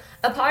 Yeah. But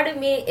a part of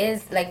me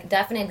is, like,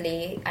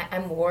 definitely,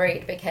 I'm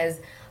worried because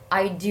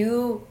I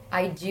do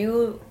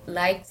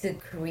like to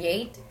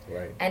create.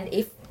 Right. And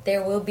if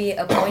there will be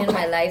a point in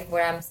my life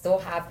where I'm so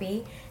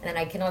happy and then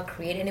I cannot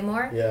create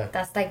anymore,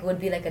 that's, like, would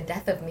be, like, a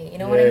death of me. You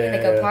know what I mean?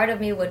 Like, a part of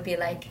me would be,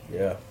 like...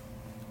 Yeah.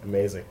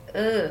 Amazing.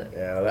 Ugh.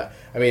 Yeah,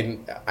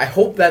 I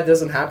hope that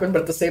doesn't happen,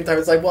 but at the same time,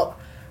 it's like, well...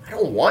 I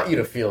don't want you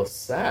to feel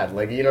sad.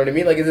 Like, you know what I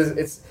mean? Like,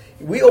 it's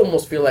we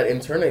almost feel that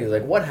internally.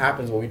 Like, what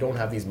happens when we don't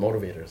have these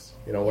motivators?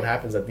 What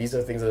happens that these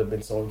are things that have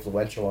been so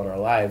influential in our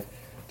lives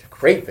to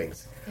create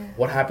things. Yeah.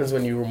 What happens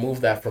when you remove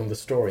that from the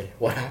story?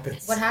 What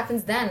happens? What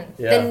happens then?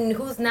 Yeah. Then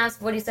who's NAS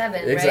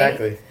 47,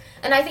 exactly. Right?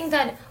 And I think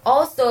that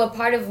also a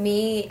part of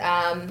me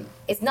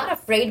is not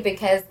afraid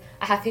because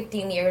I have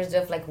 15 years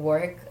of, like,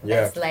 work.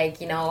 Yeah. That's,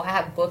 like, I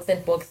have books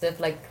and books of,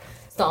 like,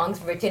 songs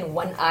written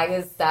when I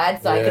was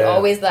sad. So I could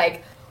always,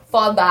 like...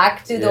 fall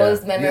back to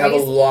those memories. You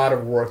have a lot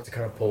of work to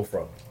kind of pull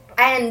from.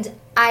 And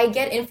I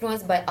get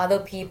influenced by other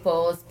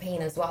people's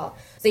pain as well.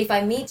 So if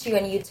I meet you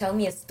and you tell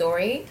me a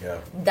story,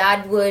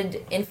 that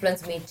would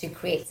influence me to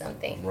create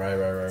something.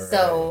 Right.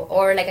 So,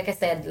 or like I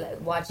said,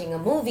 like watching a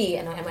movie,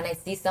 and when I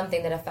see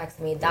something that affects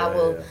me, that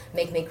will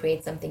make me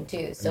create something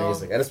too. So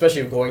amazing. And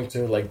especially going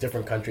to like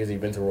different countries,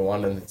 you've been to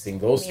Rwanda and seeing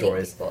those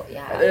stories. People,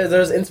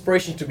 there's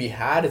inspiration to be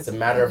had. It's a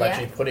matter of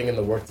actually putting in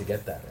the work to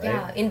get that, right?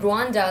 Yeah, in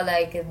Rwanda,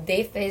 like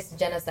they faced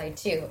genocide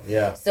too.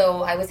 Yeah.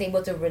 So I was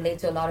able to relate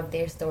to a lot of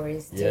their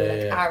stories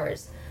to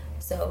ours.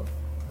 So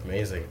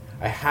amazing.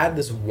 I had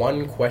this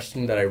one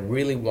question that I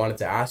really wanted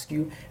to ask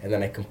you, and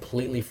then I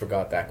completely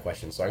forgot that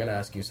question. So I'm going to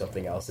ask you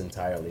something else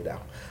entirely now.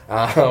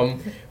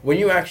 When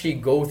you actually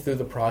go through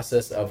the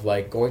process of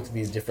like going to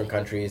these different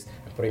countries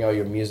and putting out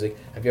your music,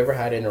 have you ever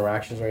had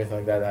interactions or anything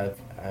like that?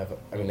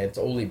 I mean, it's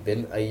only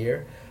been a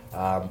year,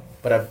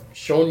 but I've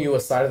shown you a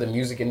side of the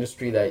music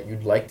industry that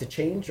you'd like to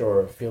change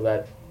or feel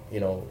that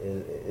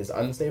is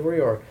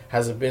unsavory, or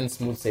has it been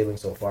smooth sailing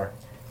so far?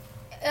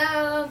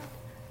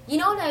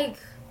 Like,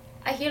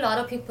 I hear a lot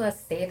of people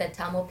say that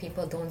Tamil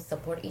people don't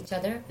support each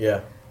other.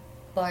 Yeah.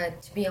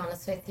 But to be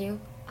honest with you,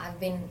 I've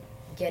been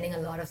getting a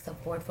lot of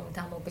support from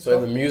Tamil people. So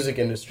in the music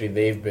industry,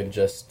 they've been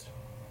just...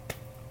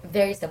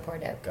 very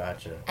supportive.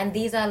 Gotcha. And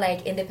these are,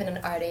 like,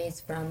 independent artists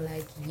from,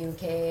 like,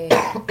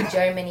 UK,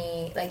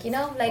 Germany, like,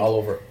 like... all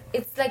over.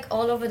 It's, like,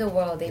 all over the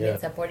world they've been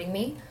supporting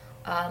me.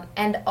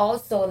 And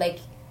also, like,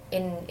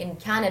 in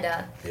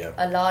Canada,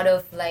 a lot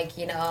of, like,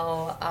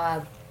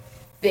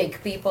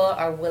 big people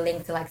are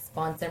willing to like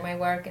sponsor my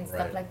work and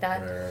stuff like that.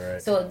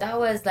 Right. So that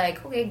was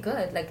like, okay,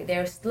 good. Like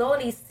they're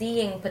slowly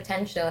seeing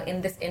potential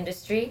in this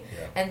industry,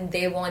 and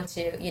they want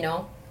to, you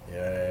know,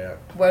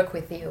 work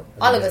with you.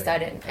 Amazing. All of a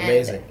sudden.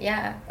 Amazing.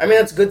 And, I mean,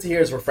 that's good to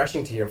hear. It's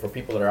refreshing to hear for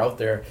people that are out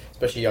there,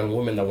 especially young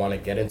women that want to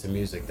get into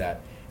music,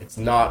 that it's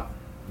not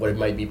what it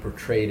might be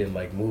portrayed in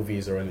like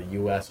movies or in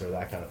the US or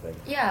that kind of thing.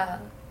 Yeah.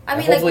 I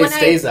mean, hopefully it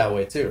stays that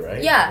way too,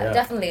 right? Yeah,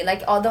 definitely.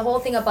 Like the whole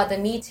thing about the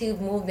Me Too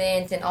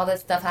movement and all that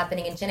stuff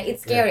happening in China,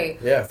 it's scary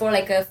for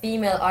like a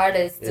female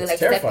artist to like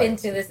step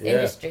into this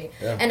industry.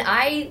 Yeah. And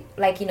I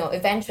like, you know,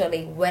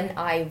 eventually when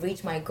I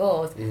reach my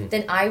goals,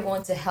 then I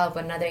want to help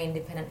another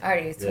independent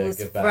artist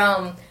who's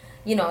from,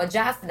 you know,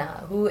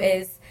 Jaffna,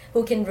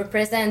 who can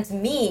represent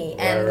me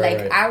and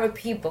our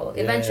people.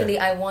 Eventually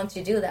I want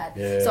to do that.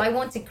 So I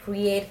want to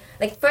create,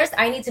 like, first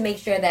I need to make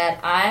sure that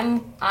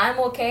I'm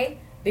okay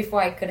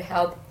before I could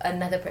help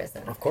another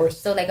person. Of course.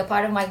 So like a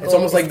part of my goal, it's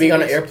almost like being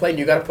on an airplane.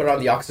 You got to put on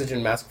the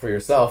oxygen mask for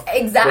yourself.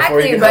 Exactly,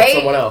 before you can help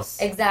someone else.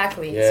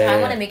 Exactly. So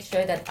I want to make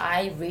sure that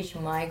I reach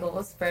my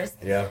goals first.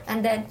 Yeah.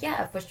 And then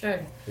for sure.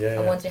 I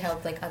want to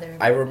help like other.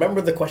 I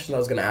remember the question I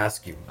was going to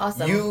ask you.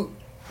 Awesome. You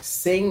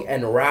sing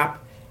and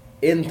rap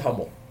in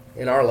Tamil,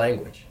 in our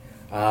language.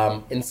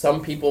 And some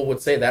people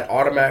would say that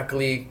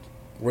automatically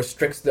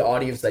restricts the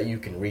audience that you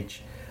can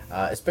reach,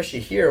 especially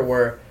here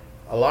where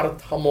a lot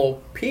of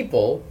Tamil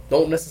people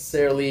don't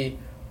necessarily,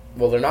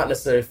 they're not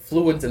necessarily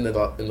fluent in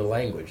the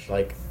language.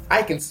 Like,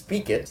 I can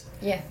speak it,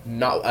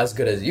 not as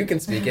good as you can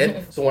speak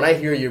it. So when I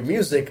hear your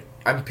music,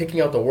 I'm picking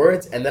out the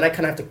words, and then I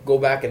kind of have to go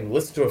back and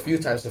listen to it a few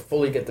times to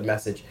fully get the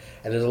message.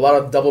 And there's a lot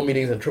of double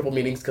meanings and triple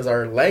meanings because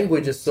our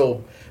language is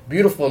so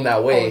beautiful in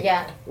that way,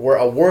 where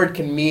a word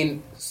can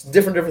mean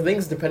different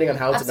things depending on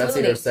how it's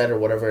enunciated or said or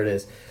whatever it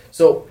is.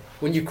 So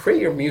when you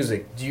create your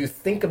music, do you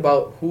think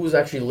about who's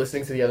actually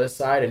listening to the other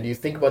side, and do you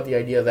think about the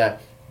idea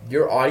that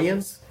your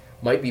audience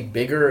might be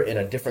bigger in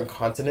a different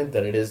continent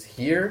than it is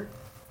here?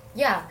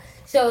 Yeah.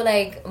 So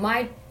like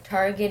my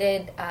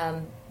targeted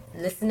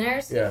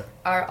listeners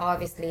are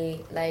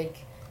obviously like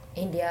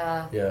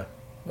India,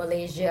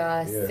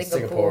 Malaysia,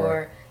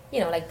 Singapore, you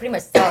know, like pretty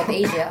much South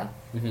Asia.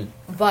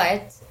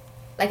 But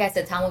like I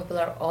said, Tamil people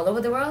are all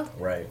over the world.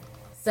 Right.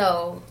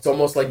 So it's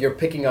almost like you're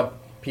picking up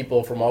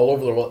people from all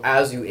over the world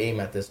as you aim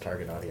at this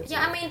target audience.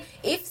 Yeah, I mean,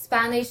 if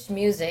Spanish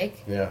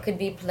music could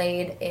be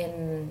played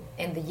in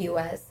the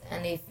US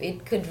and if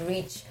it could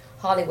reach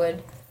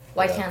Hollywood,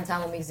 why can't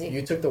Tamil music?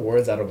 You took the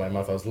words out of my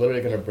mouth. I was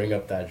literally going to bring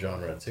up that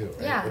genre too,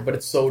 right? Yeah. But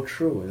it's so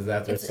true. Is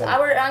that there's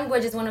our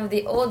language is one of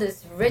the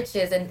oldest,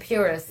 richest, and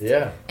purest.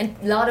 Yeah. And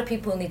a lot of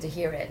people need to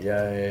hear it.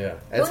 Yeah.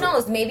 Who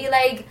knows? Maybe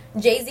like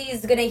Jay-Z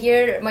is going to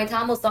hear my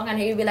Tamil song and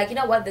he'll be like, you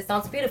know what, this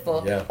sounds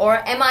beautiful. Yeah.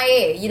 Or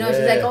MIA, you know,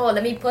 she's like, oh,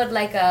 let me put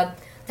like a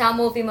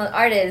Tamil female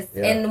artist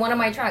in one of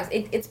my tracks.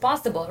 It's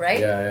possible,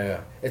 right?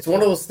 Yeah. It's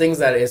one of those things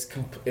that is,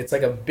 it's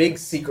like a big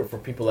secret for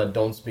people that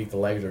don't speak the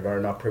language or are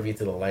not privy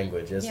to the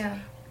language.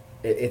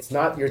 It's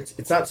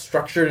not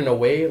structured in a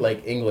way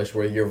like English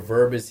where your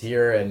verb is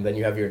here and then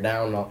you have your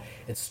noun and all.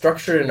 It's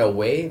structured in a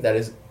way that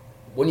is,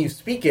 when you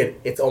speak it,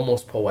 it's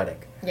almost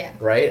poetic. Yeah.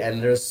 Right?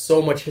 And there's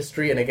so much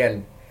history, and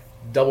again,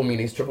 double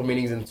meanings, triple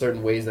meanings in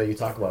certain ways that you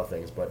talk about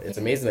things, but it's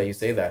amazing that you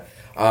say that.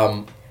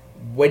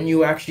 When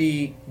you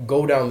actually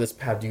go down this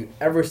path, do you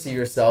ever see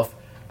yourself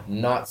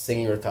not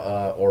singing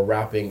or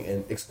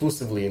rapping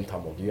exclusively in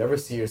Tamil? Do you ever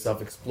see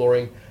yourself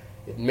exploring,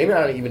 maybe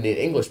not even in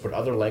English, but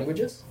other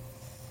languages?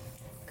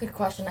 Good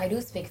question. I do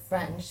speak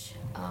French.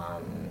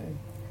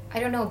 I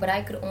don't know, but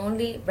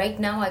right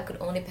now I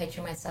could only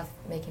picture myself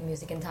making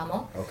music in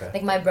Tamil. Okay.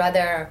 Like my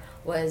brother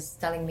was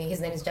telling me, his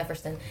name is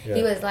Jefferson. Yeah.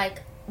 He was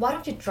like, why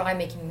don't you try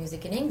making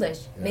music in English?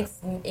 Mix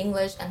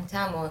English and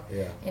Tamil.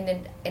 Yeah.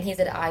 And he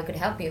said, I could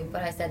help you.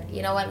 But I said,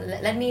 you know what,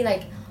 let me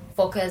like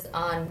focus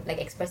on like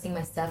expressing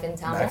myself in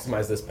Tamil.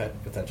 Maximize this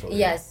potential.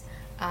 Yes.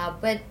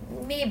 But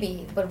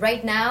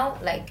right now,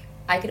 like,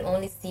 I could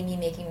only see me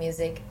making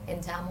music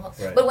in Tamil.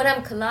 Right. But when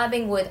I'm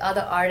collabing with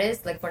other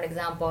artists, like for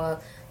example,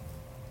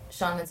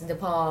 Sean Vincent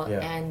DePaul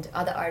and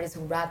other artists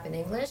who rap in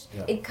English,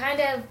 it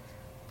kind of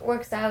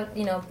works out,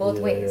 you know, both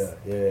ways.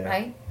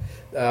 Right?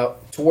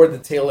 Toward the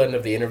tail end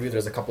of the interview,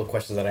 there's a couple of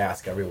questions that I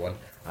ask everyone.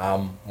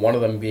 One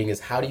of them being is,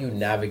 how do you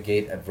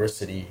navigate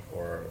adversity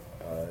or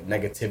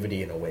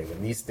negativity in a way?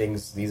 When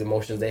these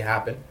emotions, they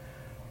happen,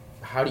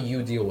 how do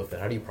you deal with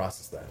it? How do you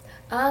process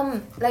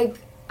that? Like,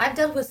 I've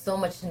dealt with so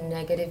much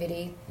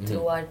negativity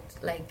throughout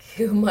like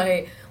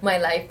my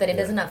life that it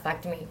doesn't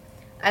affect me.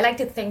 I like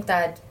to think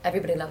that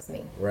everybody loves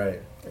me. Right.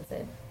 That's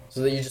it.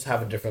 So that you just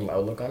have a different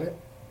outlook on it?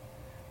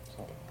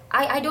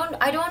 I don't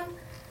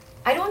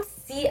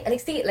see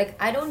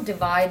I don't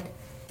divide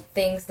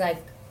things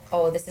like,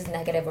 oh, this is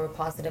negative or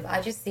positive.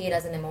 I just see it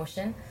as an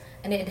emotion,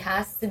 and it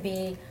has to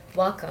be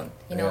welcomed,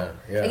 you know.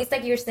 Like, it's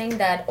like you're saying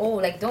that, oh,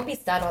 like, don't be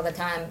sad all the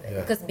time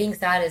because being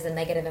sad is a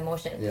negative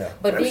emotion.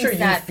 But I'm sure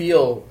sad, you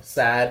feel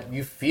sad,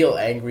 you feel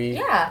angry.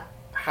 Yeah.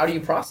 How do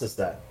you process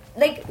that?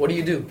 Like, what do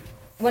you do?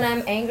 When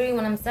I'm angry,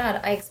 when I'm sad,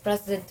 I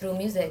express it through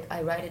music.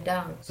 I write it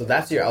down. So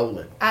that's your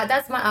outlet.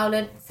 That's my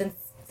outlet since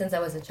since I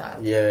was a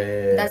child.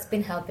 Yeah. That's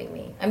been helping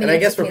me. I mean, and I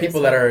guess for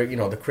people that are,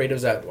 the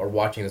creatives that are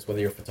watching this, whether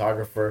you're a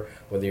photographer,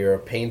 whether you're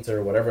a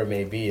painter, whatever it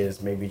may be,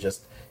 is maybe just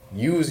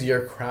use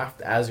your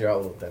craft as your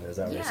outlet then. Is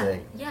that what you're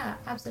saying? Yeah,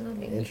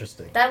 absolutely.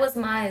 Interesting. That was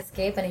my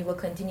escape, and it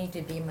will continue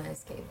to be my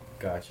escape.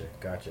 Gotcha.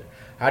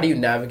 How do you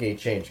navigate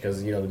change?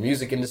 Because, the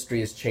music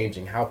industry is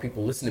changing. How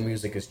people listen to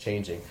music is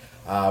changing.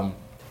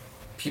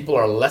 People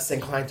are less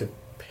inclined to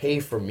pay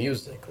for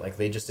music. Like,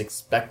 they just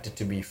expect it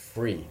to be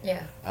free.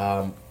 Yeah.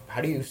 How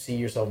do you see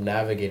yourself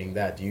navigating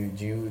that? Do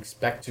you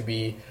expect to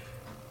be,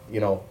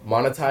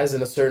 monetized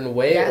in a certain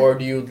way, or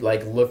do you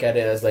look at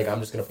it as I'm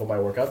just gonna put my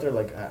work out there?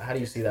 How do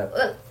you see that?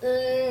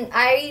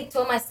 I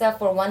told myself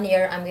for 1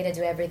 year I'm gonna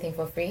do everything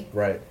for free.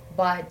 Right.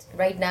 But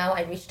right now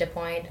I reached a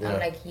point. I'm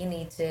like, you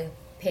need to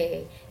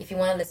pay. If you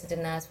want to listen to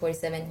Nas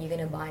 47, you're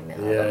gonna buy my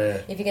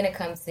album. If you're gonna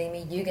come see me,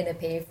 you're gonna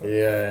pay for.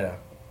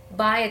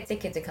 Buy a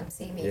ticket to come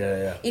see me.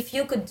 If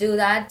you could do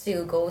that to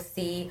go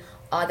see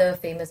other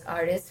famous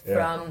artists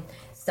from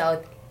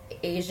South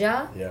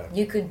Asia,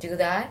 you could do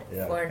that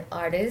for an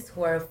artist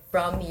who are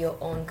from your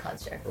own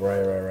culture.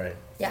 Right.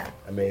 Yeah.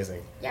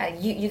 Amazing. Yeah,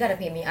 you gotta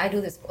pay me. I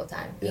do this full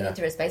time. You need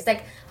to respect. It's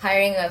like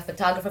hiring a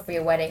photographer for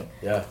your wedding.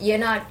 Yeah.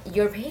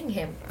 You're paying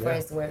him for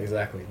his work.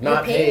 Exactly.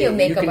 Not paying your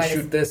makeup you can artist.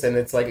 Shoot this and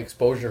it's like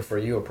exposure for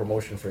you, a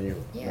promotion for you.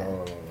 Yeah.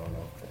 No.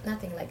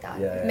 Nothing like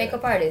that.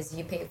 Makeup artists,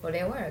 you pay for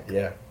their work.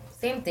 Yeah.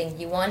 Same thing.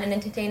 You want an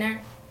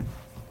entertainer?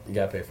 You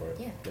gotta pay for it.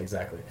 Yeah.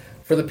 Exactly.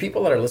 For the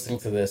people that are listening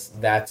to this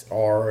that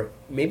are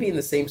maybe in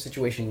the same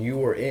situation you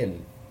were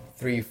in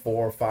 3,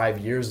 4, 5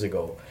 years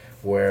ago,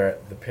 where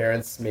the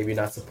parents maybe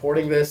not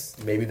supporting this,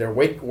 maybe they're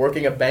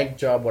working a bank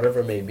job, whatever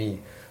it may be,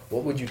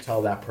 what would you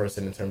tell that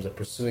person in terms of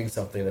pursuing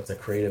something that's a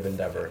creative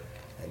endeavor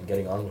and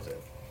getting on with it?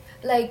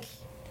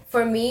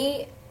 For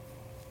me,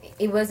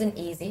 it wasn't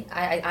easy.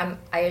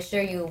 I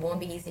assure you, it won't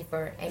be easy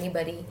for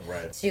anybody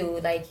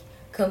to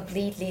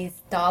completely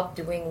stop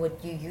doing what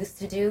you used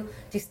to do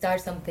to start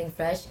something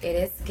fresh. It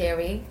is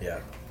scary.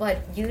 Yeah. But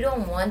you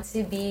don't want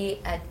to be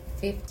at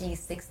 50,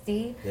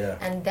 60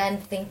 and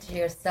then think to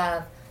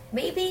yourself,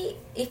 maybe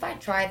if I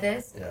try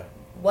this,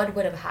 what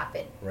would have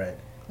happened? Right.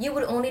 You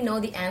would only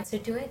know the answer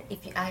to it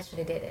if you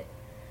actually did it.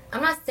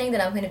 I'm not saying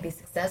that I'm going to be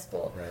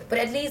successful, but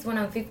at least when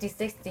I'm 50,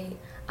 60,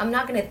 I'm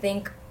not going to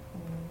think,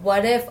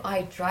 what if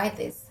I tried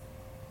this?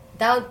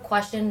 That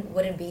question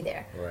wouldn't be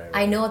there. Right.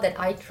 I know that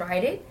I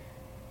tried it,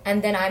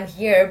 and then I'm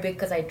here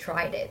because I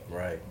tried it.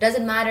 Right.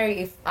 Doesn't matter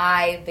if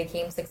I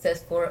became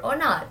successful or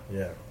not.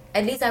 Yeah.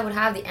 At least I would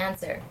have the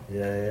answer.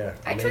 Yeah.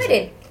 I tried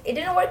it. It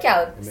didn't work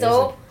out. Amazing.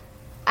 So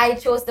I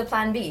chose the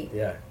plan B.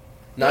 Yeah.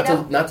 Not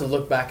to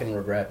look back and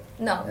regret.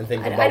 No. And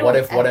think about what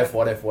if.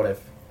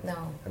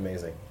 No.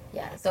 Amazing.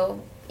 Yeah.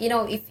 So,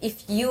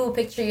 if you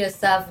picture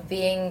yourself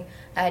being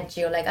at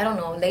your,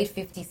 late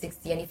 50,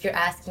 60, and if you're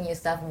asking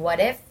yourself, what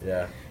if?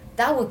 Yeah.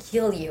 That will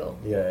kill you.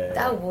 Yeah.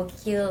 That will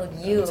kill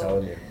you. I'm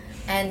telling you.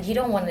 And you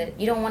don't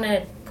want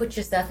to put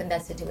yourself in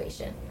that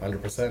situation.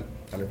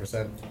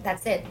 100%.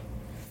 That's it.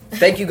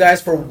 Thank you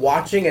guys for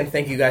watching, and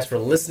thank you guys for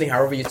listening,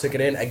 however you took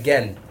it in.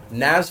 Again,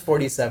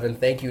 Navs47,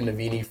 thank you,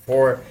 Navini,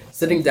 for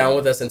sitting down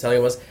with us and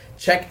telling us,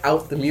 check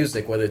out the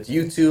music, whether it's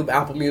YouTube,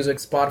 Apple Music,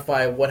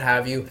 Spotify, what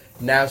have you,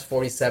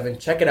 Navs47.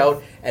 Check it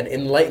out and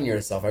enlighten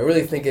yourself. I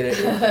really think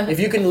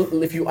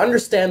if you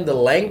understand the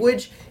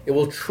language, it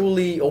will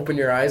truly open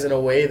your eyes in a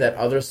way that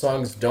other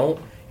songs don't.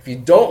 If you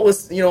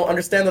don't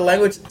understand the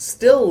language,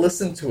 still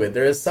listen to it.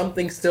 There is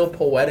something still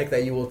poetic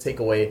that you will take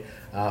away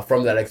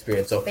from that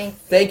experience. So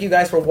thank you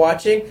guys for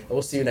watching, and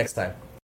we'll see you next time.